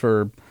TRX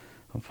for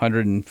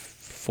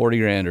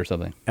 $140,000 or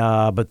something.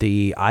 But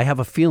I have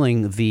a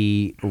feeling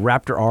the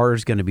Raptor R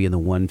is going to be in the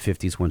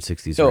 150s,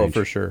 160s Oh, range.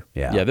 for sure.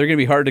 Yeah. They're going to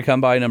be hard to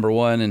come by. Number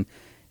one,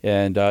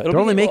 and they're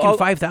only making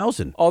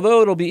 5,000.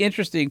 Although it'll be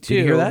interesting too. Did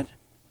you hear that?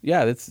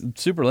 Yeah, it's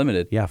super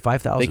limited. Yeah,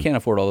 5,000. They can't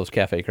afford all those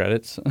cafe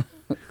credits.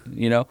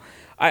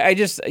 I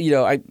just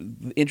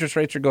interest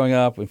rates are going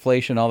up,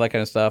 inflation, all that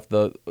kind of stuff.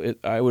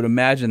 I would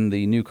imagine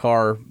the new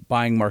car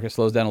buying market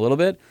slows down a little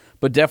bit,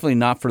 but definitely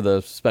not for the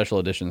special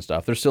edition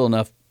stuff. There's still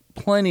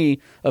plenty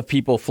of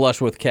people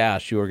flush with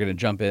cash who are going to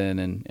jump in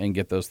and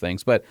get those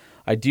things. But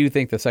I do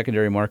think the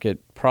secondary market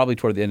probably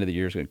toward the end of the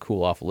year is going to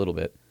cool off a little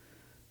bit.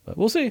 But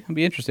we'll see. It'll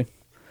be interesting.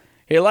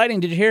 Hey,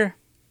 Lightning, did you hear?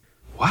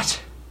 What?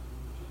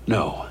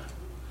 No.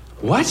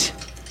 What?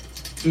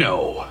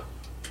 No.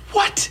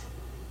 What?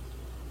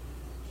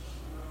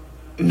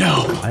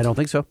 No. I don't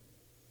think so.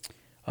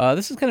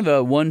 This is kind of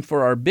a one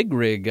for our big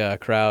rig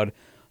crowd.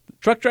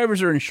 Truck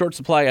drivers are in short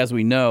supply, as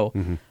we know.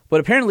 Mm-hmm. But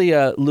apparently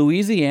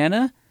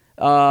Louisiana,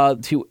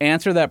 to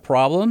answer that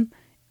problem,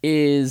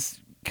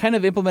 is kind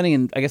of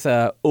implementing,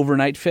 a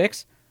overnight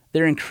fix.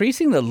 They're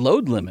increasing the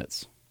load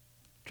limits,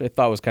 which I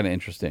thought was kind of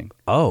interesting.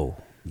 Oh,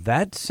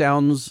 that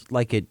sounds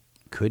like it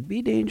could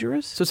be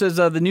dangerous. So it says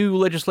the new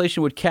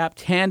legislation would cap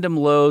tandem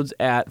loads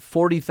at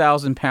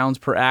 40,000 pounds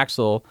per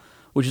axle,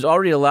 which is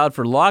already allowed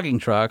for logging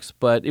trucks,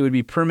 but it would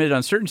be permitted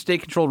on certain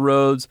state-controlled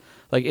roads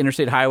like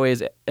interstate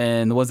highways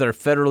and the ones that are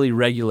federally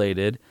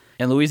regulated.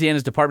 And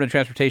Louisiana's Department of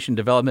Transportation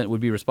Development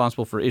would be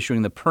responsible for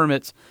issuing the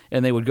permits,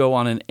 and they would go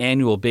on an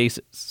annual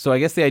basis. So I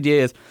guess the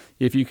idea is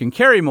if you can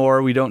carry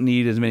more, we don't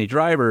need as many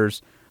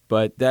drivers.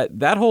 But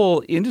that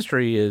whole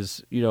industry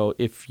is,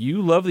 if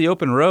you love the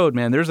open road,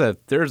 man, there's a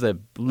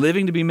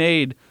living to be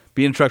made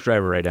being a truck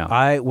driver right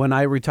now. When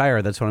I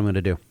retire, that's what I'm going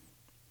to do.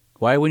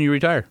 Why wouldn't you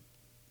retire?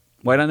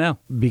 Why not now?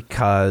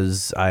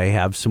 Because I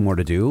have some more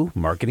to do,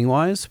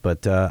 marketing-wise.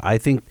 But I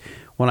think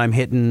when I'm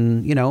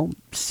hitting,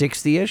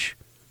 60-ish,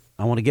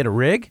 I want to get a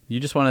rig. You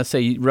just want to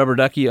say rubber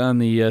ducky on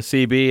the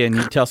CB and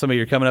you tell somebody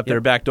you're coming up their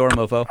back door,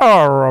 mofo.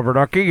 Oh, rubber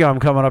ducky, I'm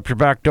coming up your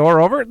back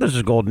door. Over. This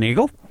is Golden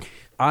Eagle.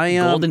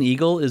 Golden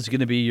Eagle is going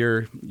to be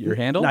your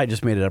handle? I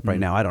just made it up right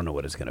now. I don't know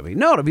what it's going to be.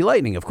 No, it'll be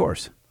Lightning, of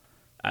course.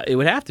 It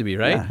would have to be,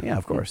 right? Yeah,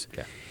 of course.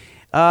 Okay.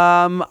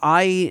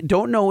 I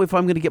don't know if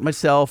I'm going to get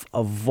myself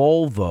a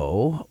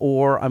Volvo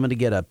or I'm going to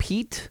get a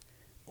Pete,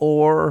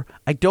 or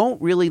I don't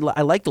really.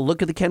 I like the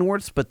look of the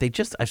Kenworths, but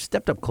I've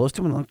stepped up close to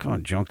them and they look kind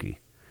of junky.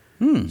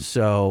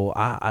 So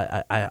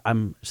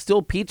I'm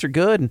still, Pete's are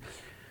good. And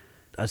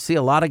I see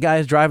a lot of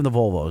guys driving the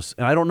Volvos.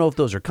 And I don't know if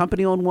those are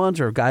company-owned ones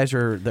or guys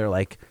they're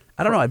like,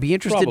 I don't know. I'd be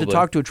interested to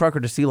talk to a trucker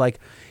to see, like,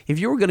 if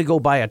you were going to go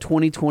buy a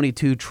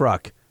 2022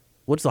 truck,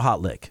 what's the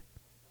hot lick?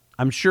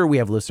 I'm sure we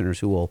have listeners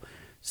who will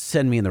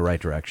send me in the right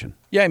direction.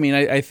 Yeah, I mean,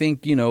 I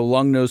think,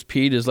 long-nosed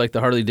Pete is like the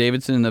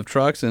Harley-Davidson of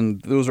trucks,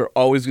 and those are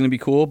always going to be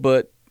cool,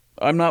 but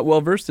I'm not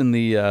well-versed in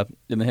the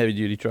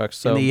heavy-duty trucks.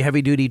 So. In the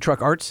heavy-duty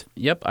truck arts?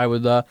 Yep, I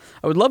would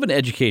love an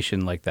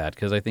education like that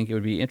because I think it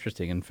would be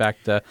interesting. In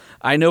fact,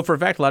 I know for a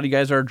fact a lot of you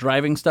guys are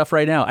driving stuff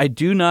right now. I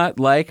do not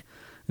like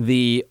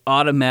the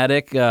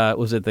automatic,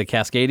 was it the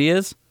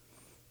Cascadias?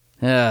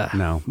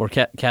 No. Or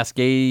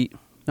Cascade.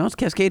 No, it's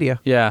Cascadia.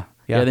 Yeah,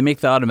 they make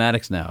the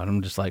automatics now, and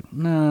I'm just like,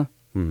 nah.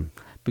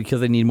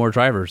 Because they need more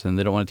drivers and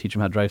they don't want to teach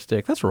them how to drive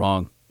stick. That's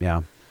wrong.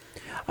 Yeah.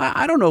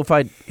 I don't know if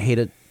I'd hate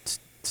a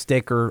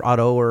stick or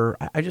auto or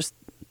I just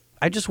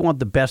want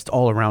the best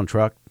all-around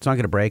truck. It's not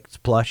going to break. It's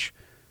plush.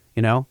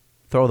 Throw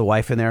the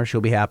wife in there. She'll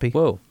be happy.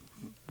 Whoa.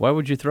 Why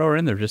would you throw her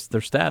in there? Just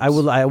their stats. I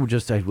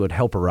would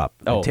help her up.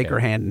 I'd take her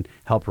hand and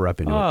help her up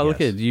into it. Oh,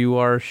 look at you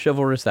are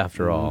chivalrous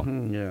after all.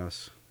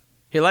 Yes.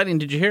 Hey, Lightning,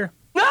 did you hear?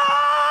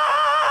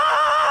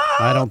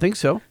 I don't think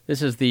so.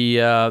 This is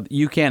the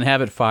You Can't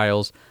Have It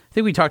files. I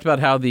think we talked about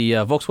how the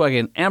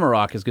Volkswagen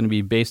Amarok is going to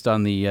be based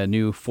on the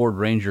new Ford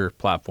Ranger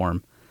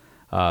platform.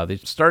 They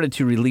started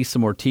to release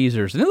some more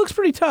teasers, and it looks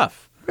pretty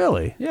tough.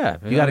 Really? Yeah.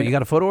 You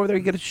got a photo over there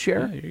you get to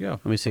share? Yeah, here you go.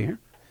 Let me see here.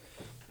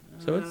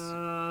 So it's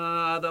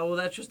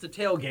that's just the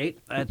tailgate.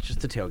 That's just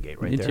the tailgate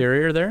right there.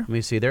 Interior there. Let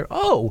me see there.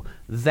 Oh,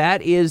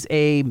 that is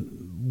a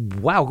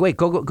wow. Wait,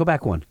 go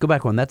back one. Go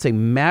back one. That's a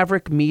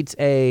Maverick meets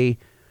a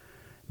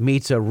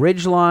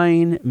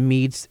Ridgeline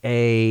meets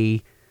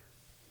a.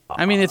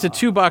 I mean, it's a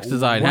 2-box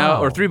design,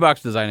 wow. or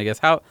 3-box design, I guess.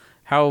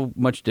 How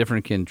much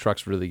different can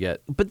trucks really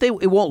get? But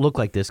it won't look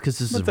like this because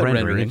this is rendering.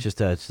 rendering. It's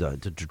just a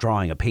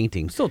drawing, a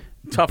painting. Still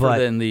tougher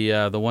than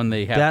the one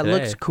they have that today.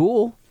 looks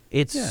cool.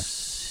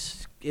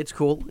 It's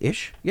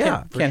cool-ish.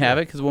 Yeah, can't have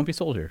it because it won't be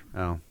sold here.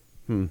 Oh,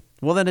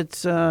 well then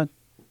it's doesn't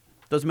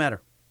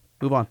matter.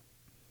 Move on.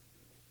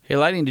 Hey,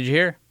 Lightning, did you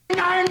hear? No,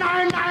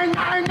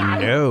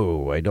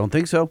 I don't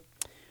think so.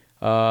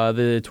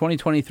 The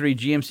 2023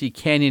 GMC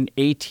Canyon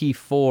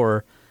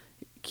AT4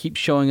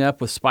 keeps showing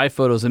up with spy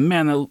photos, and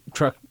man, the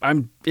truck,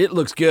 it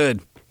looks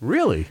good.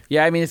 Really?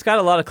 Yeah, I mean, it's got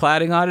a lot of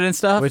cladding on it and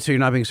stuff. Wait, so you're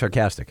not being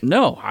sarcastic?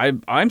 No,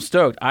 I'm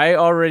stoked. I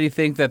already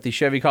think that the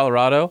Chevy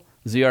Colorado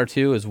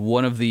ZR2 is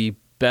one of the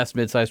best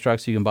midsize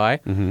trucks you can buy.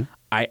 Mm-hmm.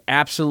 I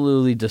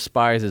absolutely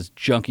despise its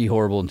junky,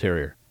 horrible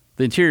interior.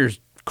 The interior's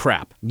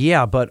crap.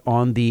 Yeah, but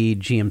on the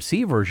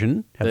GMC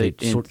version, have they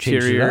changed it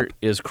interior up?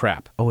 is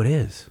crap. Oh, it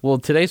is. Well,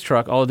 today's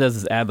truck, all it does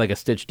is add like a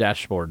stitched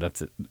dashboard.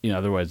 That's it.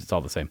 Otherwise it's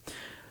all the same.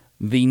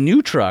 The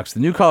new trucks, the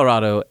new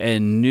Colorado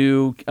and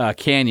new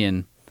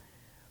Canyon,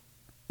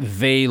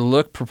 they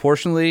look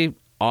proportionally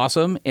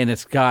awesome, and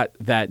it's got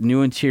that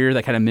new interior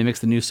that kind of mimics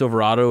the new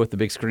Silverado with the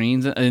big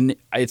screens, and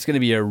it's going to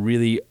be a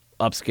really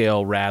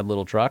upscale, rad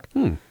little truck,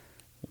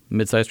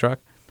 mid-size truck.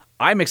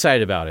 I'm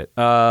excited about it.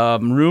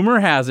 Rumor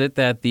has it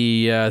that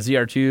the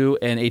ZR2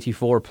 and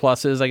AT4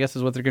 Pluses, I guess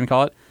is what they're going to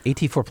call it.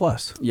 AT4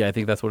 Plus. Yeah, I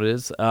think that's what it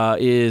is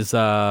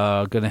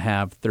going to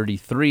have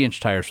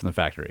 33-inch tires from the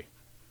factory,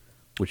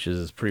 which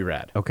is pretty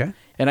rad. Okay.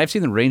 And I've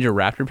seen the Ranger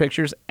Raptor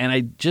pictures, and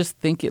I just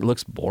think it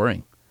looks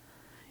boring.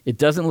 It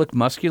doesn't look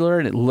muscular,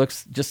 and it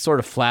looks just sort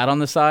of flat on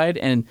the side,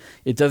 and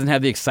it doesn't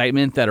have the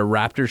excitement that a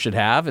Raptor should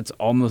have. It's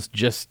almost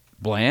just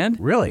bland.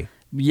 Really?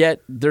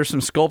 Yet there's some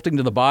sculpting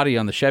to the body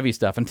on the Chevy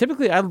stuff, and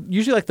typically I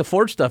usually like the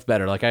Ford stuff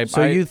better.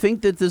 You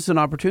think that this is an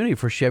opportunity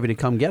for Chevy to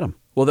come get them?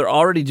 Well, they're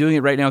already doing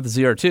it right now with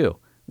the ZR2.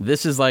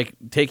 This is like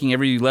taking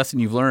every lesson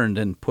you've learned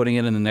and putting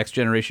it in the next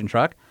generation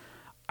truck.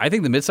 I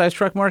think the midsize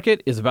truck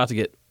market is about to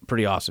get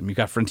pretty awesome. You've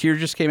got Frontier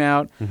just came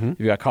out. Mm-hmm.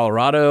 You've got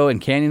Colorado and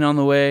Canyon on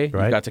the way.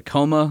 Right. You've got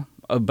Tacoma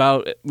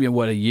about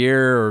a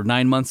year or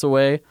 9 months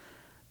away.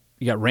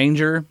 You got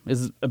Ranger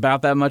is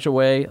about that much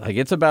away. Like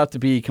it's about to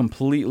be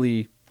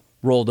completely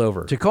rolled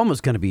over. Tacoma's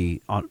going to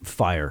be on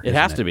fire. It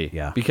has to be,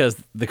 yeah, because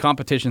the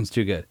competition's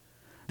too good.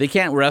 They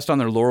can't rest on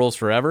their laurels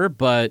forever,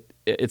 but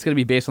it's going to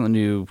be based on the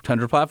new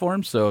Tundra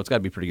platform, so it's got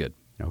to be pretty good.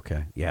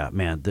 Okay, yeah,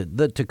 man,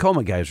 the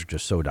Tacoma guys are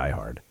just so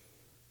diehard.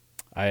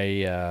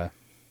 I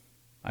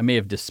may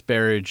have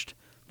disparaged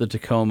the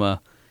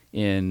Tacoma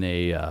in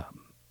a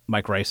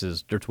Mike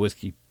Rice's Dirt to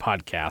Whiskey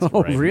podcast.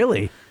 Oh,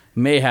 really?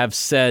 May have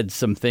said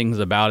some things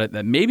about it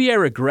that maybe I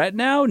regret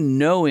now,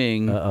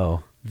 knowing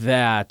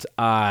that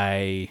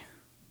I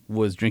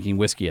was drinking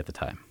whiskey at the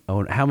time.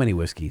 Oh, how many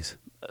whiskeys?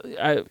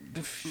 A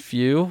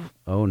few.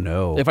 Oh,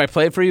 no. If I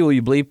play it for you, will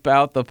you bleep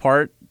out the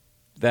part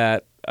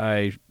that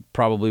I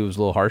probably was a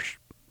little harsh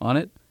on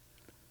it?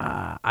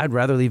 I'd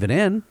rather leave it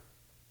in.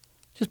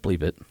 Just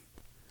bleep it.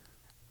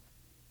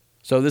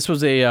 So this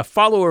was a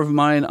follower of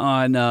mine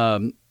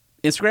on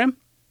Instagram.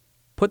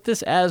 Put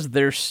this as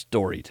their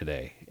story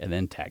today and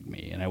then tagged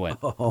me. And I went,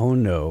 oh,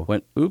 no.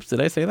 Oops,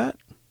 did I say that?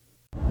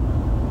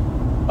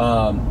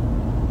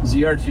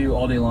 ZR2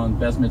 all day long,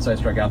 best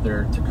midsize truck out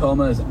there.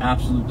 Tacoma is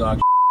absolute dog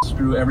shit.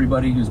 through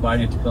everybody who's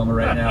buying a Tacoma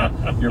right now.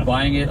 You're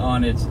buying it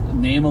on its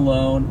name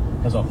alone.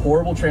 It has a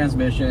horrible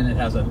transmission. It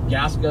has a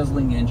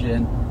gas-guzzling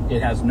engine.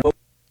 It has no...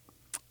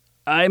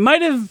 I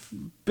might have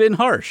been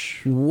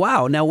harsh.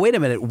 Wow. Now, wait a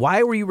minute.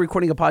 Why were you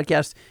recording a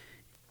podcast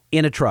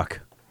in a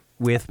truck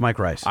with Mike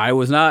Rice? I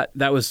was not.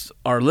 That was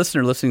our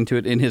listener listening to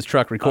it in his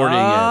truck, recording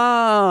it.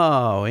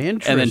 Oh,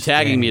 interesting. And then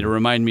tagging me to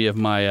remind me of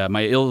my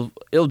my ill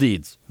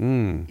deeds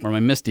or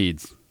my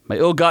misdeeds, my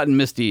ill-gotten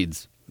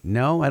misdeeds.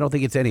 No, I don't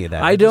think it's any of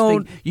that. I just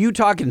don't. think you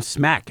talking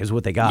smack is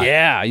what they got.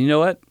 Yeah, you know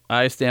what?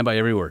 I stand by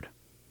every word.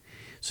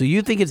 So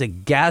you think it's a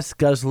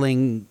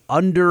gas-guzzling,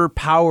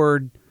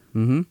 underpowered,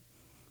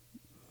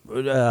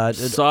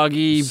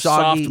 soggy,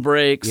 soft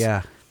brakes,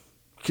 yeah,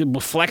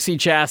 flexi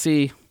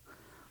chassis,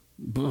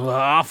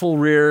 awful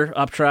rear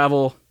up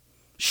travel,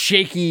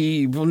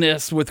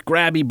 shakiness with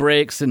grabby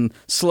brakes and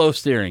slow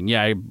steering.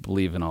 Yeah, I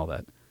believe in all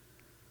that,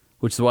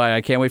 which is why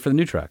I can't wait for the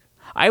new truck.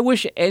 I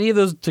wish any of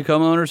those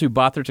Tacoma owners who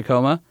bought their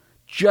Tacoma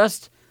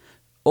just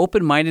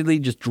open-mindedly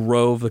just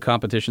drove the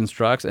competition's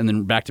trucks and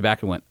then back to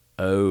back and went,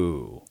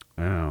 oh.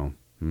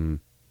 You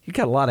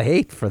got a lot of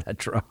hate for that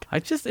truck.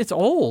 It's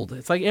old.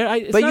 It's like,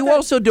 it's but not you that,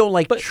 also don't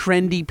like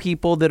trendy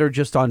people that are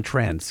just on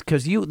trends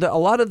because a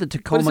lot of the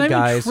Tacoma but it's not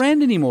guys even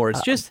trend anymore.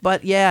 It's just,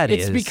 but yeah,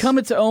 it's become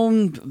its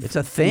own. It's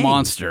a thing.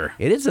 Monster.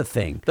 It is a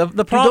thing. The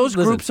Dude, problem, those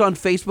groups on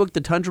Facebook,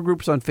 the Tundra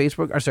groups on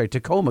Facebook,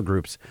 Tacoma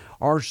groups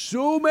are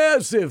so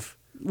massive.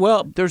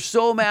 Well, they're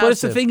so massive. But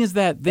the thing is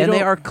that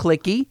they are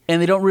clicky,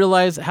 and they don't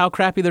realize how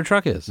crappy their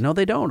truck is. No,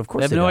 they don't. Of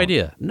course, they have no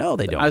idea. No,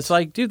 they don't. I was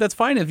like, dude, that's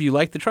fine if you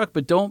like the truck,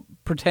 but don't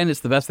pretend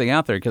it's the best thing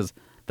out there because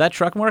that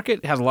truck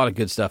market has a lot of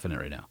good stuff in it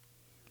right now,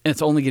 and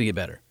it's only going to get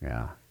better.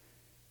 Yeah.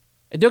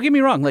 And don't get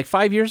me wrong. Like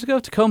 5 years ago,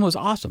 Tacoma was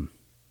awesome.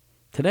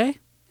 Today,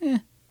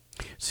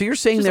 So you're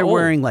saying they're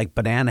wearing like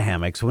banana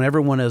hammocks when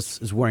everyone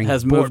is wearing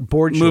board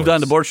shorts? Moved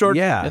on to board shorts?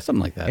 Yeah,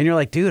 something like that. And you're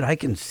like, dude, I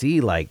can see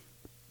your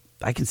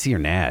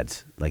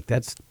nads. Like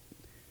that's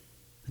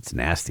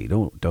nasty.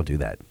 Don't do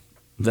that.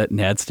 Is that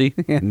nasty?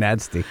 Yeah,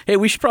 nasty. Hey,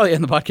 we should probably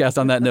end the podcast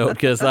on that note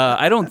because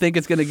I don't think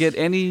it's going to get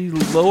any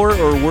lower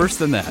or worse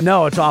than that.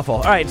 No, it's awful.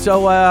 All right,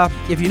 so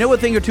if you know a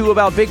thing or two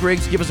about big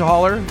rigs, give us a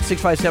holler.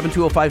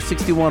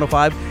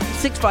 657-205-6105.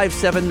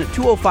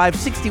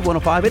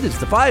 657-205-6105. It is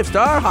the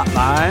 5-Star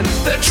Hotline.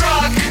 The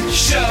Truck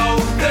Show.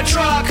 The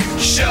Truck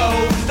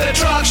Show. The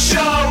Truck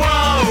Show.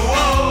 Oh,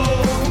 oh.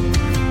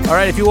 All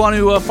right, if you want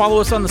to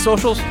follow us on the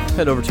socials,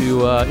 head over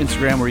to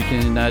Instagram where you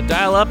can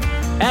dial up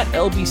at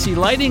LBC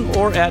Lighting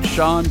or at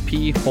Sean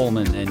P.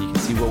 Holman, and you can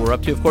see what we're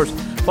up to. Of course,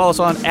 follow us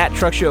on at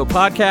Truck Show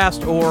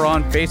Podcast or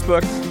on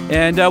Facebook,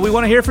 and we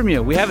want to hear from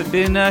you. We haven't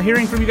been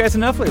hearing from you guys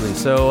enough lately,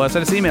 so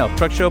send us an email,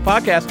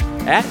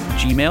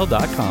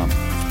 truckshowpodcast@gmail.com.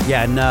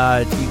 Yeah, and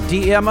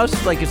DM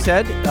us, like you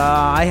said.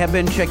 I have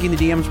been checking the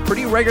DMs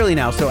pretty regularly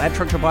now, so at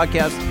Truck Show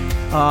Podcast.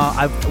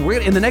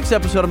 In the next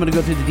episode, I'm going to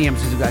go through the DMs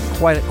because we've got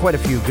quite a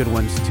few good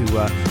ones.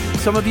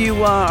 Some of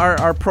you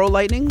are pro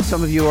Lightning,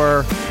 some of you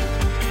are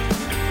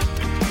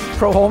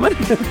pro Holman,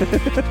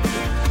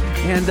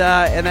 and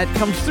that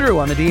comes through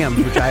on the DMs,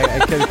 which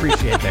I can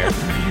appreciate there.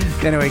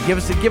 Anyway, give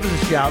us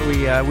a shout.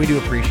 We do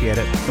appreciate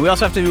it. And we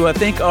also have to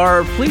thank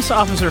our police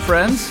officer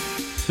friends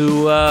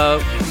who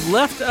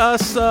left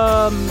us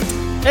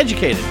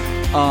educated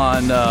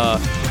on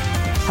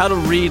how to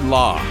read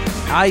law.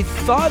 I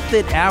thought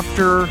that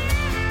after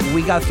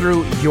we got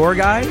through your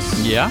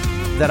guys,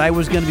 that I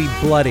was going to be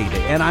bloodied,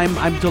 and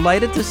I'm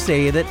delighted to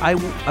say that I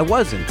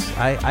wasn't.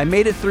 I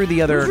made it through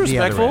the other. It was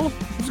respectful.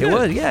 It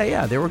was,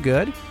 yeah. They were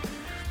good.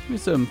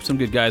 There's some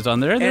good guys on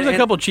there. There's a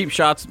couple cheap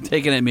shots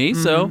taken at me.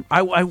 So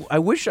I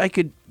wish I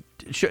could.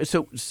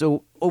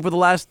 So over the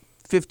last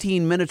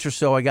 15 minutes or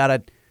so,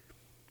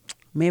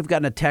 may have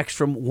gotten a text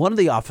from one of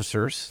the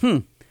officers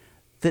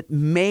that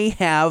may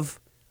have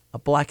a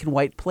black and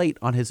white plate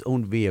on his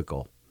own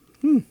vehicle.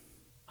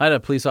 I had a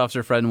police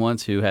officer friend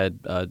once who had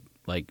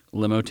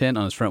limo tint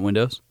on his front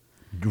windows.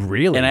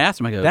 Really? And I asked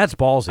him, I go, that's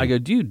ballsy. I go,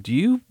 dude, do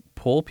you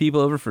pull people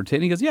over for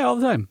tint? He goes, yeah, all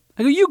the time.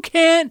 I go, you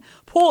can't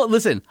pull it.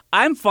 Listen,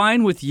 I'm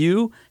fine with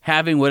you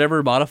having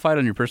whatever modified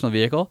on your personal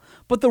vehicle,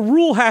 but the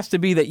rule has to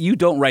be that you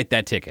don't write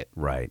that ticket.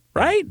 Right.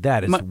 Right?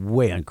 That is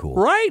way uncool.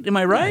 Right? Am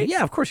I right?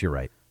 Yeah, of course you're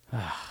right.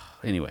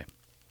 Anyway.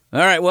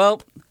 All right,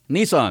 well,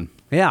 Nissan.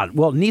 Yeah,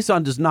 well,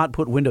 Nissan does not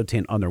put window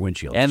tint on their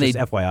windshield. And just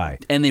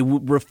FYI. And they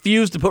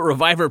refuse to put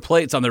Reviver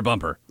plates on their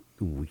bumper.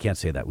 Ooh, we can't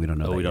say that. We don't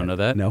know that. We don't yet. know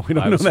that? No, we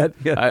don't know that.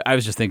 Yeah. I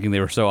was just thinking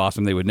they were so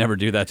awesome they would never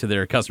do that to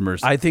their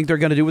customers. I think they're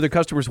going to do what their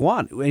customers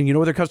want. And you know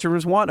what their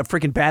customers want? A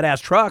freaking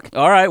badass truck.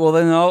 All right, well,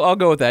 then I'll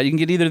go with that. You can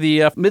get either the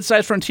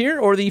midsize Frontier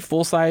or the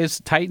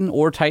full-size Titan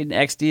or Titan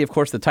XD. Of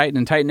course, the Titan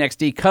and Titan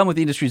XD come with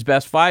the industry's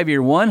best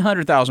 5-year,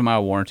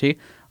 100,000-mile warranty.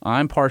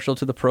 I'm partial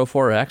to the Pro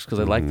 4X because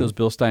I like those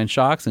Bilstein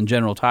shocks and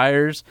General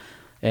tires.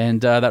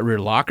 And that rear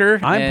locker.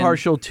 I'm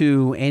partial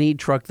to any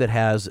truck that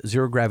has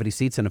zero-gravity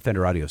seats and a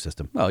Fender audio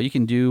system. Well, you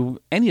can do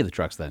any of the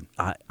trucks then.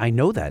 I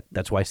know that.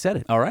 That's why I said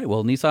it. All right.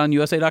 Well,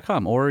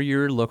 NissanUSA.com or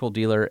your local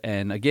dealer.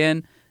 And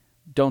again,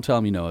 don't tell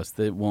them you know us.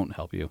 They won't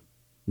help you.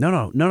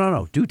 No.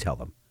 Do tell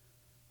them.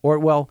 Or,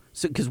 well,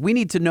 because we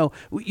need to know.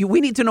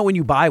 We need to know when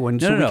you buy one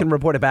so we can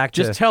report it back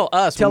to... Just tell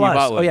us when you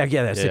bought one. Oh,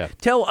 yeah, that's it.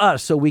 Tell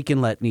us so we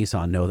can let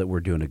Nissan know that we're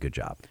doing a good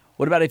job.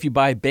 What about if you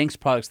buy Banks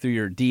products through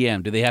your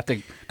DM? Do they have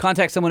to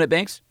contact someone at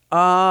Banks?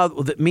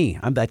 Me.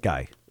 I'm that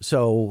guy.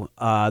 So,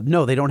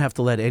 no, they don't have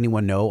to let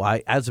anyone know.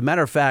 As a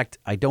matter of fact,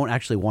 I don't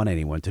actually want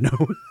anyone to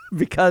know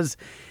because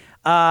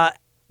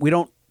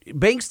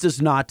Banks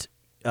does not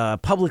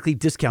publicly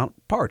discount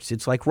parts.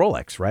 It's like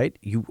Rolex, right?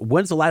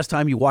 When's the last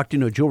time you walked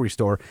into a jewelry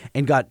store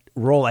and got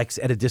Rolex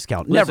at a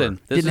discount? Listen,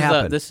 Never. Didn't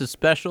happen. This is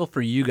special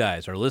for you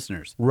guys, our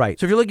listeners. Right.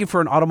 So if you're looking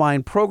for an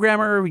AutoMine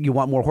programmer, you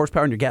want more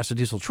horsepower in your gas or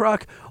diesel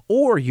truck,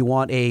 or you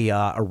want a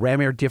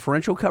Ram Air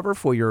differential cover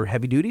for your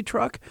heavy-duty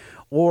truck,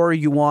 or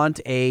you want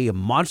a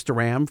Monster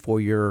Ram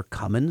for your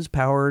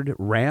Cummins-powered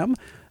Ram,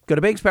 go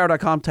to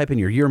bankspower.com, type in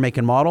your year, make,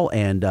 and model,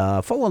 and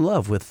fall in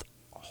love with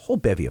whole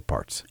bevy of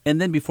parts.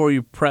 And then before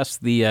you press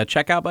the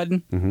checkout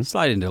button,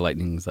 slide into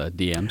Lightning's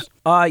DMs.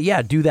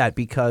 Yeah, do that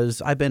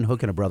because I've been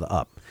hooking a brother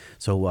up.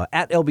 So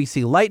at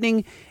LBC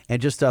Lightning,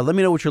 and just let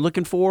me know what you're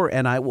looking for,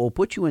 and I will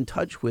put you in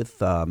touch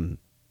with an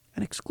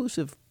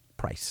exclusive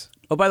price.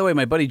 Oh, by the way,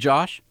 my buddy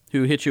Josh,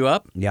 who hit you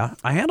up. Yeah,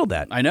 I handled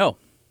that. I know.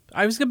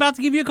 I was about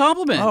to give you a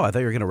compliment. Oh, I thought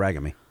you were going to rag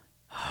on me.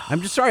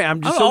 I'm just sorry.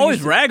 I'm just I'll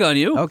always rag on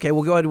you. Okay,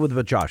 we'll go ahead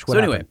with Josh. What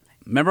anyway. happened?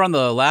 Remember on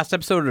the last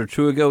episode or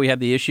two ago, we had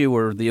the issue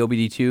where the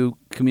OBD2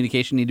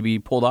 communication needed to be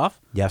pulled off?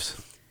 Yes.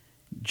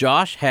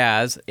 Josh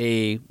has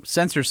a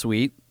sensor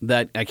suite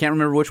that I can't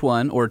remember which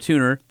one, or a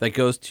tuner that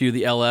goes to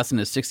the LS and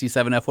a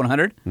 67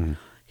 F100. Mm-hmm.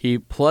 He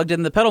plugged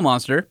in the Pedal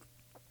Monster.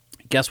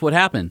 Guess what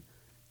happened?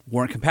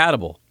 Weren't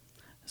compatible.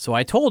 So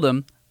I told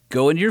him,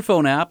 go into your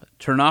phone app,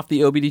 turn off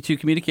the OBD2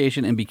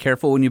 communication, and be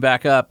careful when you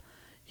back up.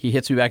 He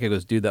hits me back and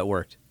goes, dude, that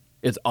worked.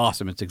 It's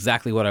awesome. It's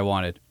exactly what I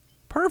wanted.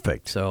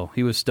 Perfect. So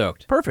he was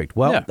stoked. Perfect.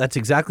 Well, that's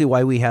exactly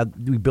why we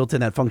built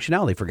in that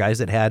functionality for guys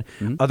that had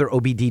other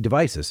OBD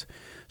devices.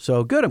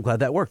 So good. I'm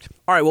glad that worked.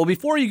 All right. Well,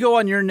 before you go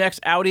on your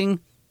next outing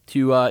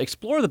to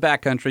explore the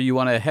backcountry, you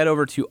want to head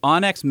over to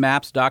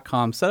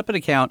onxmaps.com, set up an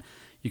account.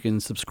 You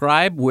can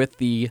subscribe with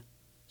the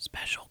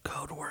special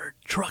code word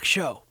Truck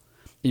Show.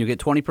 And you'll get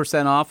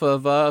 20% off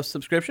of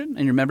subscription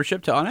and your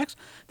membership to Onyx.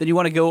 Then you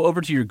want to go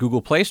over to your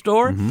Google Play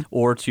Store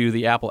or to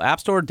the Apple App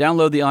Store,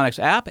 download the Onyx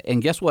app,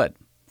 and guess what?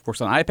 Works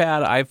on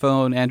iPad,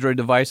 iPhone, Android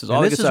devices,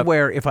 all and this is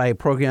where if I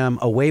program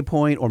a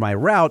waypoint or my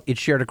route,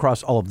 it's shared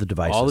across all of the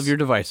devices. All of your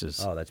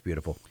devices. Oh, that's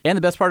beautiful. And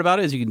the best part about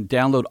it is you can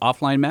download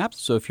offline maps.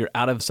 So if you're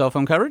out of cell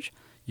phone coverage,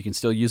 you can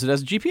still use it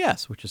as a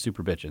GPS, which is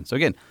super bitchin'. So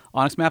again,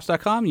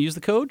 onxmaps.com, use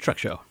the code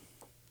TruckShow.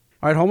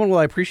 All right, Holman, well,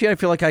 I appreciate it. I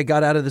feel like I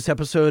got out of this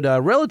episode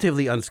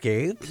relatively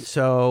unscathed.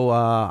 So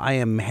I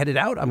am headed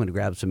out. I'm going to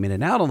grab some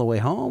In-N-Out on the way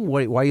home.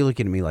 Why are you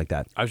looking at me like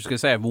that? I was just going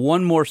to say, I have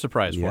one more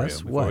surprise for you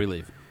before we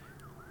leave.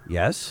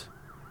 Yes?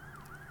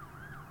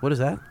 What is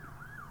that?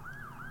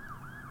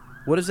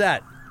 What is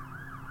that?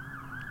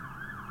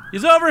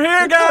 He's over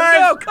here, guys!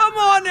 No, come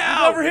on now!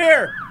 He's over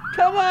here!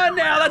 Come on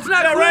now, that's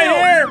not cool! Right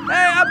here!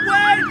 Hey, I'm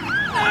waiting!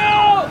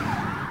 No!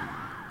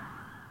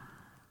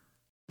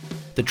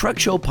 The Truck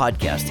Show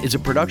Podcast is a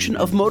production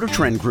of Motor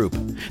Trend Group.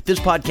 This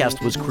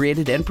podcast was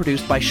created and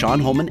produced by Sean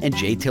Holman and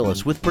Jay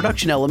Tillis, with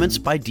production elements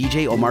by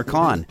DJ Omar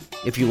Khan.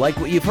 If you like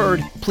what you've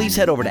heard, please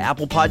head over to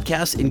Apple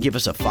Podcasts and give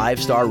us a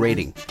 5-star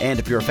rating. And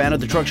if you're a fan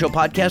of the Truck Show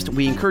Podcast,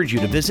 we encourage you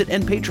to visit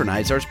and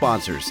patronize our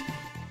sponsors.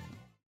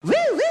 Woo,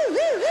 woo, woo,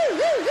 woo, woo,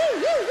 woo,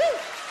 woo,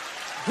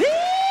 woo.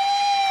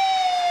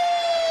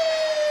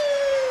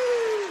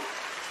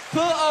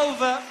 Pull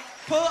over,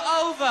 pull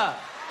over,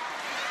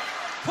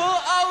 pull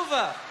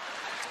over.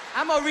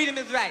 I'm gonna read him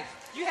his rights.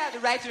 You have the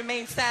right to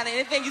remain silent.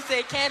 Anything you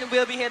say can and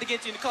will be held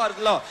against you in the court of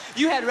law.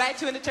 You had the right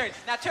to an attorney.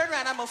 Now turn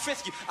around, I'm gonna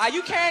frisk you. Are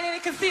you carrying any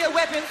concealed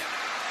weapons?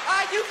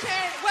 Are you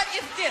carrying, what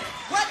is this?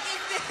 What is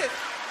this?